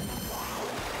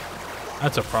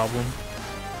 That's a problem.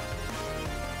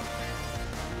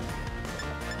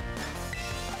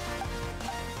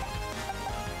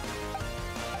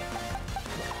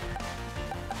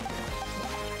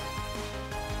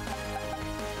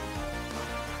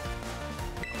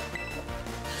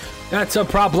 That's a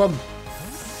problem.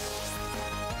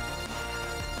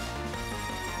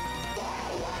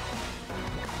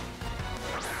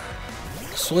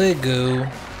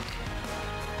 Sliggoo.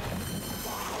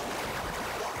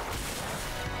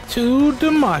 To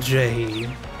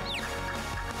Damaje.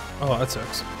 Oh, that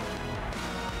sucks.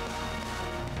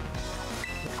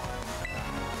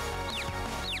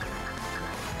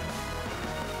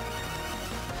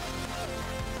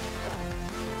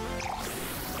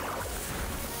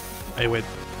 Hey, wait.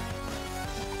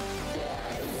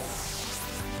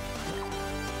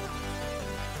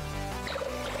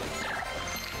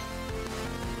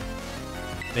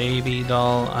 Baby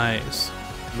doll eyes.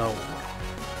 No.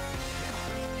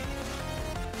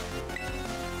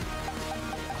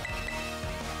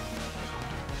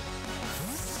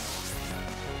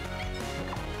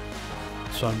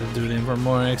 So I've been doing it for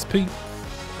more XP.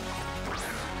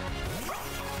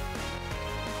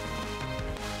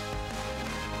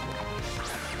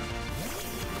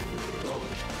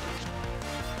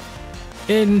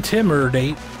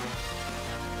 Intimidate.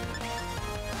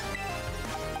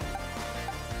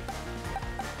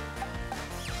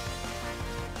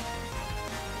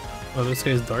 Oh, this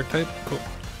guy's dark type? Cool.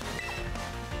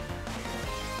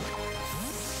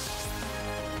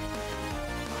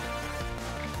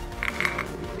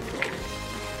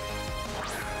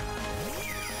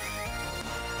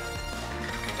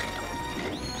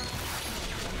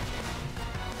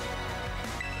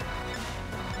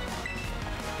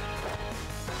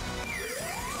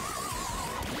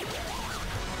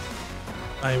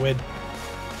 I win.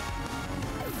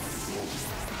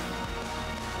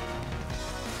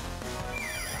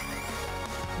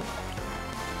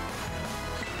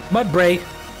 Mud break.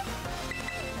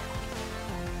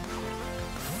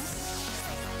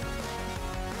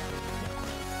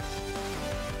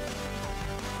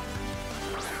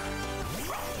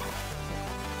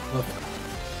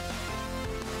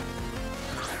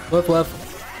 Left,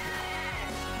 left.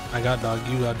 I got dog,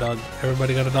 you got dog.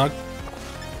 Everybody got a dog?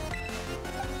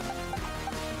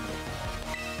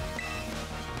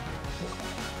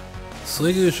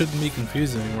 Sliggoo shouldn't be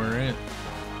confused anymore, right?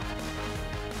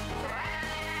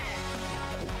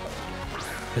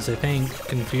 Because I think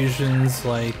confusion's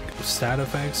like stat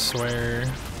effects where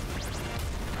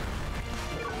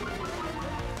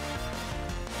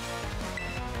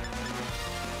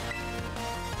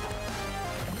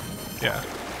yeah,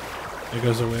 it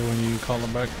goes away when you call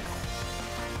them back.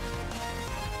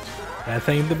 That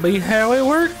ain't to be how it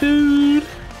worked, dude.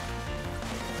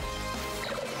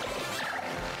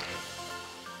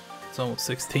 It's almost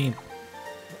 16.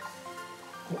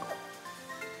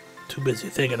 Too busy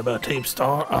thinking about Tape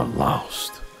Star, I'm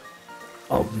lost.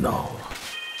 Oh no.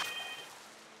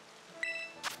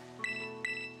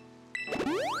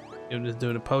 You'll just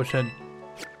do it a potion.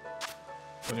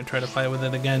 We're gonna try to fight with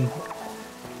it again.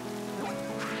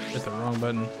 Hit the wrong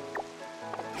button.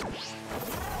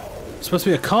 It's supposed to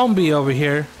be a calm bee over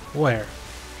here. Where?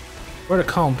 Where'd a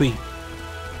calm bee?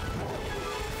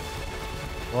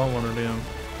 Well, one of them.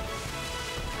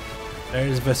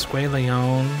 There's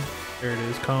Vesqualeon. There it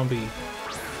is, calm bee.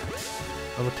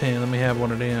 Level 10, let me have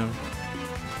one of them.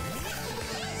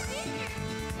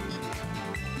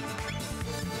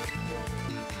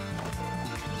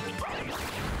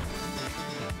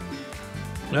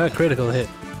 Critical hit.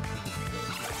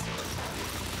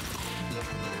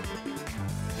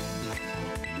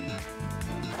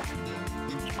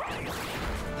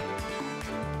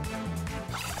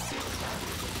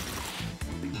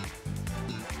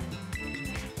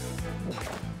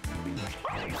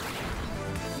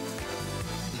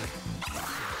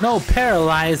 No,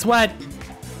 paralyzed, what?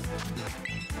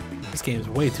 This game is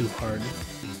way too hard.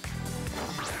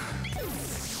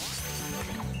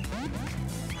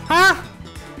 Huh?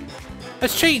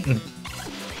 That's cheating.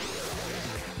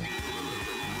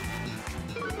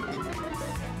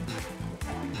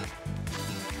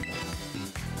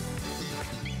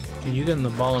 Can you get in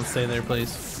the ball and stay there,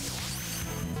 please?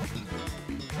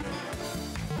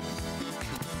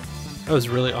 That was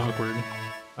really awkward.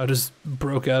 I just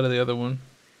broke out of the other one.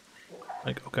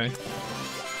 Like, okay.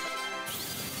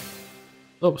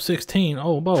 Oh, 16.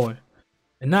 Oh, boy.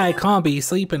 At night, combi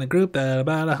sleep in a group that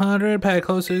about 100 pack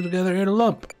closer together in a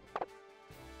lump.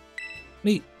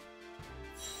 Neat.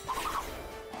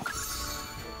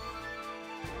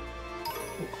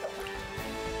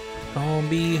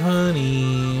 Combi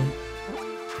honey.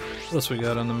 What else we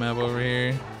got on the map over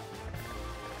here?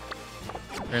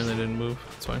 Apparently didn't move.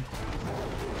 That's fine.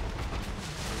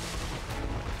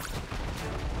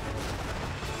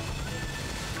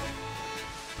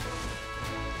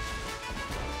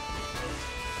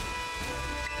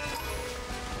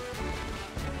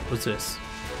 What's this?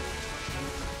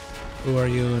 Who are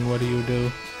you and what do you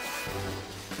do?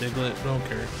 Diglett, don't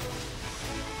care.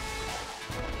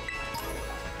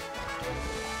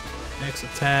 Next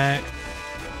attack.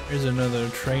 Here's another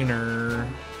trainer.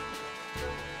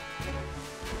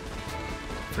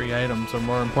 3 items are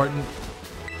more important.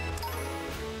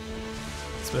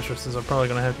 Especially since I'm probably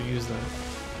gonna have to use them.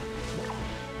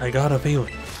 I got a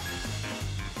feeling.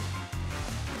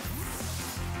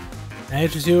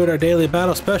 Answers you at our daily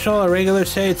battle special, our regular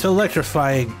say it's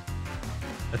electrifying.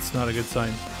 That's not a good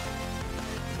sign.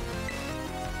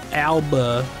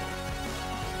 Alba.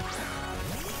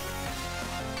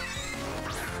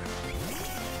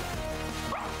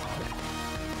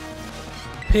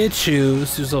 Pichu,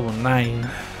 this is level 9.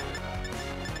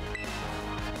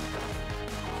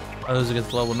 I lose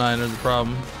against level 9, there's a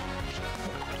problem.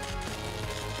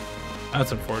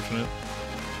 That's unfortunate.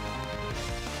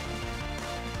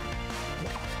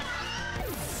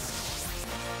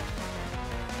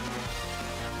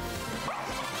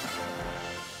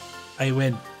 I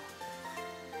win.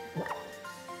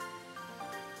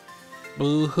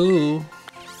 Boo-hoo.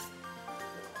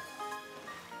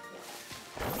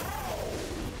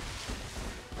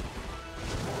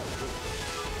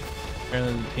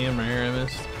 Apparently the team right here I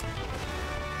missed.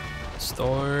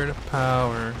 Stored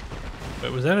power.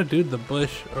 Wait, was that a dude in the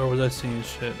bush or was I seeing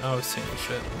shit? I was seeing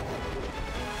shit.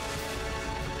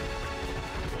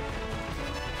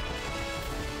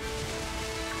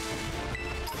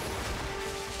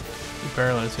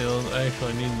 Paralyzed heals. I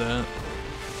actually need that.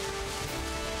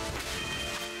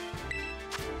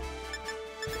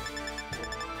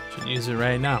 Should use it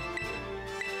right now.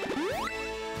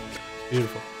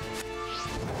 Beautiful.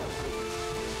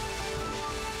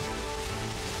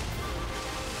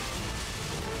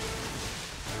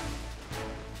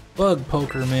 Bug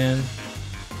poker, man.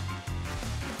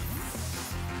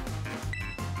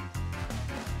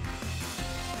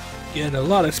 Get a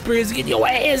lot of experience, get your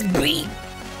ass beat.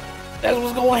 That's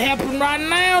what's gonna happen right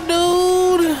now,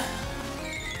 dude.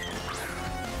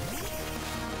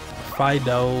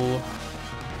 Fido.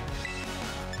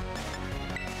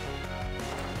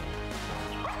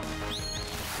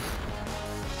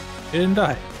 He didn't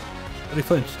die, but he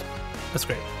flinched. That's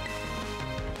great.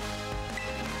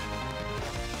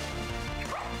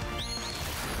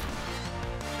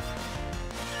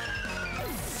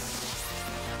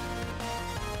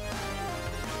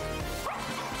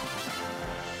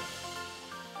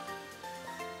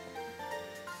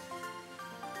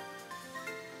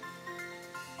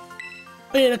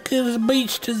 Man, I could have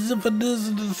beached as if I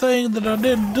did the thing that I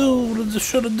didn't do, that I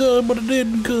should have done, but I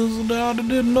didn't, because I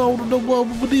didn't know what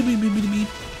would be.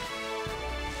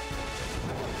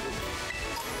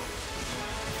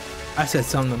 I said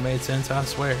something that made sense, I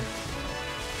swear.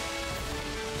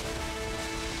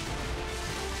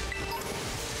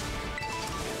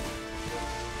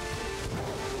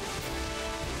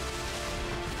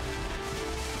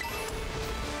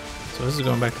 So this is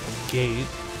going back to the gate.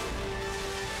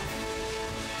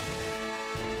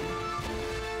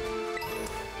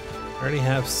 I already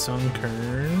have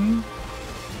Sunkern.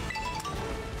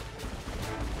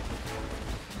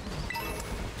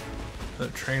 The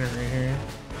trainer right here.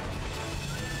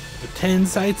 The 10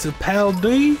 sites of Pal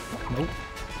D? Nope.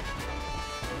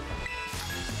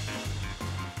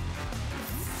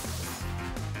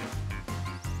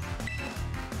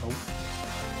 Nope.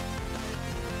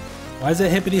 Why is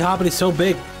that hippity hoppity so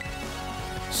big?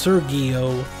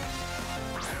 Sergio.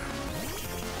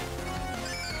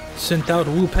 Sent out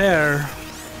Wooper.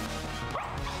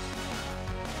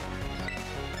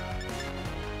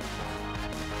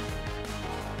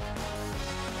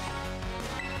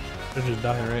 Should just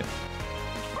die, right?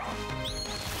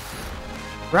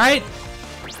 Right?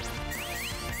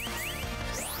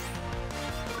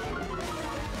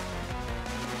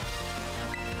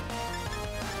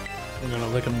 I'm gonna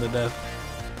lick him to death.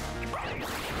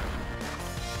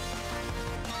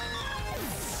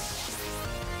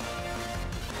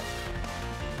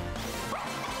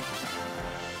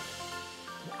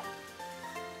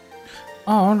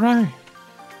 All right.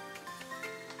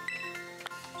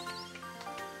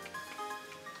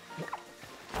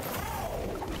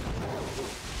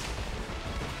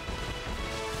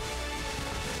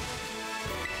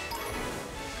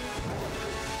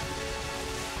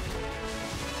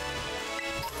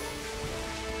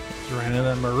 Just ran into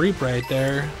that Mareep right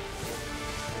there,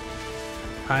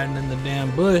 hiding in the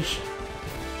damn bush.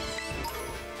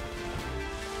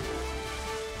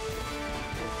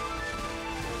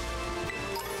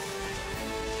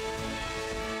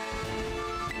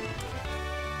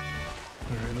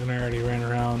 I already ran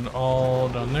around all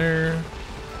down there.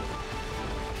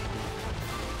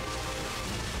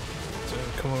 So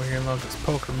come over here and look at this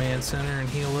Poker Man Center and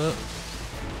heal up.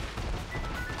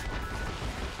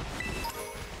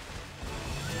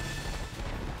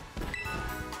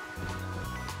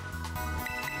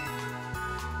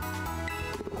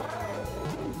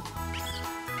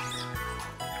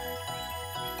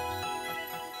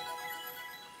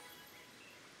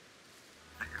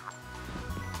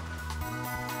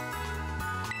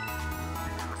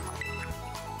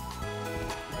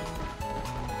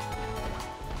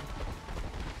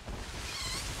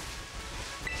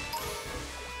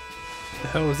 The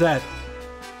hell was that?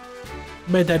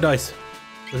 Who made that noise?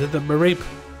 Was it the Mareep?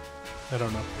 I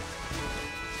don't know.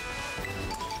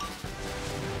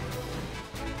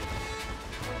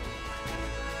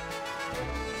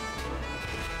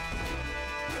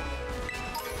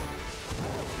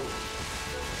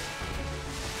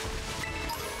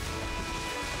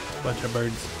 Bunch of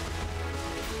birds.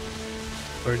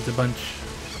 Birds a bunch.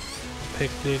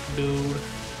 Picnic dude.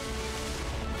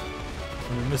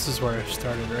 I mean, this is where I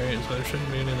started, right? So there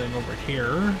shouldn't be anything over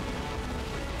here.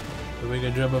 So we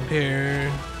can jump up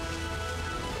here.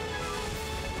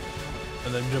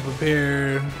 And then jump up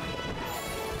here.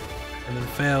 And then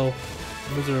fail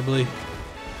miserably.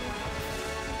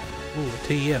 Ooh, a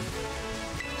TM.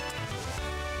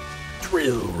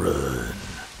 Drill run.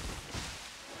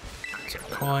 It's a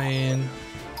coin.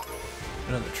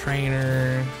 Another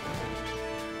trainer.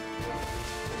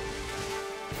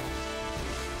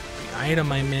 The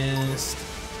item I missed.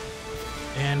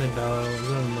 And a dog.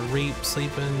 A reap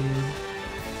sleeping.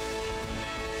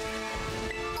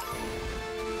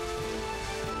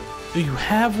 Do you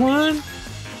have one?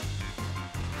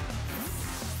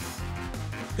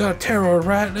 Got a tarot,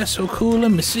 right? That's so cool.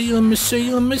 Let me see, let me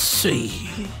see, let me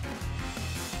see.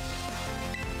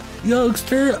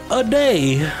 Youngster a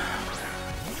day.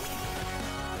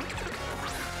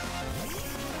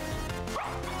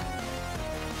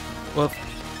 Well,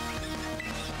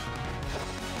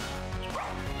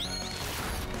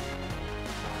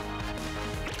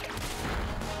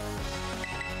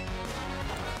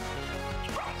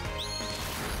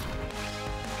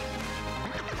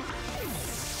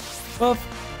 Buff.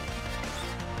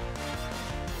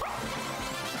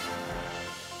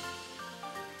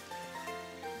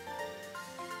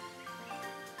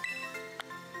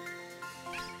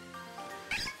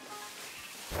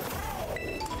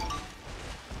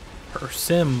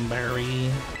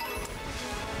 Persimberry.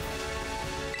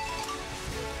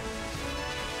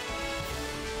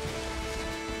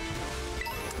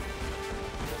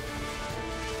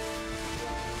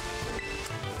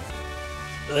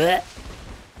 Blech.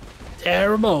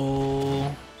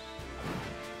 Terrible.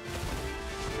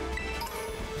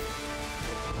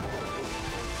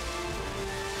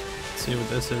 Let's see what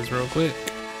this is real quick.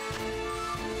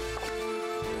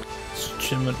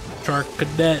 Shark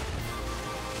Cadet.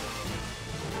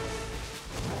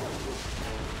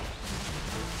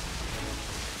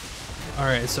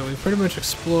 Alright, so we pretty much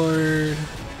explored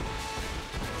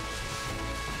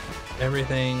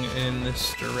everything in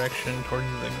this direction towards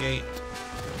the gate.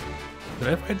 Did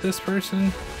I fight this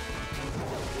person?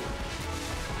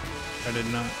 I did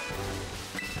not.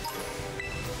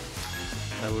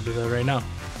 I will do that right now.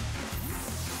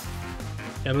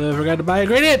 Can't believe I forgot to buy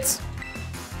ingredients!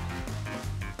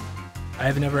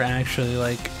 I've never actually,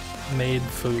 like, made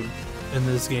food in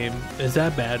this game. Is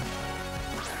that bad?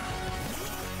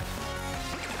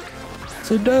 It's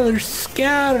another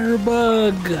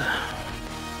scatterbug!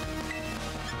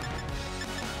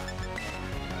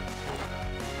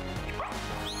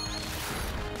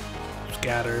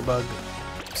 Scatterbug.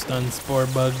 Stun spore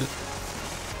bug.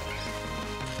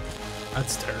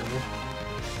 That's terrible.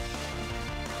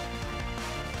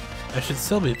 I should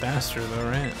still be faster though,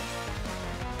 right?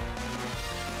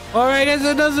 Or I guess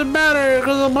it doesn't matter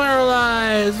because I'm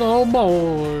paralyzed. Oh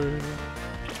boy.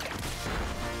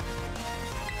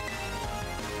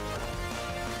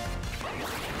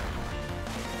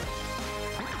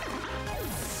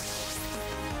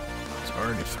 It's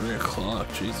already 3 o'clock,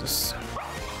 Jesus.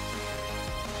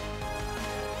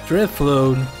 Drift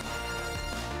load. I'm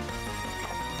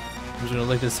just gonna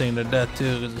lick this thing to death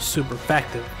too because it's super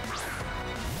effective.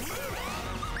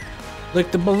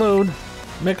 Lick the balloon,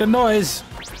 make a noise.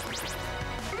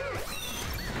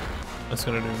 That's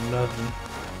gonna do nothing.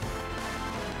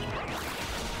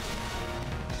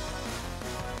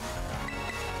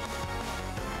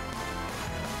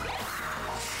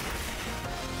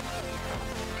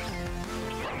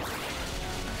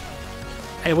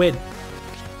 Hey, wait.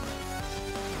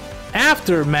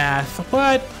 Aftermath?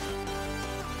 What?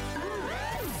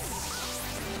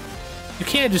 You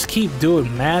can't just keep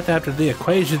doing math after the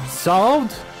equation's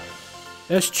solved.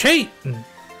 That's cheating.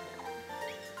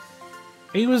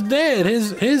 He was dead.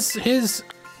 His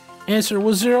answer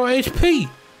was 0 HP.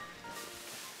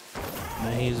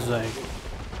 And he's like,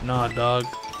 nah, dog.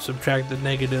 Subtract the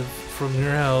negative from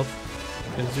your health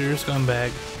because you're a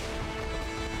scumbag.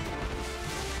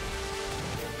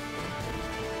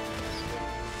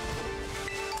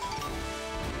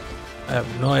 I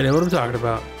have no idea what I'm talking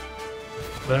about,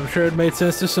 but I'm sure it made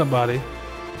sense to somebody.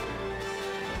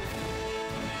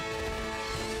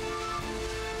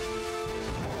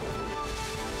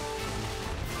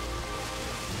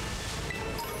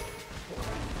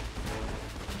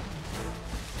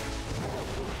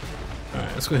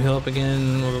 Alright, let's go heal up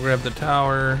again. We'll go grab the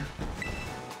tower.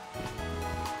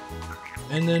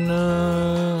 And then,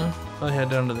 I'll head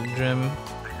down to the gym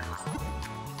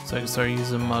so I can start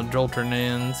using my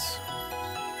Jolteons.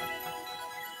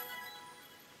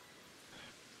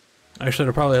 I should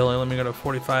have probably only let me go to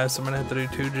 45, so I'm gonna have to do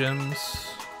 2 gyms.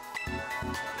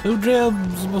 2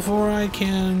 gems before I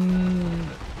can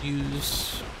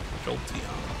use Jolteon.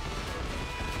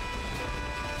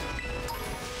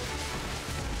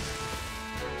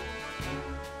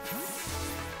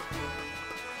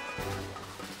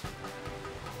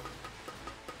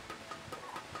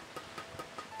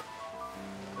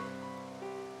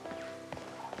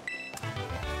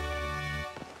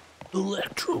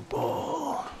 Electro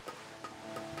Ball.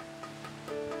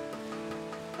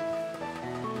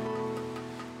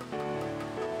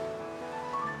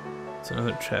 It's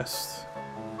another chest.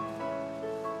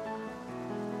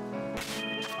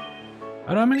 I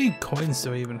don't know how many coins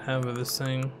do I even have of this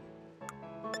thing?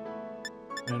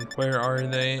 And where are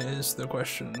they is the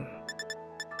question.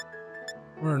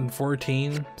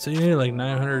 114, so you need like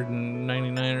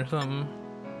 999 or something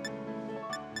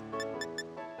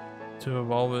to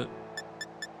evolve it.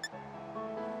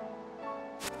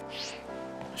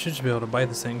 I should just be able to bite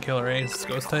this thing, kill it, right? It's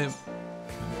ghost type.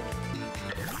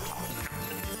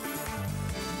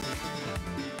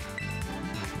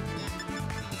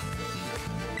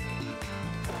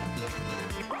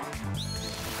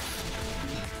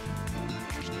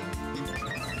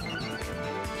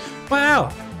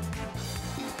 Wow!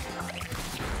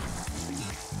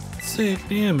 Sick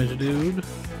damage, dude.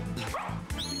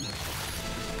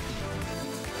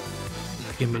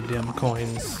 Give me them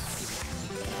coins.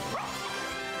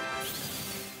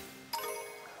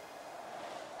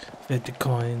 $50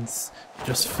 coins.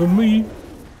 Just for me.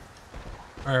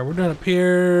 Alright, we're done up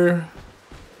here.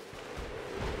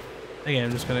 Again,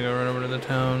 I'm just gonna go run over to the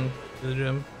town, to the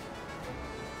gym.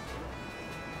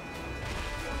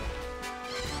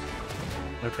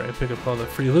 After I pick up all the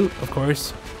free loot, of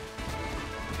course.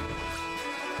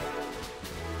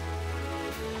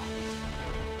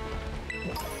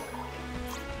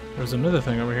 There's another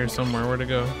thing over here somewhere. Where'd it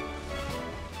go?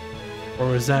 Or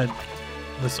was that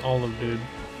this olive dude?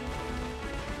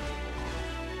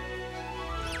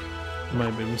 I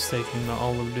might be mistaking the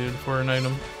olive dude for an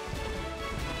item.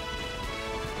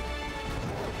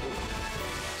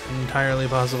 Entirely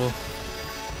possible.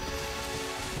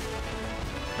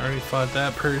 Already fought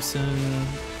that person.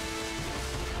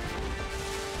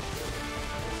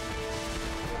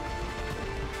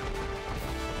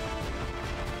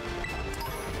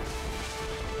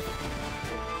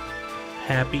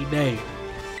 Happy day.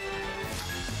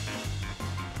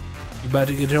 You about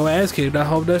to get your ass kicked. I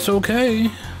hope that's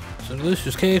okay. So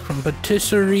delicious cake from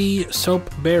Patisserie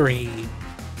Soapberry.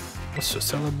 Let's just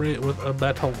celebrate with a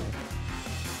battle.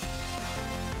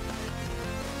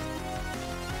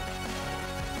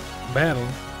 Battle.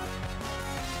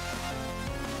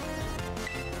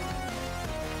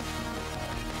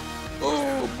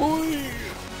 Oh boy!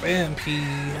 Vampy.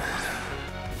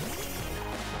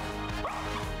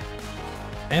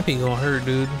 Vampy gonna hurt,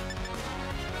 dude.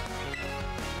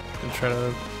 Gonna try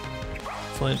to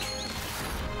flinch.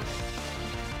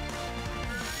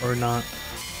 Or not.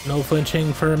 No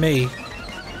flinching for me.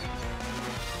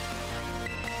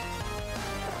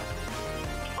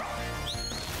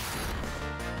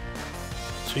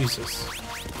 Jesus.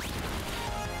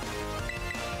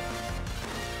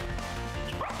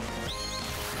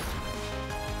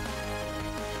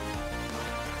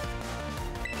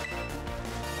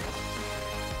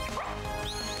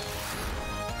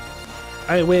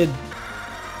 I win.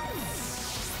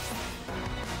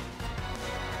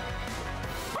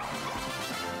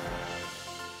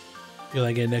 You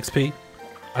like getting XP?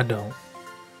 I don't.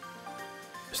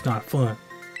 It's not fun.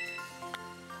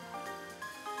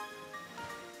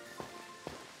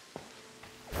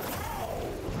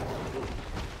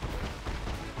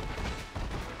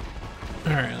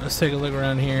 Alright, let's take a look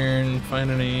around here and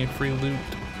find any free loot.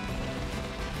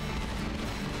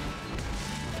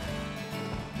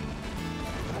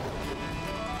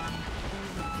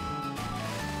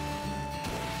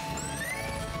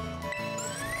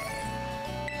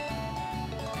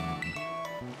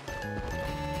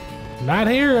 Not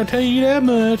here, I'll tell you that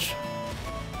much.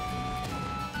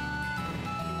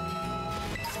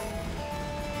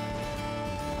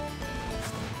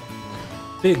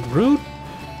 Big root?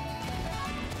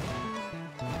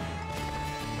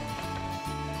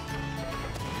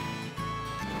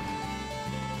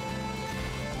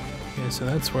 Okay, so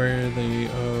that's where the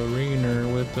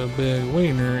arena with the big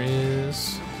wiener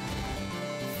is.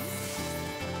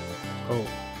 Oh.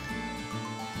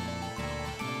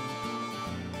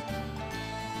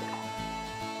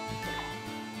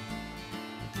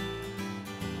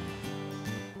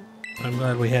 I'm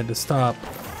glad we had to stop,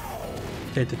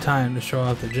 take the time to show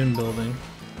off the gym building.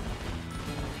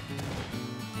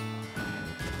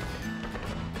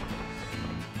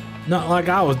 Not like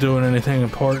I was doing anything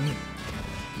important.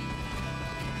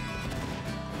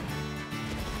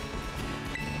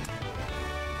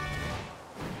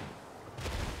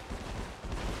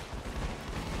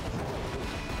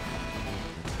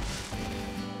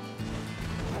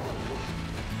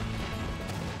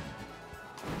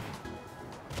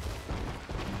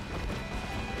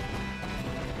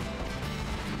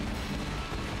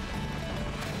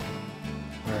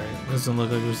 Doesn't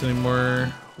look like there's any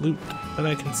more loot that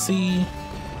I can see.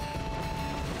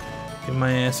 Get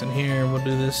my ass in here, we'll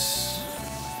do this.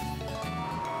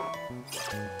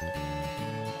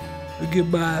 We'll get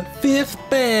my 5th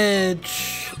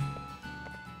badge.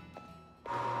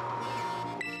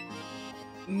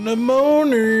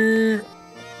 Pneumonia.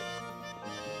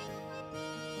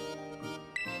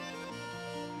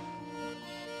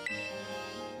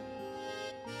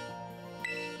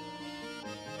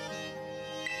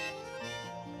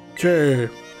 Sure.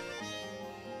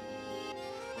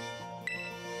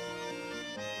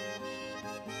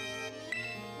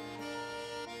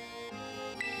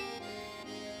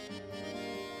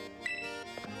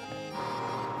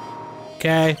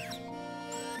 Okay.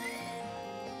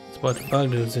 There's a bunch of bug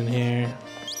dudes in here.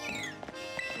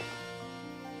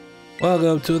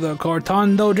 Welcome to the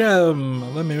Cortondo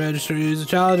Gym. Let me register you as a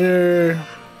challenger.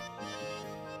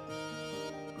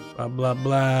 Blah blah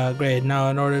blah. Great.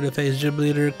 Now in order to face gym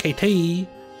leader KT,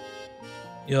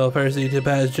 you'll first need to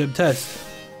pass gym test.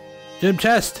 Gym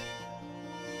test!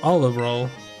 Olive roll.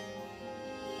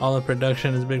 Olive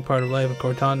production is a big part of life in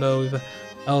Cortondo. We've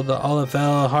held the Olive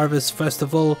Harvest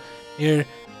Festival here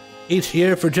each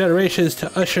year for generations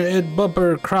to usher in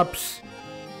bumper crops.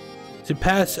 To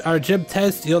pass our gym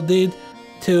test, you'll need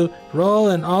to roll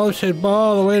an olive-shaped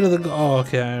ball all the way to the oh,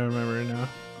 okay, I remember it now.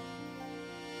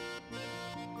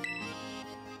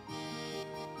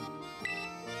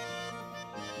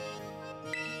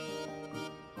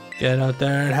 Get out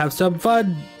there and have some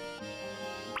fun.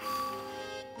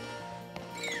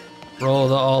 Roll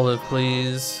the olive,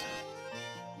 please.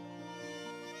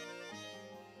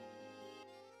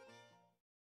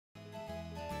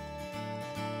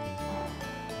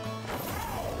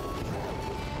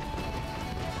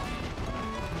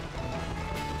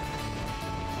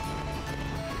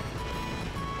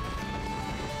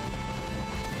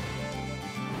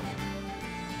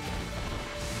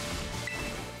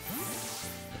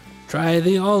 Try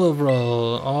the olive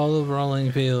roll. Olive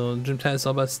rolling field. Gym test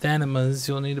all about stamina's.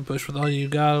 You'll need to push with all you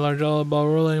got. A large olive ball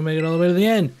rolling and make it all the way to the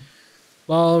end.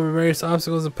 Ball over various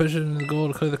obstacles and push it into the goal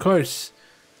to clear the course.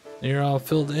 Now you're all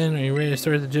filled in. Are you ready to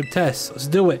start the gym test? Let's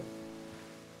do it.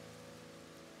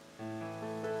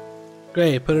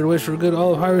 Great. Put it away for a good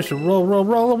olive harvest and roll, roll,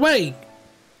 roll away.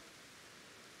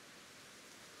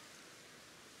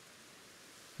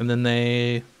 And then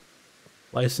they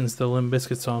licensed the Limp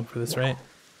Bizkit song for this, right?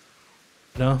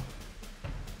 No.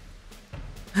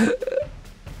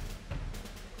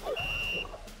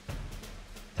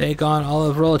 Take on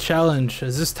olive roll challenge.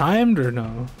 Is this timed or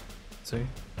no? Let's see.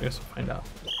 I guess we'll find out.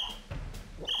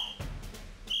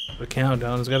 The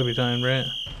countdown has got to be timed, right?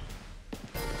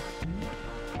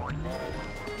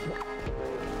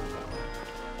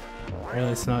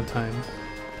 Apparently it's not timed.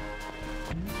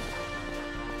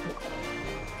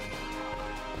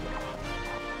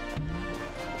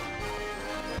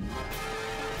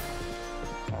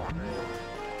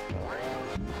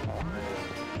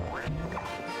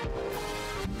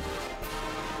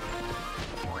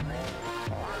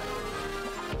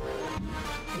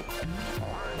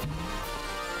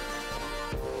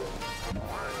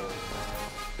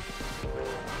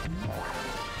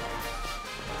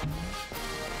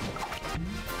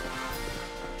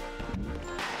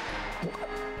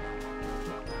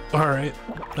 Alright,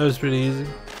 that was pretty easy.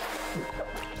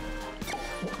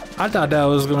 I thought that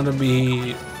was going to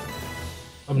be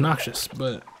obnoxious,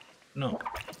 but no.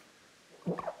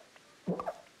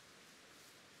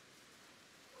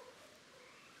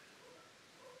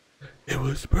 It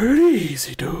was pretty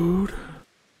easy, dude.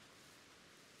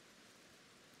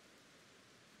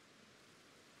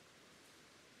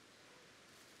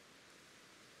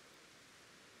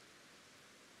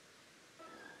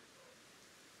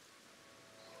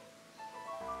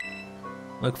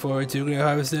 Look forward to great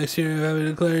harvest next year. Having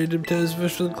declared gym test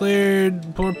officially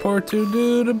cleared. Poor two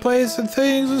dude in place and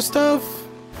things and stuff.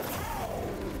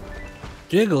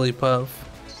 Jigglypuff.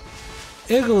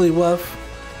 Igglypuff.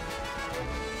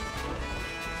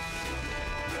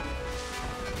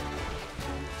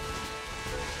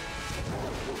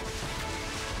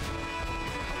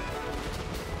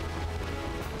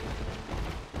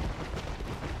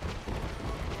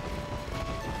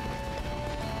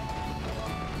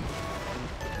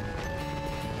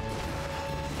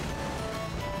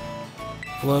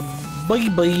 Well,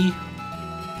 baby.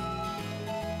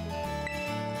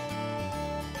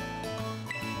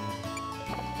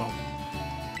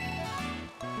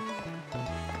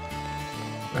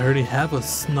 I already have a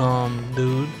snom,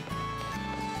 dude.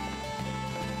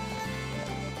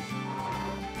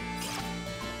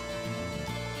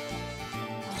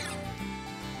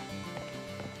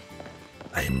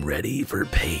 I I'm ready for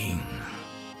pain.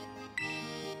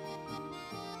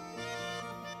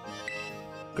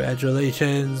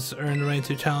 Congratulations, earned the right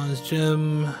to challenge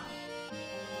Jim.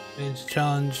 Change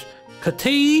challenge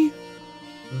Kati,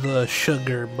 the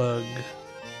sugar bug.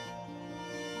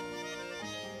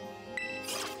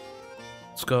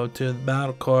 Let's go to the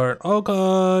battle court.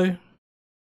 Okay.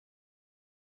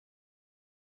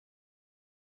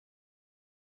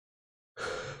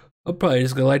 I'm probably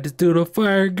just gonna light this dude on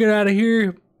fire and get out of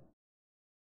here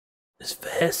as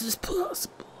fast as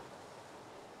possible.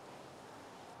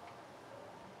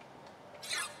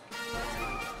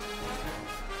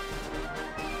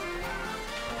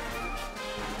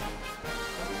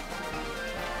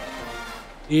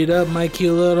 Eat up my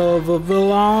cute little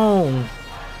villain.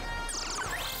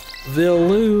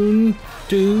 Villain,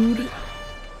 dude.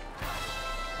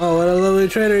 Oh, what a lovely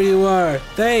trainer you are.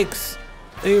 Thanks.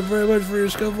 Thank you very much for your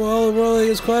skillful olive rolling.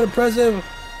 It's quite impressive.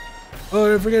 Oh,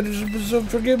 don't forget to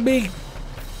forgive me.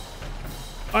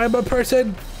 I'm a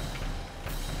person.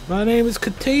 My name is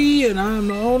Kati, and I'm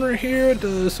the owner here at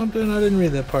the something. I didn't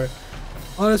read that part.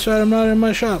 Oh, that's right. I'm not in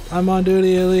my shop. I'm on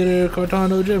duty at Leader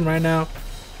Cortando Gym right now.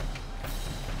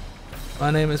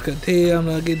 My name is Kati. I'm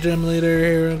the gym leader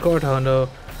here in Cortando.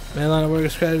 Main line of work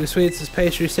is Scrappy Sweets is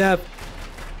pastry chef.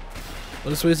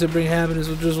 What sweets that bring happiness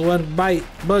with just one bite.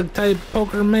 Bug type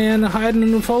poker man hiding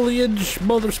in the foliage.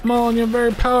 Both are small and you're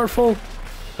very powerful.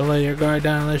 Don't let your guard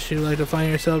down unless you like to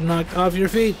find yourself knocked off your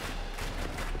feet.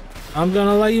 I'm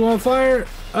gonna light you on fire.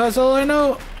 That's all I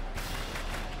know.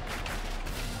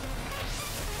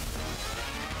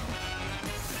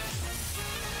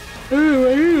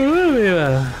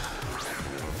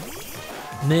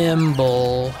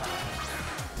 Nimble.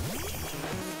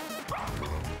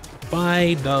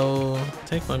 Fido.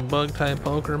 Take my bug type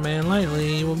poker man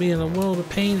lightly. You will be in a world of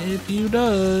pain if you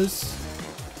does.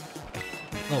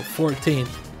 Oh, 14.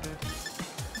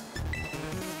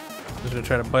 Just gonna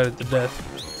try to bite it to death.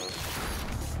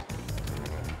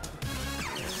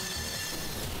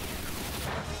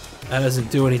 That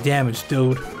doesn't do any damage,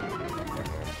 dude.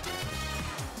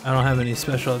 I don't have any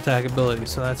special attack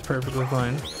abilities, so that's perfectly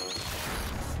fine.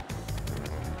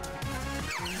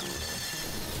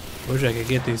 Wish I could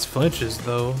get these flinches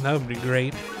though, that would be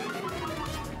great.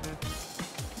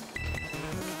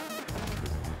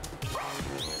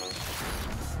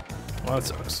 Well, that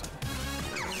sucks.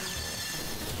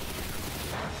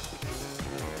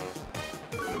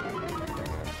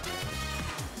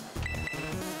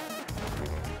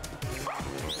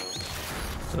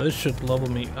 So this should level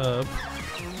me up.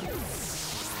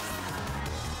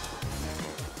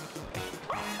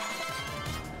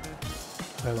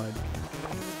 I lied.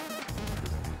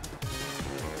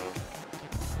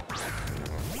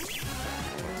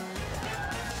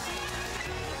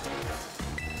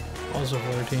 Also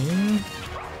 14.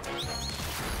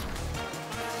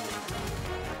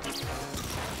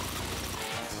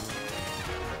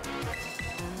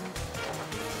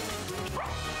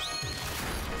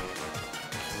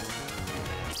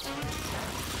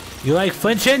 You like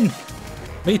flinching?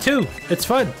 Me too. It's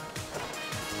fun.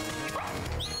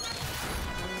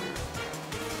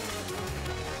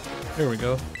 There we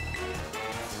go.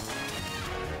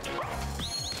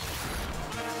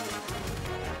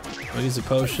 I'll use a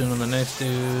potion on the next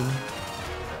dude.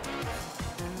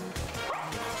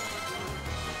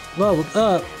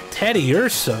 Well, Teddy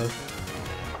Ursa.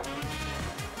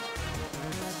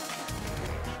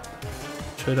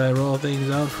 Should I roll things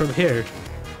out from here?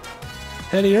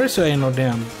 Teddy Ursa ain't no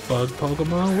damn bug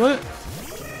Pokemon. What?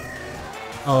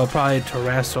 Oh, it probably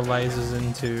terrestrializes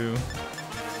into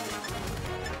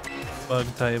bug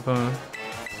type, huh?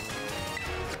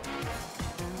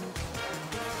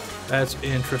 That's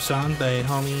interessante,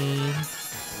 homie.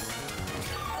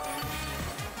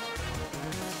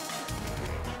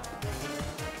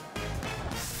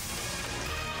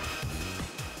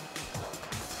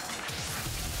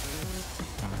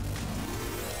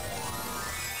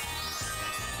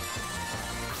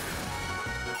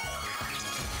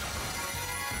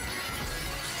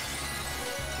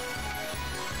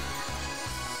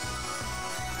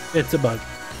 It's a bug.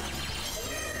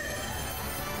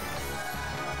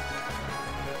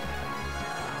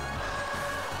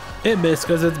 It missed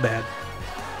because it's bad.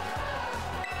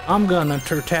 I'm gonna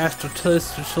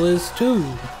Tertastalisliz too.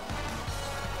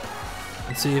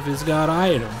 And see if it's got an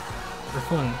item for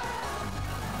fun.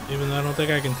 Even though I don't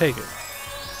think I can take it.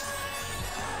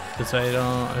 Cause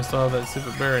I still have that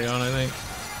stupid berry on, I think.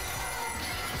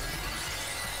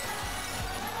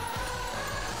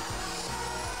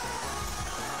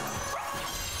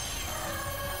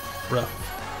 Rough.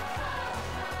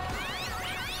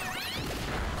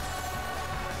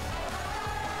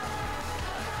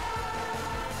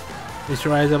 Feast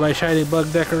your eyes on my shiny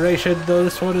bug decoration, though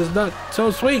this one is not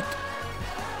so sweet.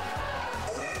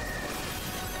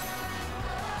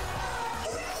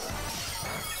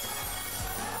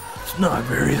 It's not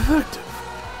very effective.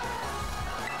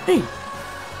 Hey.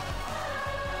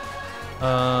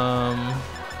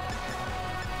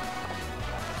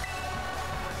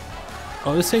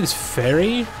 Oh, this thing's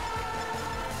fairy? I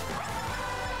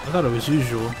thought it was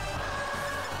usual.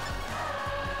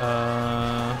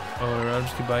 Oh, I'll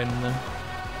just keep biting them.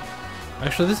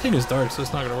 Actually, this thing is dark, so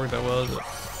it's not gonna work that well, is it?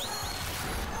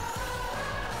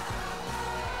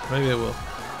 Maybe it will.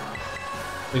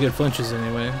 We get flinches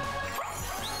anyway.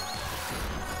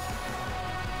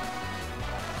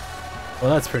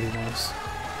 Well, that's pretty nice.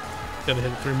 Gotta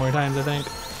hit it 3 more times, I think.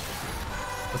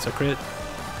 That's a crit.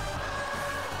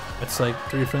 It's like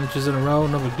 3 flinches in a row,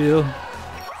 no big deal.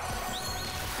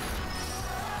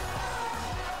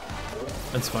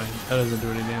 That's fine. That doesn't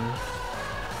do any damage.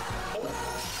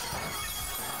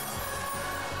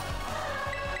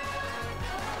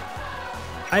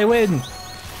 I win!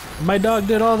 My dog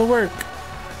did all the work.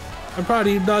 I'm proud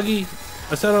of you, doggy.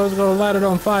 I said I was gonna light it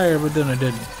on fire, but then I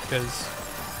didn't, because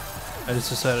I just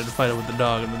decided to fight it with the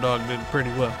dog, and the dog did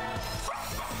pretty well.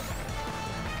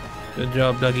 Good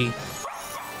job, doggy.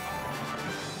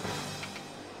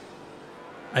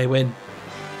 I win.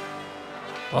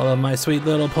 All of my sweet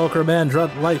little poker man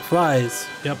dropped like flies.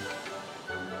 Yep.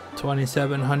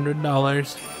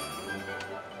 $2,700.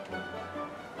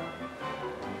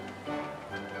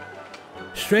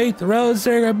 Strength, rose,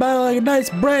 sugar, battle like a nice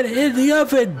bread in the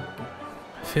oven.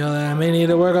 I feel that I may need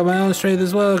to work on my own strength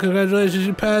as well. Congratulations,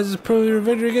 you passed. Prove your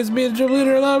victory against me, the gym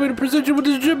leader. Allow me to present you with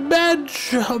this gym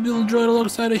badge. I hope you'll enjoy it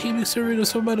alongside a heaping serving of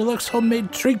some of my deluxe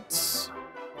homemade treats.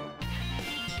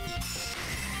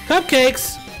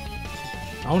 Cupcakes!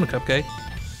 I want a cupcake.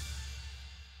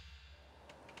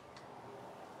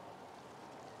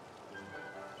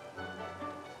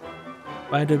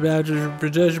 Find a badge or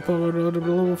possess your Pokemon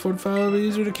level 45 will be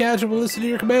easier to catch and will listen to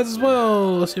your commands as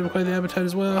well. See, you have quite the appetite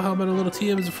as well. How about a little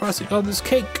TM as a frosting on this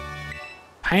cake?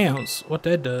 Pounce. What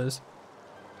that does.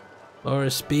 Lower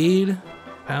speed.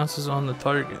 Pounces on the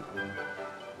target.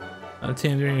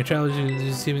 TM during your challenge,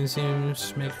 you seems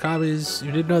make copies.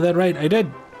 You did know that, right? I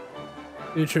did.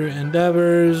 Future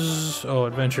endeavors. Oh,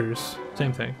 adventures.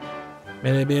 Same thing.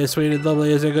 May they be as sweet and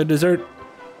lovely as a good dessert.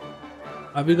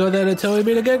 I'll be going then until we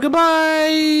meet again.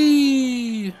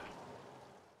 Goodbye!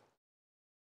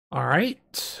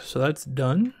 Alright, so that's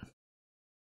done.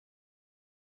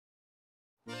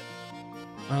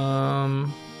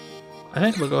 I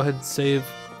think we'll go ahead and save.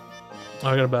 Oh,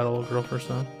 I gotta battle a girl first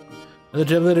though. The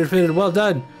gym leader defeated. Well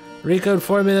done. Rico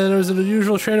informed me that there was an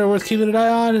unusual trainer worth keeping an eye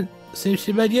on. Seems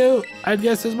she met you. I'd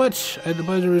guess as much. I had the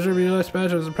pleasure of reserving your last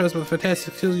match. I was impressed with the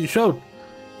fantastic skills you showed.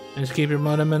 And to keep your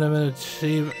momentum and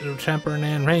achieve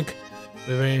champion rank.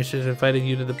 We're very interested in inviting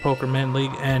you to the Pokerman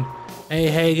League. And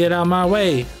hey, get out my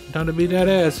way. Time to beat that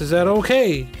ass. Is that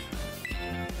okay?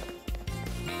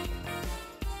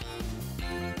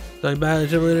 Like battle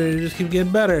gym leader, you just keep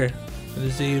getting better. Good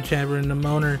to see you, champion the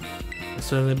moaner. It's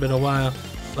certainly been a while.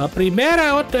 La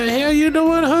primera, what the hell you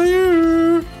doing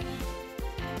here?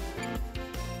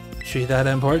 She that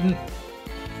important?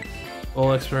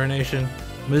 Full explanation.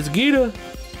 Ms. Gita.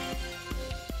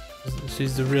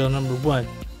 She's the real #1.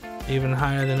 Even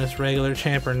higher than us regular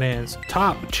Champernans.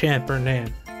 Top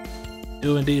Champernan.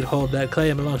 Do indeed hold that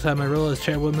claim alongside my role as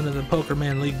chairwoman of the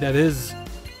Pokerman League, that is.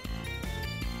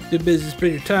 Too busy to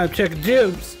spend your time checking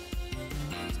gyms.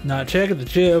 Not checking the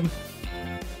gym.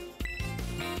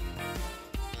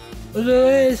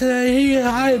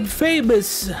 I'm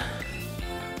famous.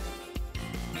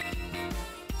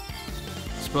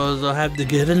 Suppose I'll have to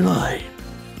get in line.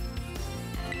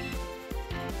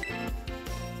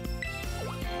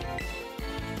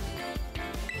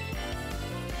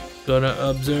 Gonna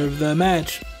observe the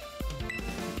match.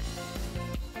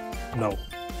 No.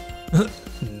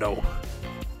 No.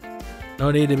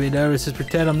 No need to be nervous, just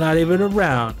pretend I'm not even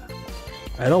around.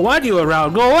 I don't want you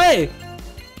around, go away!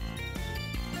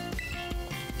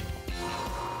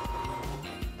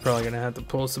 Probably gonna have to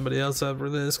pull somebody else up for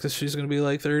this because she's gonna be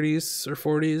like 30s or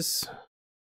 40s.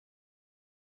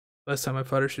 Last time I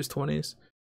fought her, she was 20s.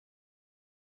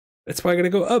 That's why I gotta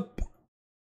go up.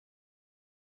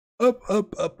 Up,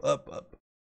 up, up, up, up.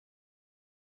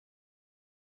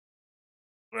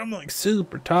 I'm like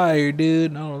super tired,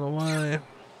 dude. I don't know why.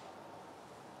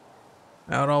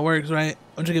 How it all works, right?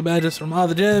 Once you get badges from all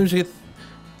the gyms, you get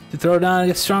to throw down and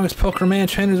get the strongest Pokerman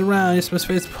trainers around. You must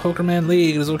face the Pokerman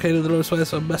League. It is okay to throw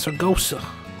sweats of Besagosa.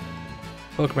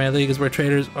 Pokerman League is where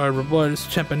traders are rewarded as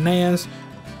Champernans.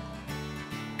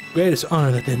 Greatest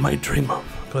honor that they might dream of.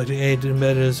 Collecting age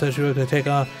embedded in such a way to take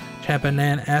on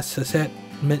Champanan assessment.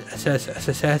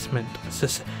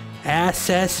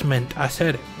 I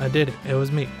said it. I did it. It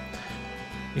was me.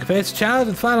 You can face a challenge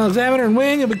with the final examiner and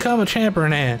win, you'll become a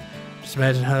Champernan. Just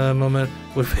imagine how that moment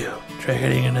would feel,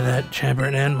 getting into that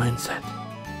Champernan mindset.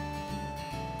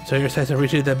 So your sights have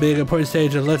reached that big important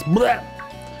stage and let's blah!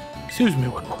 Excuse me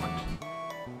one moment.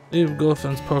 Leave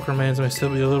Golfen's Pokermans may still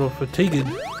be a little fatigued.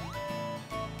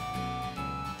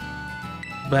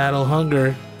 Battle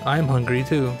hunger. I'm hungry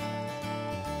too.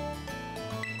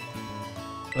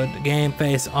 Put the game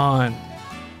face on.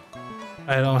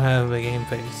 I don't have a game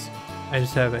face. I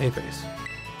just have a face.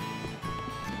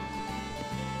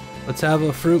 Let's have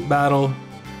a fruit battle.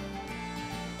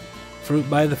 Fruit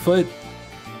by the foot.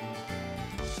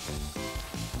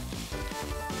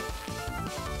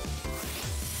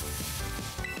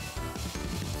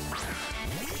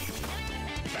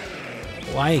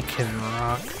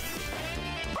 Lycanroc.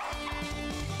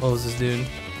 What was this dude?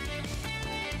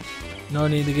 No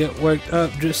need to get worked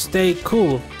up, just stay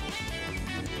cool.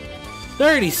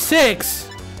 36?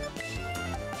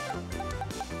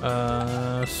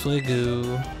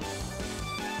 Sliggoo.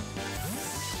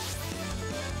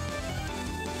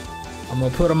 I'm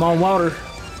gonna put him on water.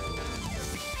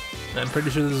 I'm pretty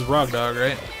sure this is Rock Dog,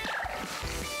 right?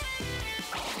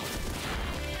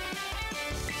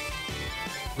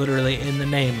 Literally in the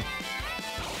name.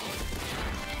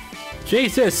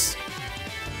 Jesus!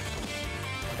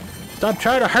 Stop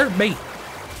trying to hurt me!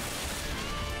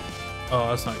 Oh,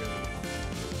 that's not good.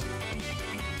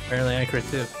 Apparently I crit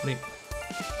too. Neat.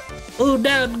 Oh,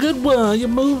 that's a good one. Your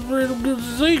move's real good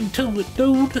zing to it,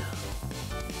 dude.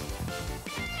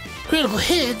 Critical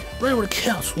hit, right where it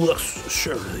counts. Looks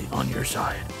surely on your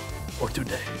side. For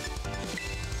today.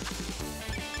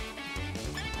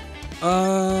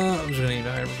 I'm just gonna eat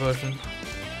a hyper potion.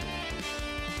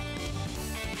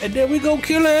 And then we go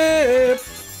kill it!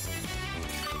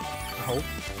 I hope.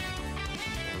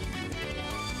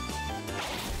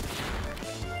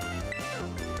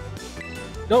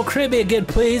 Don't crit me again,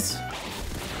 please!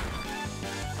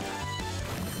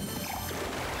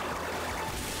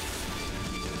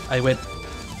 I win.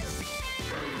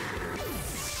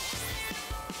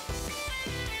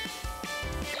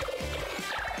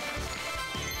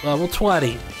 Level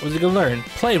 20. What's he gonna learn?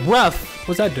 Play rough!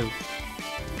 What's that do?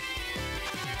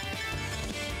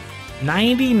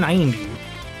 90-90.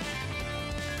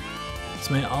 This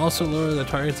may also lower the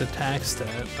target's attack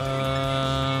stat.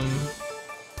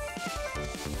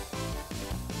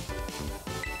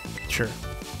 Sure.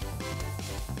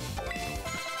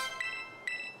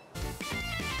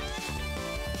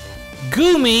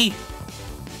 Goomy!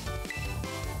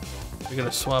 We're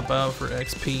gonna swap out for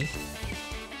XP.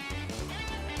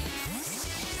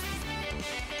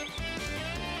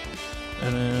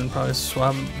 And then probably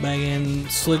swap back in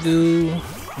Sliggoo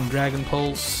and Dragon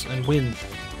Pulse and win.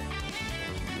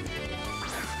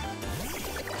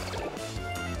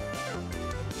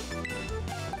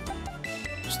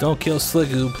 Just don't kill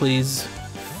Sliggoo, please.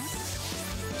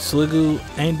 Sliggoo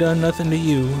ain't done nothing to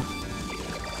you.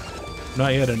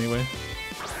 Not yet, anyway.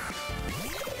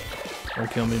 Don't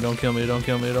kill me, don't kill me, don't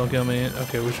kill me, don't kill me.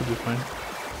 Okay, we should be fine.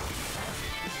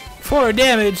 4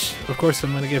 damage! Of course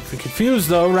I'm gonna get confused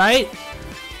though, right?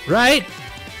 Right?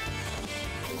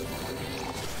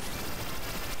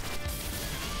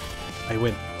 I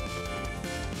win.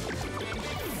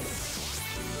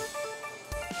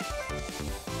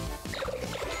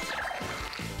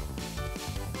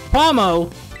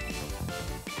 Pomo!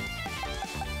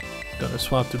 Gonna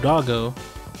swap to Doggo.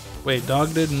 Wait,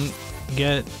 Dog didn't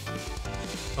get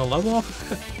a level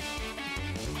off?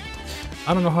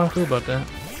 I don't know how I feel about that.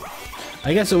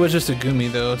 I guess it was just a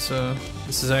Goomy though, so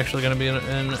this is actually gonna be an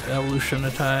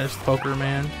evolutionized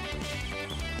Pokerman.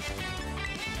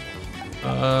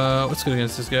 Let's go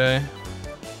against this guy.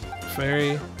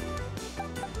 Fairy.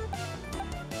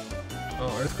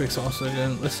 Oh, Earthquake's also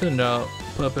good. Let's send out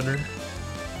Puppeter.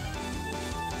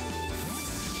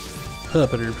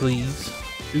 Puppeter, please.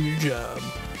 Do your job.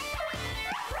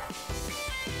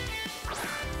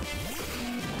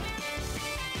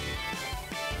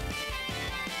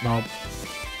 Nope.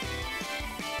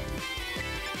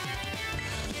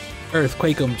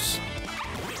 Earthquakeums.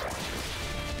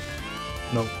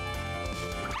 Nope.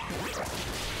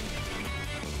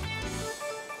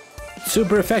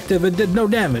 Super effective, it did no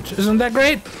damage. Isn't that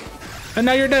great? And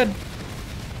now you're dead.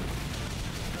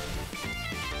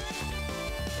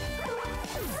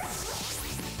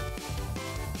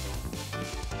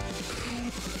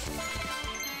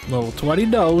 Level 20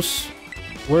 dose.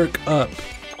 Work up.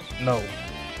 No.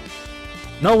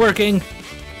 No working.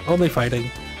 Only fighting.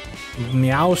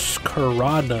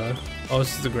 Meowscarada. Oh,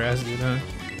 this is the grass dude, huh?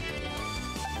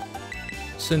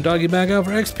 Send doggy back out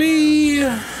for XP.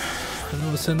 And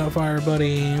we'll send out fire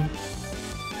buddy.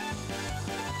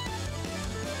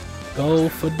 Go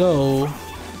for dough.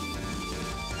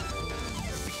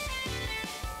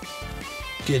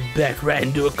 Get back right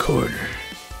into a corner.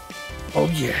 Oh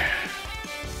yeah.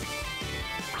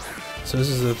 So this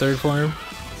is the third form.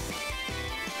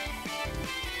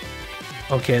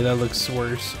 Okay, that looks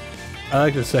worse. I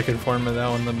like the second form of that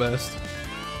one the best.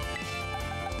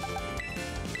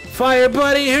 Fire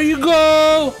buddy, here you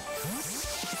go!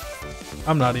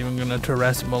 I'm not even gonna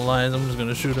terrestrialize, I'm just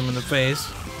gonna shoot him in the face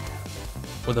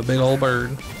with a big old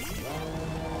bird.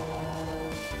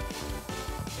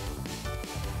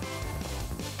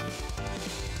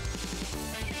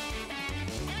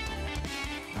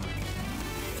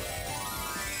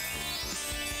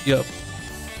 Yup.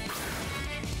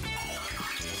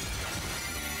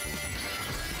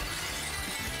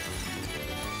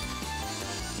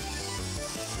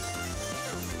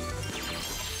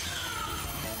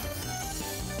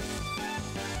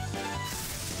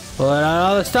 Put out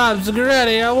all the stops and get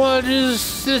ready. I want to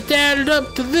just stand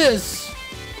up to this.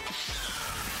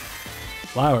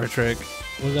 Flower trick.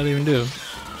 What does that even do?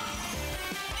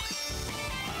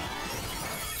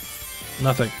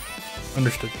 Nothing.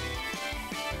 Understood.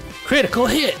 Critical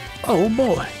hit! Oh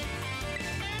boy.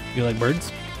 You like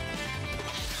birds?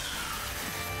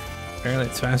 Apparently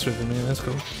it's faster than me, that's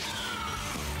cool.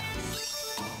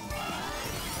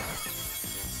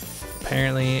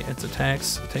 Apparently its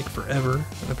attacks take forever,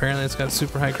 and apparently it's got a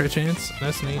super high crit chance.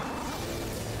 That's neat.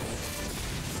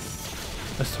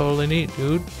 That's totally neat,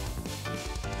 dude.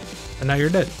 And now you're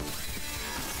dead.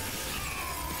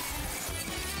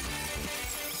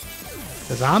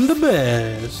 Cause I'm the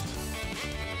best.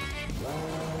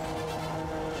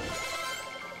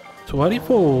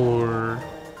 24.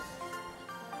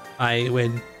 I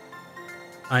win.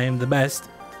 I am the best.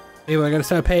 Maybe I gotta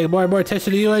start paying more and more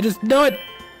attention to you. I just know it.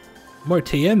 More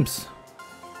TMs.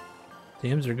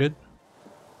 TMs are good.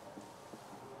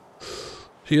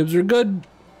 TMs are good.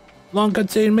 Long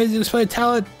cutscene, amazing display of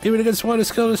talent. Even against one as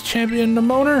skilled as champion the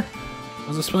Moaner. It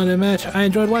was a splendid match. I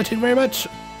enjoyed watching very much.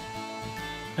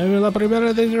 I have a lot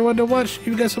better things are one to watch.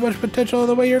 You've got so much potential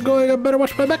the way you're going. I better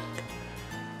watch my back.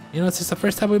 You know, since the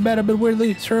first time we met, I've been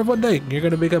weirdly sure of one thing. You're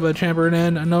gonna become a champion,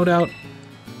 and no doubt.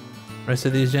 Rest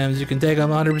of these gems you can take, I'm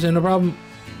 100% no problem.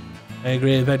 I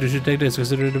agree, in fact, you should take this,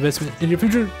 consider it investment in your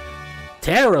future.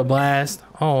 Terra Blast!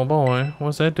 Oh boy,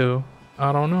 what's that do?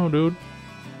 I don't know, dude.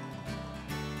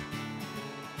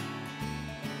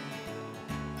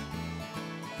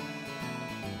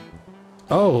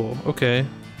 Oh, okay.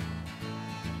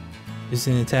 Is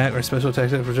an attack or special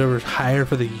attack that whichever is higher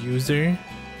for the user.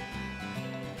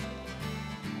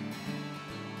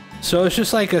 So it's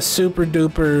just like a super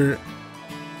duper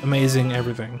amazing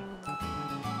everything.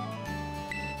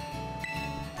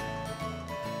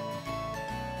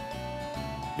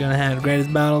 Gonna have the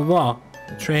greatest battle of all.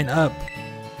 Train up.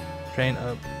 Train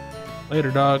up.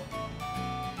 Later, dog.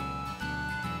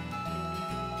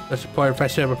 Let's support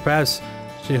fresh air, but perhaps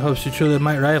she hopes you truly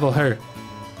might rival her.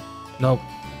 Nope.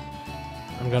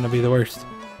 I'm gonna be the worst.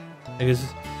 Because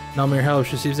no mere help,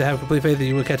 she seems to have complete faith that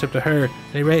you will catch up to her. At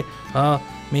any rate,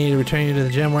 me to return you to the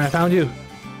gym where I found you.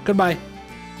 Goodbye.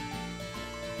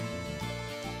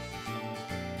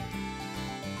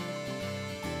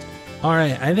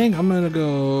 Alright, I think I'm gonna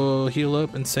go heal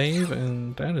up and save,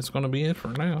 and that is gonna be it for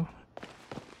now.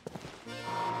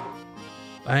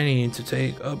 I need to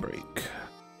take a break.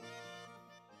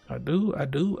 I do.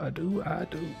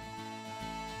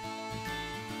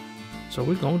 So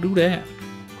we're gonna do that.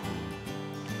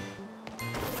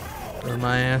 Throw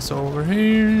my ass over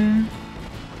here.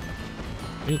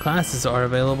 New classes are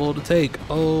available to take.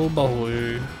 Oh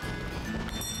boy.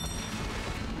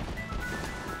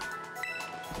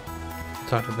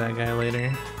 Talk to that guy later.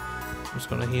 I'm just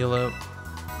gonna heal up.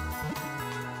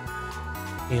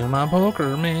 Heal my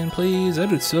poker, man, please. That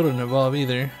dude still didn't evolve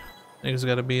either. I think it's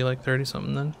gotta be like 30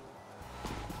 something then.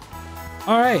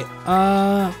 Alright,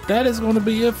 that is gonna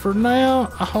be it for now.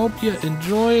 I hope you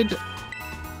enjoyed.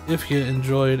 If you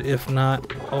enjoyed, if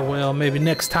not, oh well, maybe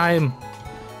next time.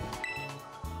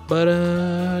 But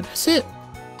that's it.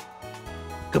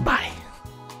 Goodbye.